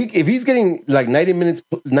 If he's getting like 90 minutes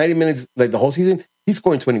like the whole season, he's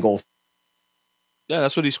scoring 20 goals. Yeah,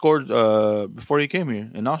 that's what he scored before he came here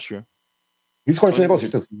in Austria. He's scoring 20 goals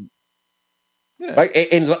here too. Yeah. Right?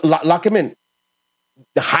 And lock him in.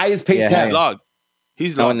 The highest paid Yeah, tag. He's locked.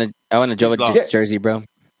 He's I locked. want a Jovic locked. jersey, bro.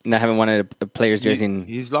 And I haven't wanted a player's jersey in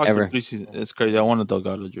He's locked ever. for preseason. It's crazy. I want a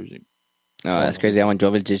Delgado jersey. Oh, that's crazy. I want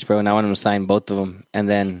Jovic, bro, and I want him to sign both of them, and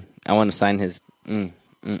then I want to sign his.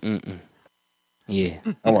 Yeah.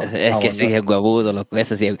 I want Es que that. sí es huevudo, loco.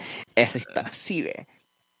 Ese sí, ese está así, ve.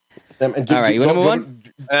 And All right, you wanna move on?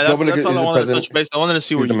 That's Jovic is all I the wanted to president. touch base. I wanted to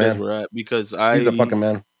see where He's you the guys man. were at because He's the fucking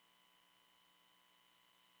man.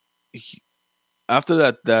 after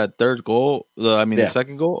that third goal, Yeah. the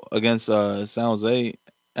second goal against San Jose,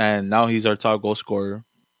 and now he's our top goal scorer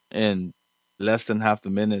in less than half the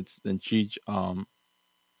minutes than Cheech.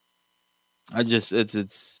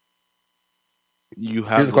 It's you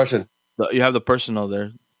have Here's a question. you have the personnel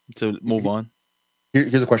there to move on.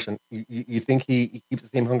 Here's a question. You think he keeps the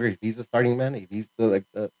same hunger if he's the starting man? If he's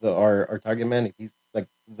our target man? If he's like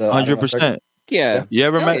the 100%. Yeah. You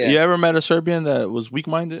ever Hell met yeah. you ever met a Serbian that was weak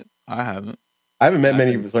minded? I haven't. I haven't met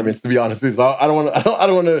many Serbians to be honest. So I don't want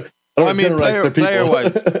to. I mean, generalize the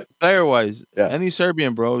people. player wise, Yeah. any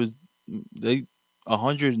Serbian bro, they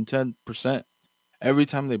 110% every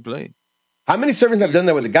time they play. How many Serbians have done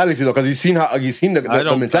that with the Galaxy though? Because you've seen the I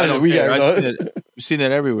don't mentality we care. have. I've You know? seen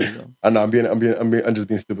it everywhere. Though. I know. I'm just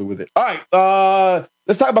being stupid with it. All right.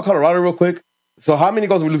 Let's talk about Colorado real quick. So how many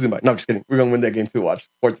goals are we losing by? No, I'm just kidding. We're gonna win that game too. Watch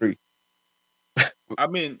 4-3. I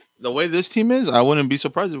mean, the way this team is, I wouldn't be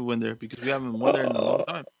surprised if we win there because we haven't won there in a long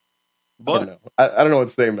time. But I don't know what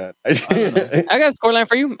to say, man. I got a scoreline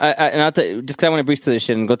for you. And I'll just because I want to breeze to this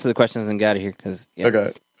shit and go to the questions and get out of here. Because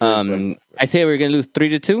Okay. I say we're gonna lose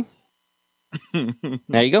 3-2.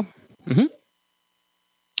 There you go.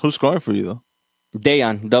 who's scoring for you though?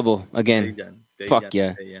 Dayon double again. Fuck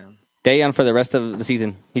yeah. Dayon for the rest of the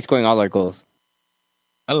season. He's scoring all our goals.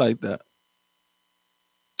 I like that.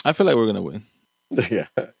 I feel like we're gonna win. Yeah.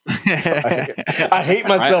 I hate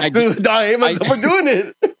myself I too. I hate myself for doing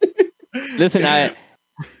it. Listen, Fuck,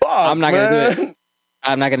 I'm not gonna do it. man.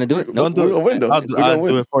 I'm not gonna do it. Don't do We're it. gonna win, though. I'll We're gonna I'll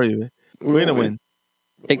win. do it for you. Man. We're gonna win.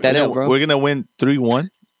 Take that out, bro. We're gonna win 3-1.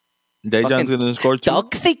 Dejan's Fucking gonna score 2.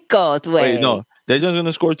 Toxicos, way. Wait, no. Dejan's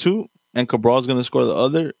gonna score 2, and Cabral's gonna score the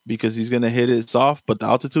other because he's gonna hit it soft, but the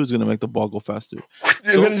altitude is gonna make the ball go faster.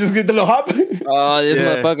 You're gonna just get the little hop. Oh, this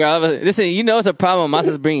Yeah. motherfucker. Listen, you know it's a problem.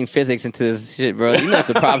 Masa's bringing physics into this shit, bro. You know it's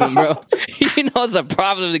a problem, bro. You know it's a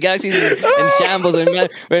problem. The Galaxy's in shambles when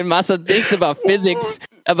Masa thinks about physics,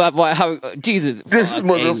 about how Jesus. This fuck,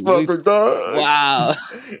 motherfucker, dog. Wow.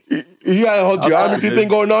 He got a whole geometry dude. thing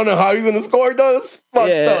going on and how he's gonna score, dog. It's fucked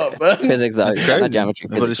Yeah. up, man. Physics, dog. It's crazy, Not geometry.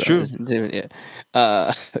 but it's physics, dog.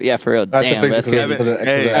 Yeah. Yeah, for real. That's a Damn, that's physics crazy. because of-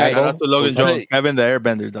 Hey, because of shout out to Logan So- Jones, Kevin the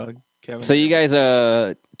Airbender, dog. Kevin. So you guys,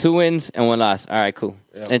 2 wins and 1 loss. All right, cool.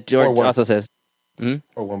 Yeah. And George 4-1. also says,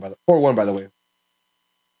 4-1 by the way.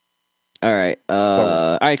 all right.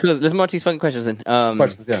 All right, cool. Let's move on to these fucking questions then.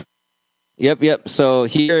 Questions, yeah. Yep. So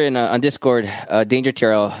here on Discord, Danger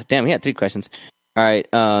Terrell. Damn, he had 3 questions. All right.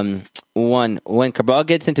 1. When Cabral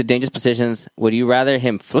gets into dangerous positions, would you rather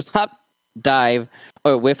him flop dive,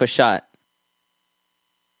 or whiff a shot?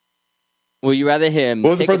 Would you rather him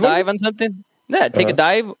What was the take a first one? dive on something? Yeah, take a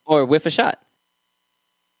dive or whiff a shot.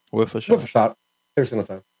 With a shot. With a shot every single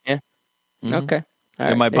time. Mhm. Okay. All It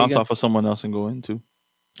right, might there you bounce go. off of someone else and go in too.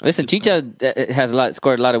 Listen, Chicha has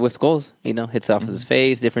scored a lot of whiff goals. You know, hits off his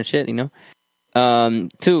face, different shit. You know.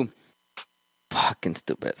 2. Fucking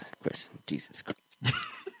stupid question. Jesus Christ.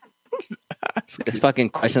 This fucking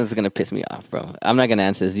question is gonna piss me off, bro. I'm not gonna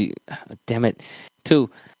answer this. Damn it. 2.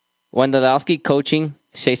 Wondolowski coaching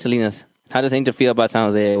Shea Salinas. How does Angel feel about San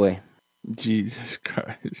Jose away? Jesus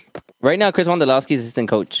Christ. Right now, Chris Wondolowski is assistant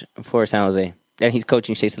coach for San Jose, and he's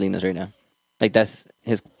coaching Shea Salinas right now. Like that's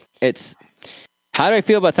his. It's. How do I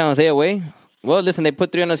feel about San Jose away? Well, listen, they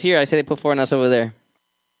put 3 on us here. I say they put 4 on us over there.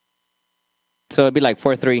 So it'd be like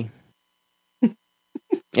 4-3.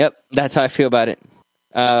 Yep, that's how I feel about it.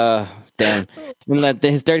 Damn.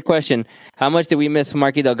 His third question: how much did we miss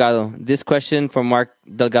Marky Delgado? This question from Mark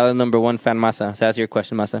Delgado, number 1 fan Masa. So that's your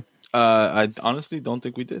question, Masa. I honestly don't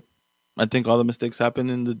think we did. I think all the mistakes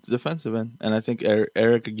happened in the defensive end, and I think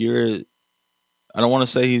Eric Aguirre. I don't want to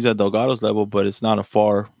say he's at Delgado's level, but it's not a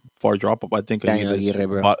far drop up. I think Daniel Aguirre's Aguirre,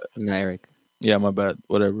 bro. bot- Not Eric. Yeah, my bad.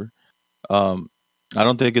 Whatever. I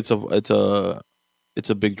don't think it's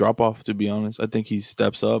a big drop off, to be honest. I think he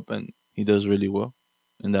steps up and he does really well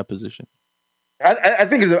in that position. I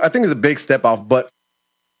think it's a big step off, but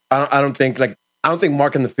I don't think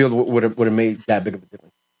Mark in the field would have made that big of a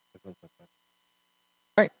difference.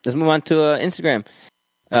 All right, let's move on to Instagram.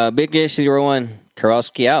 Big Ish 01,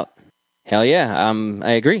 Karowski out. Hell yeah,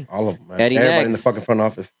 I agree. All of them, man. Eddie Everybody Nags. in the fucking front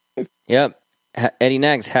office. Yep. Eddie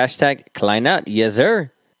Nags, hashtag Klein out. Yes,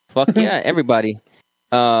 sir. Fuck yeah, everybody.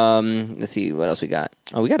 Let's see what else we got.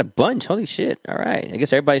 Oh, we got a bunch. Holy shit. All right. I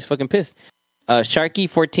guess everybody's fucking pissed. Sharky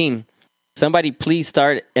 14. Somebody please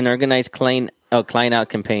start an organized Klein out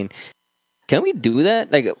campaign. Can we do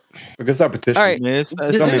that? Like, Because our petition. all right. Yes,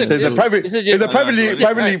 This Some is say a- it's a private. this is It's just- a privately,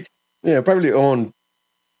 Alright. privately owned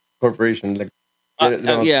corporation. Like, they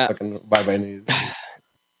don't yeah. fucking buy by any.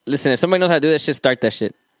 Listen, if somebody knows how to do that shit, start that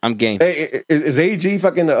shit. I'm game. Hey, is AEG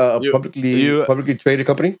fucking a You- publicly traded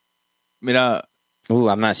company? Mira, Ooh,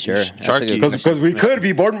 I'm not sure. That's a good Sharky. question. Because we could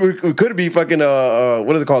be we could be fucking what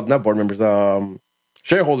are they called? Not board members,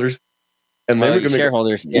 shareholders. And then we can make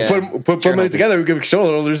shareholders. Yeah. put money Shareholders. together. We give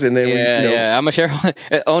shareholders, and then Yeah. I'm a shareholder.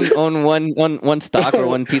 own one stock or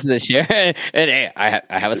one piece of the share. And hey,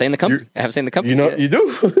 I have a say in the company. I have a say in the company. you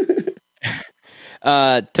do.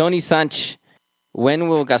 Tony Sanch. When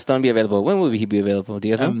will Gaston be available? When will he be available? Do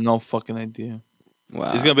you I guys have know? no fucking idea.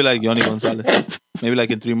 Wow. It's gonna be like Yoni Gonzalez. Maybe like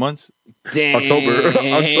in 3 months. Dang.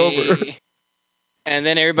 October. And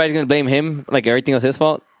then everybody's gonna blame him, like everything was his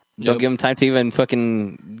fault. Don't Yep. give him time to even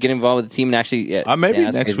fucking get involved with the team and actually. Yeah, Maybe yeah,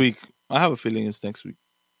 that's next crazy. week. I have a feeling it's next week.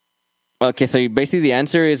 Okay, so basically the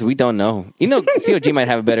answer is we don't know. You know, COG might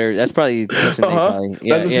have a better. That's probably. The question they probably-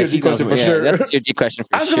 That's a COG he knows question for more. sure. That's a COG question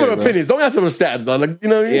for Ask sure. them for bro. opinions. Don't ask them for stats, though. Like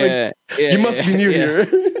Yeah, you must be new here.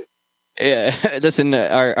 Yeah, listen,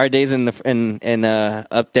 our days in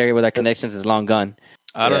up there with our connections is long gone.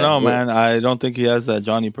 I don't Yeah. know, man. I don't think he has that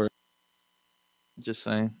Johnny per. Just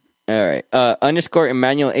saying. All right. Underscore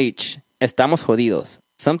Emmanuel H. Estamos jodidos.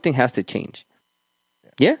 Something has to change.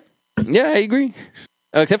 Yeah, I agree.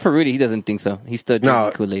 Except for Rudy, he doesn't think so. He's still drinking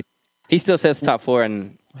No. Kool-Aid. He still says top 4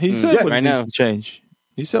 and. He Mm, said yeah, what right needs now. to change.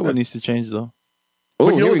 He said what needs to change, though. Oh,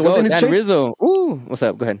 But you know here we what the one go. thing that's Dan changed? Rizzo. Ooh, what's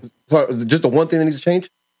up? Go ahead. So, just the one thing that needs to change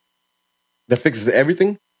that fixes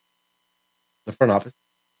everything: the front office.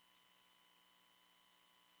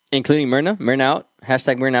 Including Myrna. Myrna out.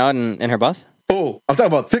 Hashtag Myrna out and her boss. Oh, I'm talking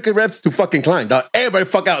about ticket reps to fucking client, dog. Everybody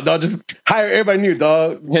fuck out, dog. Just hire everybody new,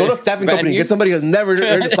 dog. Go to a staffing Brand company, new? get somebody who's never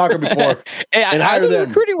heard of soccer before. Hey, And I'll hire do the them.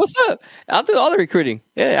 recruiting. What's up? I'll do all the recruiting.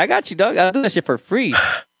 Yeah, I got you, dog. I'll do that shit for free.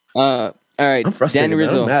 All right, I'm frustrated, Danny man.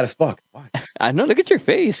 Rizzo. I'm mad as fuck. Why? I know. Look at your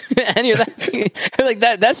face, and you're like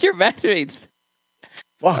that. That's your matchmates.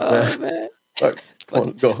 Fuck, Oh man. man, All right, come on,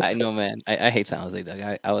 let's go. I know, man. I hate San Jose, dog.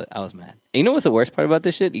 I was mad. And you know what's the worst part about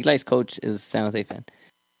this shit? Eli's coach is a San Jose fan.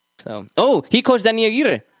 So, he coached Daniel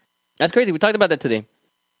Aguirre. That's crazy. We talked about that today.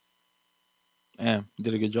 Damn, you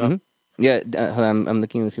did a good job. Mhm. Yeah, hold on, I'm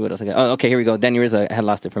looking to see what else I got. Oh, okay, here we go. Danny Rizzo. I had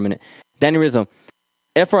lost it for a minute. Danny Rizzo.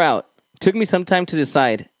 F or out. Took me some time to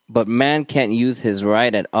decide, but man can't use his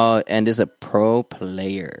right at all and is a pro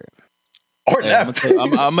player. Or Hey, left.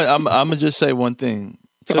 I'm gonna just say one thing.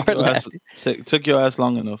 Took Or your, ass, left. took your ass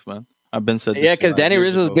long enough, man. I've been said. This Yeah, because shit Danny years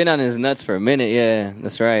Rizzo's ago. been on his nuts for a minute. Yeah,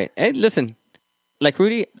 that's right. Hey, listen, like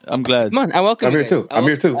Rudy, I'm glad. come on, I welcome I'm you here guys. too. I'm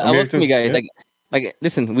here too. I I'm here welcome too. you guys. Yeah. Like,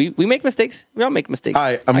 listen, we make mistakes. We all make mistakes.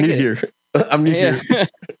 Hi, I'm I new get it. here. I'm new Yeah. here.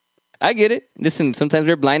 I get it. Listen, sometimes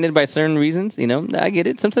we're blinded by certain reasons. You know, I get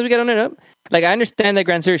it. Sometimes we gotta own it up. Like I understand that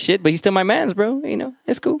Grandsir shit, but he's still my man's, bro. You know,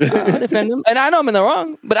 it's cool. I'll defend him, and I know I'm in the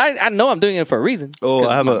wrong, but I know I'm doing it for a reason. Oh, 'Cause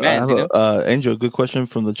I have it's my a, mans, you know? Angel. Good question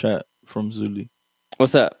from the chat from Zuli.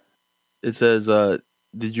 What's up? It says,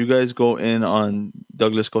 "Did you guys go in on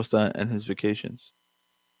Douglas Costa and his vacations?"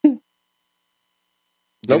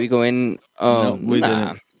 Did Nope. we go in? No, we nah.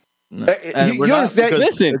 didn't. No. And You we're not, understand- because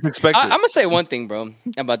Listen, it's expected. I'm gonna say one thing, bro,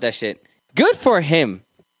 about that shit. Good for him.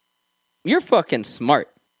 You're fucking smart.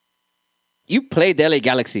 You played the LA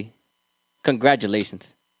Galaxy.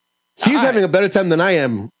 Congratulations. He's having a better time than I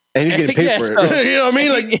am, and he's getting paid Yeah, for it. so- You know what I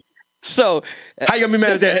mean? Like, So, how you gonna be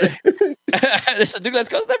mad at that? listen, dude, let's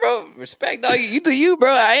go there, bro. Respect, dog. You do you,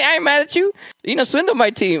 bro. I ain't mad at you. You know, swindle my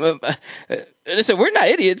team. Listen, we're not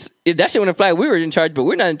idiots. If that shit wouldn't fly, we were in charge, but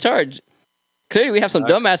we're not in charge. Clearly, we have some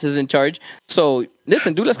dumbasses in charge. So,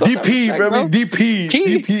 listen, dude, let's go. DP, bro. DP,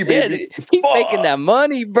 DP, baby. Keep making that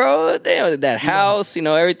money, bro. Damn, that house, you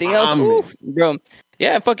know, everything else. Oof, bro.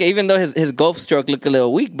 Yeah, fuck it. Even though his golf stroke looked a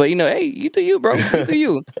little weak, but you know, hey, you do you, bro. You do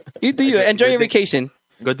you. You do you. Enjoy your vacation.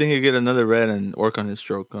 Good thing you get another red and work on his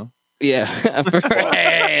stroke, huh? Yeah.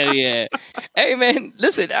 Hell yeah. Hey man,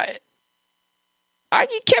 listen, I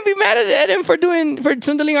you can't be mad at him for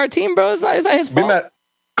swindling our team, bro. It's not his Be fault. mad.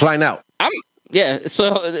 Klein out.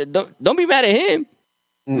 So don't be mad at him.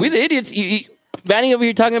 We the idiots. Vanny over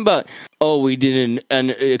here talking about, oh, we didn't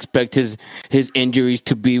expect his injuries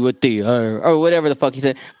to be what they are, or whatever the fuck he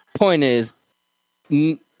said. Point is,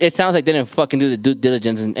 it sounds like they didn't fucking do the due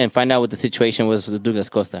diligence and find out what the situation was with Douglas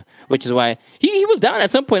Costa, which is why he was down at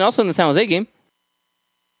some point also in the San Jose game,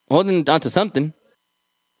 holding on to something,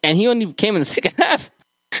 and he only came in the second half.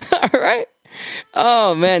 All right.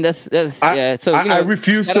 Oh man, that's yeah. So I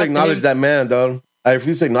refuse to acknowledge that man, dog. I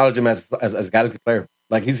refuse to acknowledge him as a Galaxy player.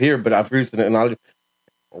 Like he's here, but I refuse to acknowledge him.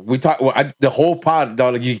 We talk the whole pod,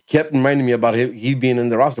 dog. Like, you kept reminding me about he being in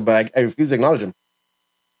the roster, but I refuse to acknowledge him.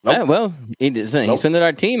 Nope. Yeah, well, he swindled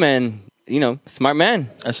our team, and you know, smart man.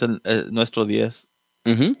 Es nuestro 10.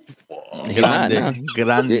 Mm-hmm. Grande.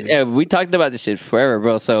 Grande. Yeah, we talked about this shit forever,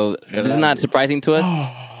 bro. So this is not surprising to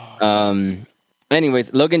us.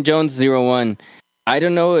 Anyways, Logan Jones 01. I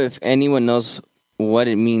don't know if anyone knows what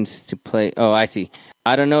it means to play. Oh, I see.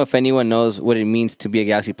 I don't know if anyone knows what it means to be a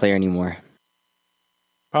Galaxy player anymore.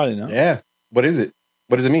 Probably not. Yeah. What is it?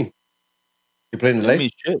 What does it mean? You playing in the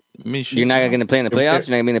late? Shit. You're not going to play in the playoffs.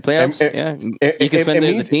 You're not going to be in the playoffs. Yeah, you can spend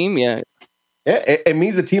the team. Yeah. Yeah, it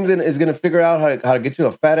means the team is going to figure out how to get you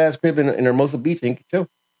a fat ass crib in Hermosa Beach and you can chill,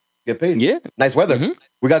 get paid. Yeah, nice weather. Mm-hmm.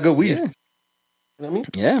 We got good weed. Yeah. You know what I mean?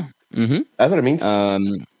 Yeah, mm-hmm. That's what it means.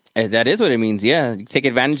 That is what it means. Yeah, take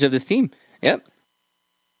advantage of this team. Yep,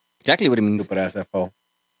 exactly what it means. Stupid ass FO.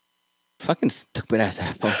 Fucking stupid ass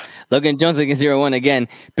FO. Logan Jones against 0-1 again.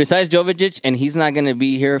 Besides Jovic, and he's not going to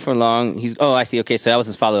be here for long. I see. Okay, so that was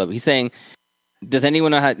his follow up. He's saying, does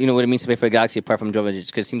anyone know how what it means to play for the Galaxy apart from Jovic?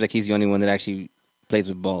 Because it seems like he's the only one that actually plays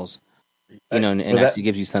with balls, and actually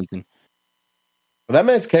gives you something. But that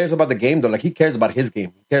man cares about the game though. Like he cares about his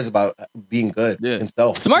game. He cares about being good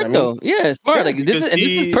himself. Smart you know what I mean? Yeah, smart. Yeah, like this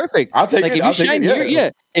is perfect. I'll take like, it. If I'll you take shine it. here,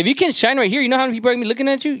 yeah. If you can shine right here, you know how many people are gonna be looking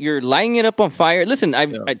at you. You're lighting it up on fire. Listen, I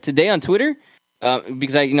today on Twitter,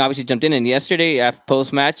 because I obviously jumped in, and yesterday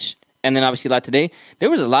post match, and then obviously a lot today. There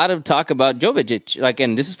was a lot of talk about Jovic,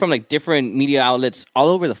 and this is from different media outlets all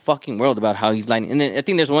over the fucking world about how he's lining. And then I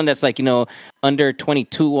think there's one that's under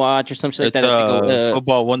 22 watch or something like that. It's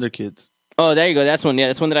Football Wonder Kids. Oh, there you go. That's one. Yeah,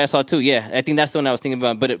 that's one that I saw too. Yeah, I think that's the one I was thinking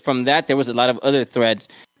about. But from that, there was a lot of other threads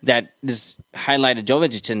that just highlighted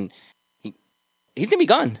Jovic, and he's gonna be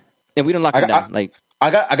gone if we don't lock him down. I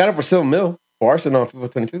got him for $7 million for Arsenal on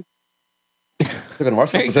FIFA 22. Took him to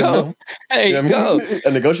Arsenal for $7 million. There you go. I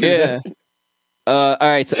negotiated. Yeah. All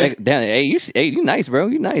right. So, damn. Hey, you nice, bro.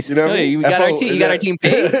 You nice. You know what I mean? You got our team. You got our team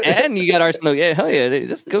paid, and you got Arsenal. Yeah, hell yeah.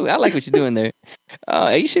 That's cool. I like what you're doing there.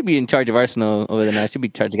 You should be in charge of Arsenal over there now. I should be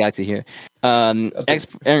in charge of Galaxy here. X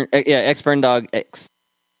Ferndog X.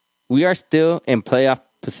 We are still in playoff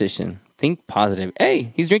position. Think positive.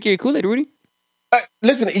 Hey, he's drinking your Kool-Aid, Rudy.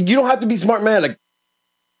 Listen, you don't have to be smart, man. Like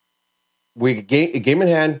we game in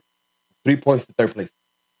hand, 3 points to third place.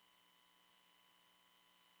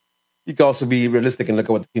 You can also be realistic and look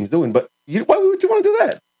at what the team's doing, but why would you want to do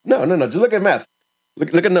that? No. Just look at math.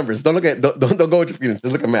 Look at numbers. Don't go with your feelings.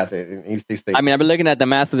 Just look at math and you stay stable. I mean, I've been looking at the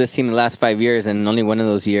math of this team the last 5 years, and only one of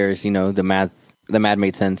those years, the math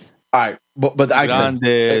made sense. All right, but the Grande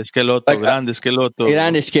esqueloto, grande esqueloto.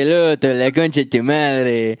 Grande esqueloto, la concha de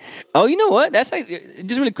madre. Oh, you know what? That's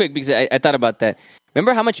just really quick because I thought about that.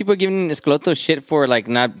 Remember how much people are giving Esqueloto shit for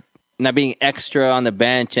not being extra on the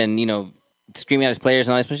bench and screaming at his players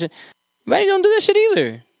and all this shit. Vanny don't do that shit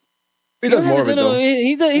either. He does more of it, though.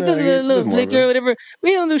 He does a little flicker or whatever.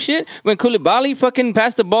 We don't do shit. When Koulibaly fucking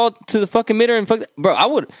passed the ball to the fucking middle and bro, I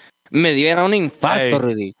would. Me diera un infarto,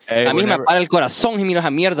 really. A mí me para el corazón y miro esa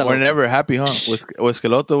mierda. We're never happy, huh? With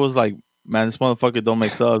Schelotto was like, man, this motherfucker don't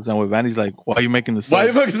make subs. And with Vanny's like, why are you making the subs? Why are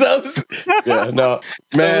you making subs? Yeah, no.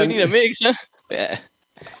 Man. So we need a mix, huh? Yeah.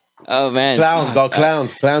 Oh, man. Clowns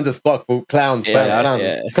as fuck, fool. Clowns.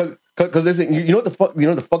 Yeah. Because listen, you know what the fuck? You know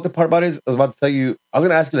what the fucked up part about it is? I was about to tell you. I was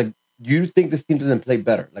gonna ask you, like, do you think this team doesn't play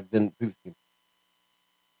better, like, than previous teams?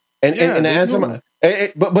 And the answer,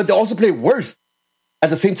 but they also play worse at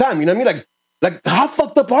the same time. You know what I mean? Like how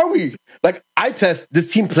fucked up are we? Like, I test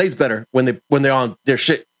this team plays better when they're on their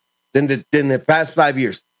shit than the past 5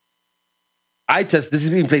 years. I test this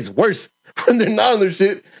team plays worse when they're not on their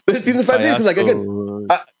shit. But the team in 5 years, like, again,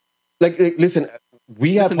 listen,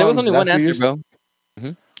 we have. There was only one answer, bro.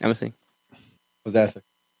 I'm gonna see. What's the answer?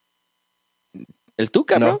 El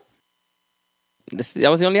Tuca, bro. That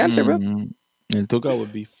was the only answer, bro. El Tuca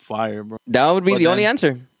would be fired, bro. That would be the only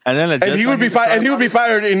answer. And he would be fired. And he would be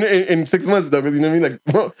fired in 6 months, though. You know what I mean? Like,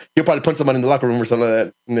 well, he'll probably punch someone in the locker room or something like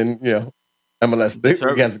that, and then MLS.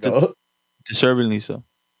 He has to go. Deservedly so.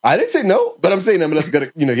 I didn't say no, but I'm saying MLS got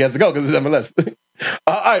to. He has to go because it's MLS.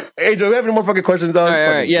 All right, hey Joe, we have any more fucking questions? All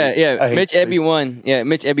right. Yeah. Mitch Ebby won. Yeah,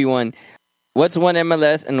 Mitch Ebby won. What's one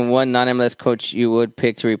MLS and one non-MLS coach you would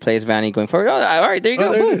pick to replace Vanny going forward? Oh, all right, there you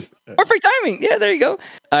go. There it is. Perfect timing. Yeah, there you go. All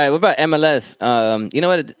right, what about MLS? You know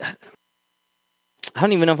what? I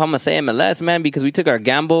don't even know if I'm going to say MLS, man, because we took our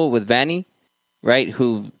gamble with Vanny, right,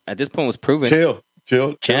 who at this point was proven. Chill.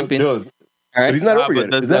 Champion. All right. But he's not over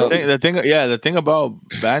yet. The thing about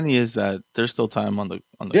Vanny is that there's still time on the.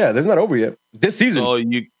 Yeah, there's not over yet. This season. So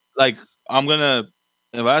if I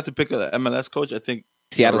had to pick an MLS coach, I think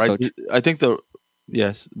Seattle's coach. I think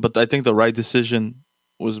the right decision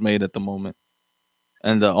was made at the moment,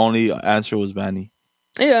 and the only answer was Vanny.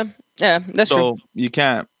 Yeah, that's true. So you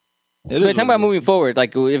can't. We're talking about moving forward.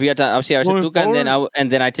 Like, if you had to, obviously, I said Tuca,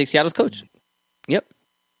 and then I take Seattle's coach. Yep.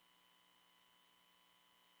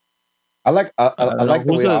 I like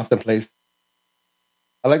the way Austin plays.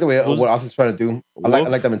 I like the way what Austin's trying to do. I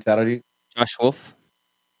like that mentality. Josh Wolf.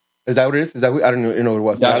 Is that what it is? Is that I don't know who it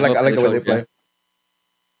was. But I like the way they play. Yeah.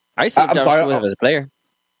 I see Josh Wolf as a player.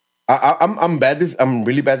 I'm bad. I'm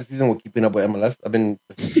really bad this season with keeping up with MLS. I've been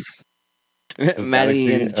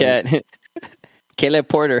Maddie in chat. Caleb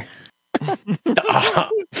Porter.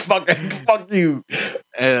 Fuck you.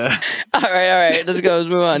 All right. Let's go. Let's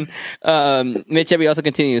move on. Mitch Ebby also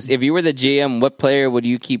continues. If you were the GM, what player would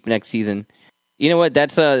you keep next season? You know what?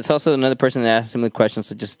 That's it's also another person that asked a similar question.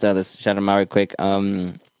 So just let's shout him out real quick.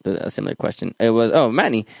 A similar question. It was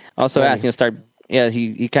Manny also asked. Start. Yeah,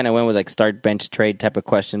 he kind of went with like start, bench, trade type of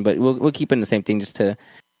question. But we'll keep in the same thing. Just to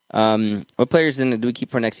what players do we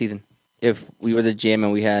keep for next season? If we were the GM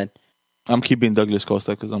and we had. I'm keeping Douglas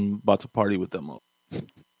Costa because I'm about to party with them all.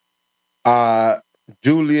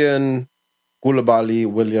 Julian, Koulibaly,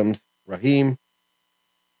 Williams, Raheem,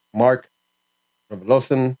 Mark,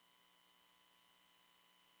 Reveloson,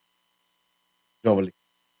 Novali.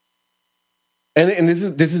 And this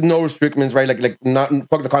is no restrictions, right? Like not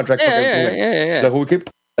fuck the contract. Yeah. Like who we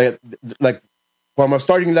keep? Like from a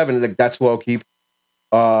starting 11, like that's who I'll keep.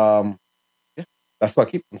 Yeah, that's who I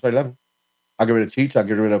keep. I'm starting 11. I'll get rid of Cheech. I'll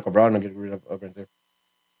get rid of Cabral. I'll get rid of Granzer.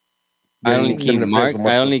 I only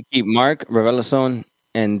keep Mark, Reveloson,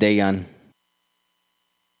 and Dejan.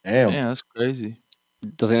 Damn. Yeah, that's crazy.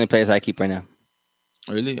 Those are the only players I keep right now.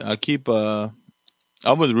 Really? I keep. I'm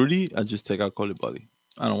with Rudy. I just take out Koulibaly.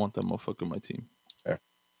 I don't want that motherfucker on my team. Fair.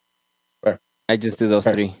 I just do those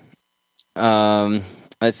three.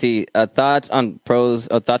 Let's see. Thoughts and pros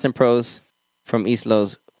from East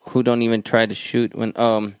Los who don't even try to shoot when.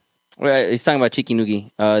 He's talking about Chiki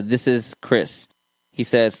Nugi. This is Chris. He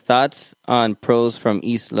says, thoughts on pros from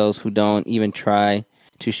East Los who don't even try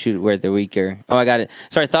to shoot where they're weaker. Oh, I got it.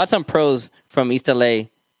 Sorry, thoughts on pros from East LA,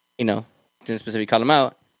 to specifically call them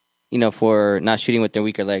out, for not shooting with their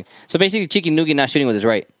weaker leg. So basically, Chiki Nugi not shooting with his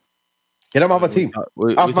right. Get him off my team.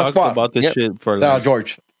 We off my talked spot. about this shit for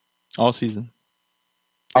George. All season.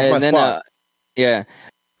 Off my spot.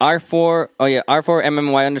 R4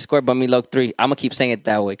 MMY _ Bummy 3. I'm gonna keep saying it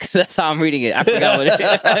that way because that's how I'm reading it. I forgot what it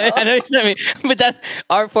is. I know you sent me, but that's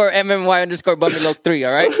R4 MMY _ Bummy 3.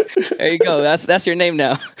 All right, there you go. That's your name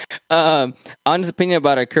now. Honest opinion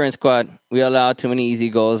about our current squad: we allow too many easy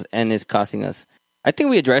goals, and it's costing us. I think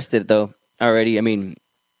we addressed it though already. I mean,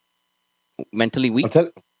 mentally weak.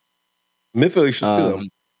 Midfield issues too, though.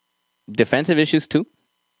 Defensive issues too,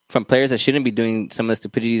 from players that shouldn't be doing some of the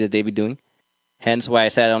stupidity that they be doing. Hence why I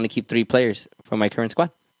said I only keep 3 players for my current squad.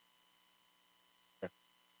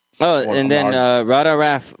 Oh, and then Rada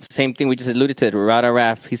Raf, same thing we just alluded to it. Rada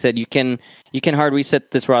Raf, he said you can hard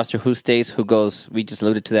reset this roster. Who stays, who goes? We just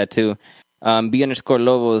alluded to that too.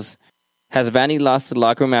 B_Lobos, has Vanny lost the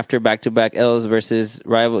locker room after back-to-back L's versus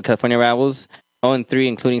California rivals? 0-3,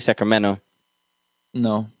 including Sacramento.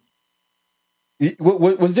 No.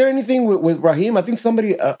 Was there anything with Raheem? I think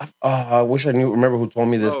somebody. I wish I remember who told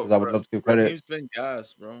me this because I would love to give credit. Raheem's been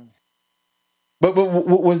gas, bro. But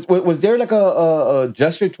was there like a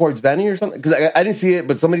gesture towards Vanny or something? Because I didn't see it,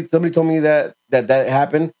 but somebody told me that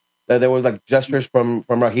happened. That there was like gestures from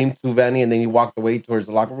Raheem to Vanny, and then he walked away towards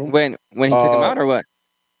the locker room. When he took him out or what?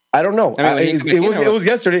 I don't know. I mean, it was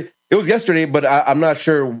yesterday. It was yesterday, but I'm not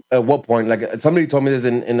sure at what point. Like somebody told me this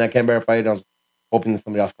and I can't verify it. And I was hoping that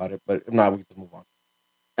somebody else caught it, but if not, we can just move on.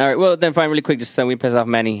 All right. Well, then fine, really quick, just so we piss off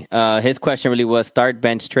Manny. His question really was start,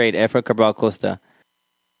 bench, trade, Efra, Cabral, Costa.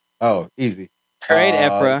 Oh, easy. Trade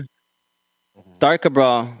Efra, start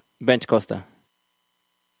Cabral, bench Costa.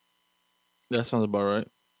 That sounds about right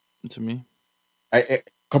to me.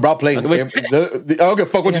 Cabral playing. I don't give a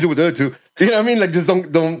fuck what you do with the other two. You know what I mean? Like, just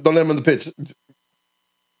don't let him on the pitch.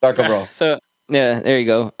 Start Cabral. So, yeah, there you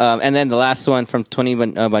go. And then the last one from Tony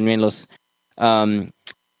Banuelos.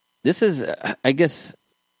 This is, I guess,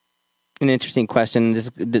 an interesting question. This,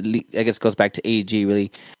 I guess, goes back to AEG,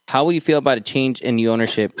 really. How would you feel about a change in new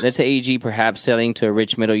ownership? Let's say AEG perhaps selling to a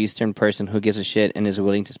rich Middle Eastern person who gives a shit and is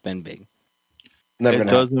willing to spend big. Never it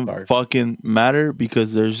doesn't fucking matter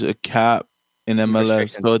because there's a cap in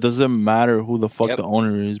MLS. So it doesn't matter who the fuck the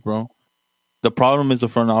owner is, bro. The problem is the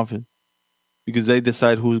front office because they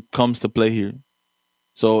decide who comes to play here.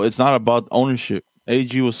 So it's not about ownership.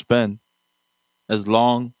 AEG will spend as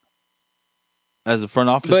long as the front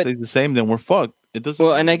office stays the same, then we're fucked. It doesn't.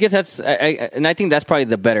 Well, and I guess that's, I think that's probably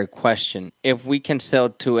the better question. If we can sell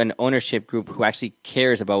to an ownership group who actually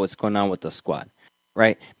cares about what's going on with the squad,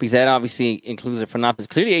 right? Because that obviously includes the front office.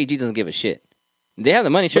 Clearly, AEG doesn't give a shit. They have the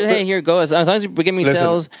money. Sure, hey, here it goes. As long as we're getting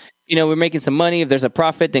sales, we're making some money. If there's a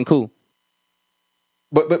profit, then cool.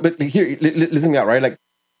 But here, listen to me out, right? Like,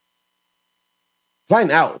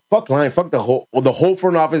 Klein out. Fuck Klein. Fuck the whole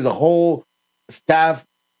front office, the whole staff,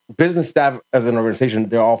 business staff as an organization.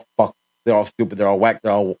 They're all fucked. They're all stupid. They're all whack.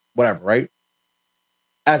 They're all whatever, right?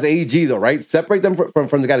 As AEG, though, right? Separate them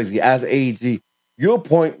from the Galaxy. As AEG, you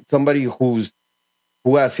appoint somebody who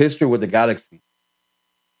has history with the Galaxy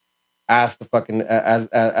as the fucking as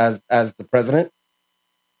the president.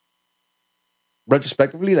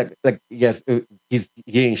 Retrospectively, like yes, he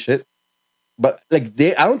ain't shit. But like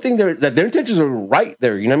I don't think their intentions are right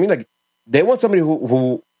there. You know what I mean? Like they want somebody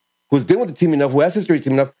who's been with the team enough, who has history with the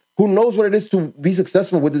team enough, who knows what it is to be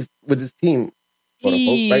successful with this team. Quote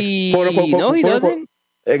unquote, right? Quote unquote, no, he doesn't.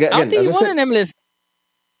 Again, I don't think he won an MLS.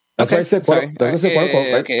 That's why I said quote unquote, right? That's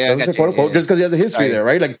why I said quote unquote, just because he has a history there,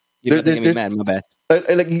 right? Like you're getting me mad. My bad.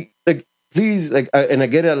 Like please, like, and I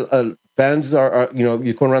get it. Fans are you're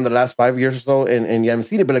going around the last 5 years or so, and you haven't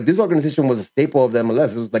seen it, but like this organization was a staple of the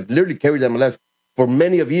MLS. It was like literally carried the MLS for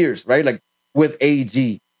many of years, right? Like with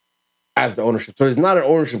AEG as the ownership. So it's not an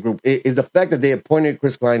ownership group. It is the fact that they appointed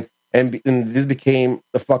Chris Klein, and this became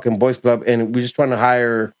the fucking boys club, and we're just trying to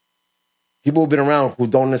hire people who've been around who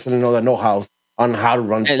don't necessarily know the know-hows on how to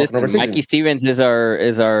run. Listen, Mikey Stevens is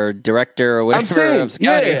our director or whatever. I'm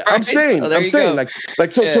saying, I'm saying,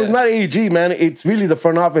 like so it's not AEG, man. It's really the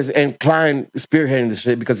front office and Klein spearheading this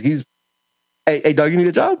shit because he's, hey, dog, you need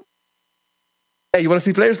a job? Hey, you want to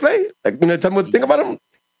see players play? Like, tell me what to think about them.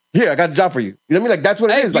 Here, I got a job for you. You know what I mean? Like that's what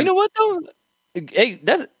it is. Like, you know what though? Hey,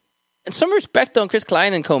 that's some respect on Chris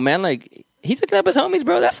Klein and co, man. Like he's looking up his homies,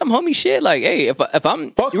 bro. That's some homie shit. Like, hey, if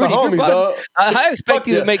I'm fuck the homies, dog. I expect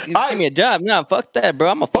you to give me a job. Nah, fuck that, bro.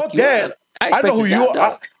 I'm gonna fuck you that. I know who you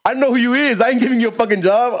are. I know who you is. I ain't giving you a fucking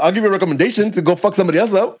job. I'll give you a recommendation to go fuck somebody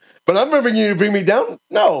else up. But I'm remembering you to bring me down.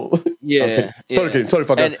 No. Yeah. Okay. Totally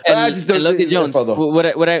fuck up. And Logan Jones.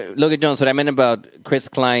 Logan Jones. What I meant about Chris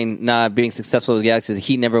Klein not being successful with the Galaxy is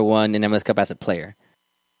he never won an MLS Cup as a player.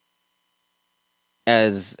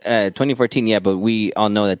 As 2014, yeah, but we all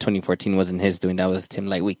know that 2014 wasn't his doing. That was Tim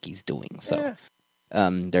Lightwicky's doing. So,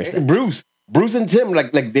 there's that. Bruce and Tim,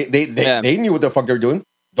 like they knew what the fuck they were doing.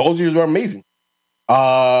 Those years were amazing.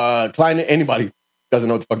 Klein, anybody doesn't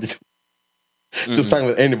know what the fuck they're doing. Mm-hmm. Just playing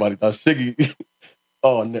with anybody. That's Shiggy.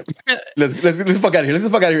 Oh no! Let's fuck out of here. Let's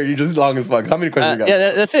fuck out of here. You're just long as fuck. How many questions you got?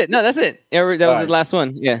 Yeah, that's it. No, that's it. Yeah, that was the last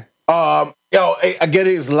one. Yeah. I get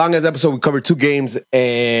it. It's the longest episode. We covered 2 games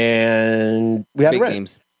and we had big rent.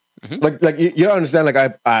 Games. Mm-hmm. Like you understand.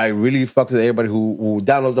 Like I really fuck with everybody who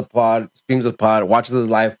downloads the pod, streams the pod, watches us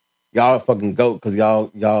live. y'all fucking goat because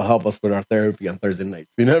y'all help us with our therapy on Thursday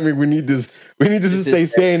nights. You know what I mean? We need this to stay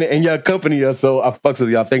sane, and y'all accompany us. So I fucks with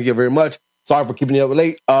y'all. Thank you very much. Sorry for keeping you up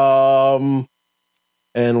late.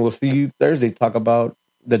 And we'll see you Thursday. Talk about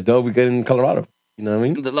the dub we get in Colorado. You know what I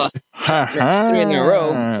mean? The lost 3 in a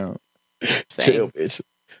row. Chill, bitch.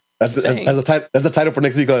 That's the title for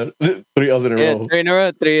next week. 3 L's in a row. 3 in a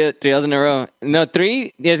row. 3 L's in a row. No,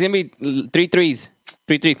 3. Yeah, it's gonna be 3 threes.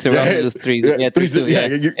 3 3. So we're lose 3s. Yeah, 3 2. Yeah,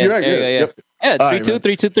 you're right. Yeah, 3 2,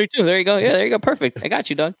 3 2, 3 2. There you go. Yeah, there you go. Perfect. I got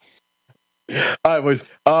you, dog. All right, boys.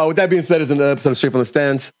 With that being said, it's another episode of Straight from the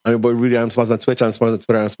Stands. I'm your boy Rudy. I'm Smarts on Twitch. I'm Smarts on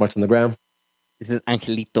Twitter. I'm Smarts on the gram. This is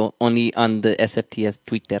Angelito, only on the SFTS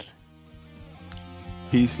Twitter.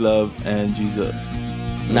 Peace, love, and Jesus.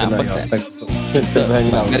 Nah, fuck that. Thanks for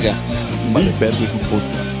hanging out. Verga.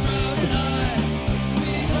 Peace.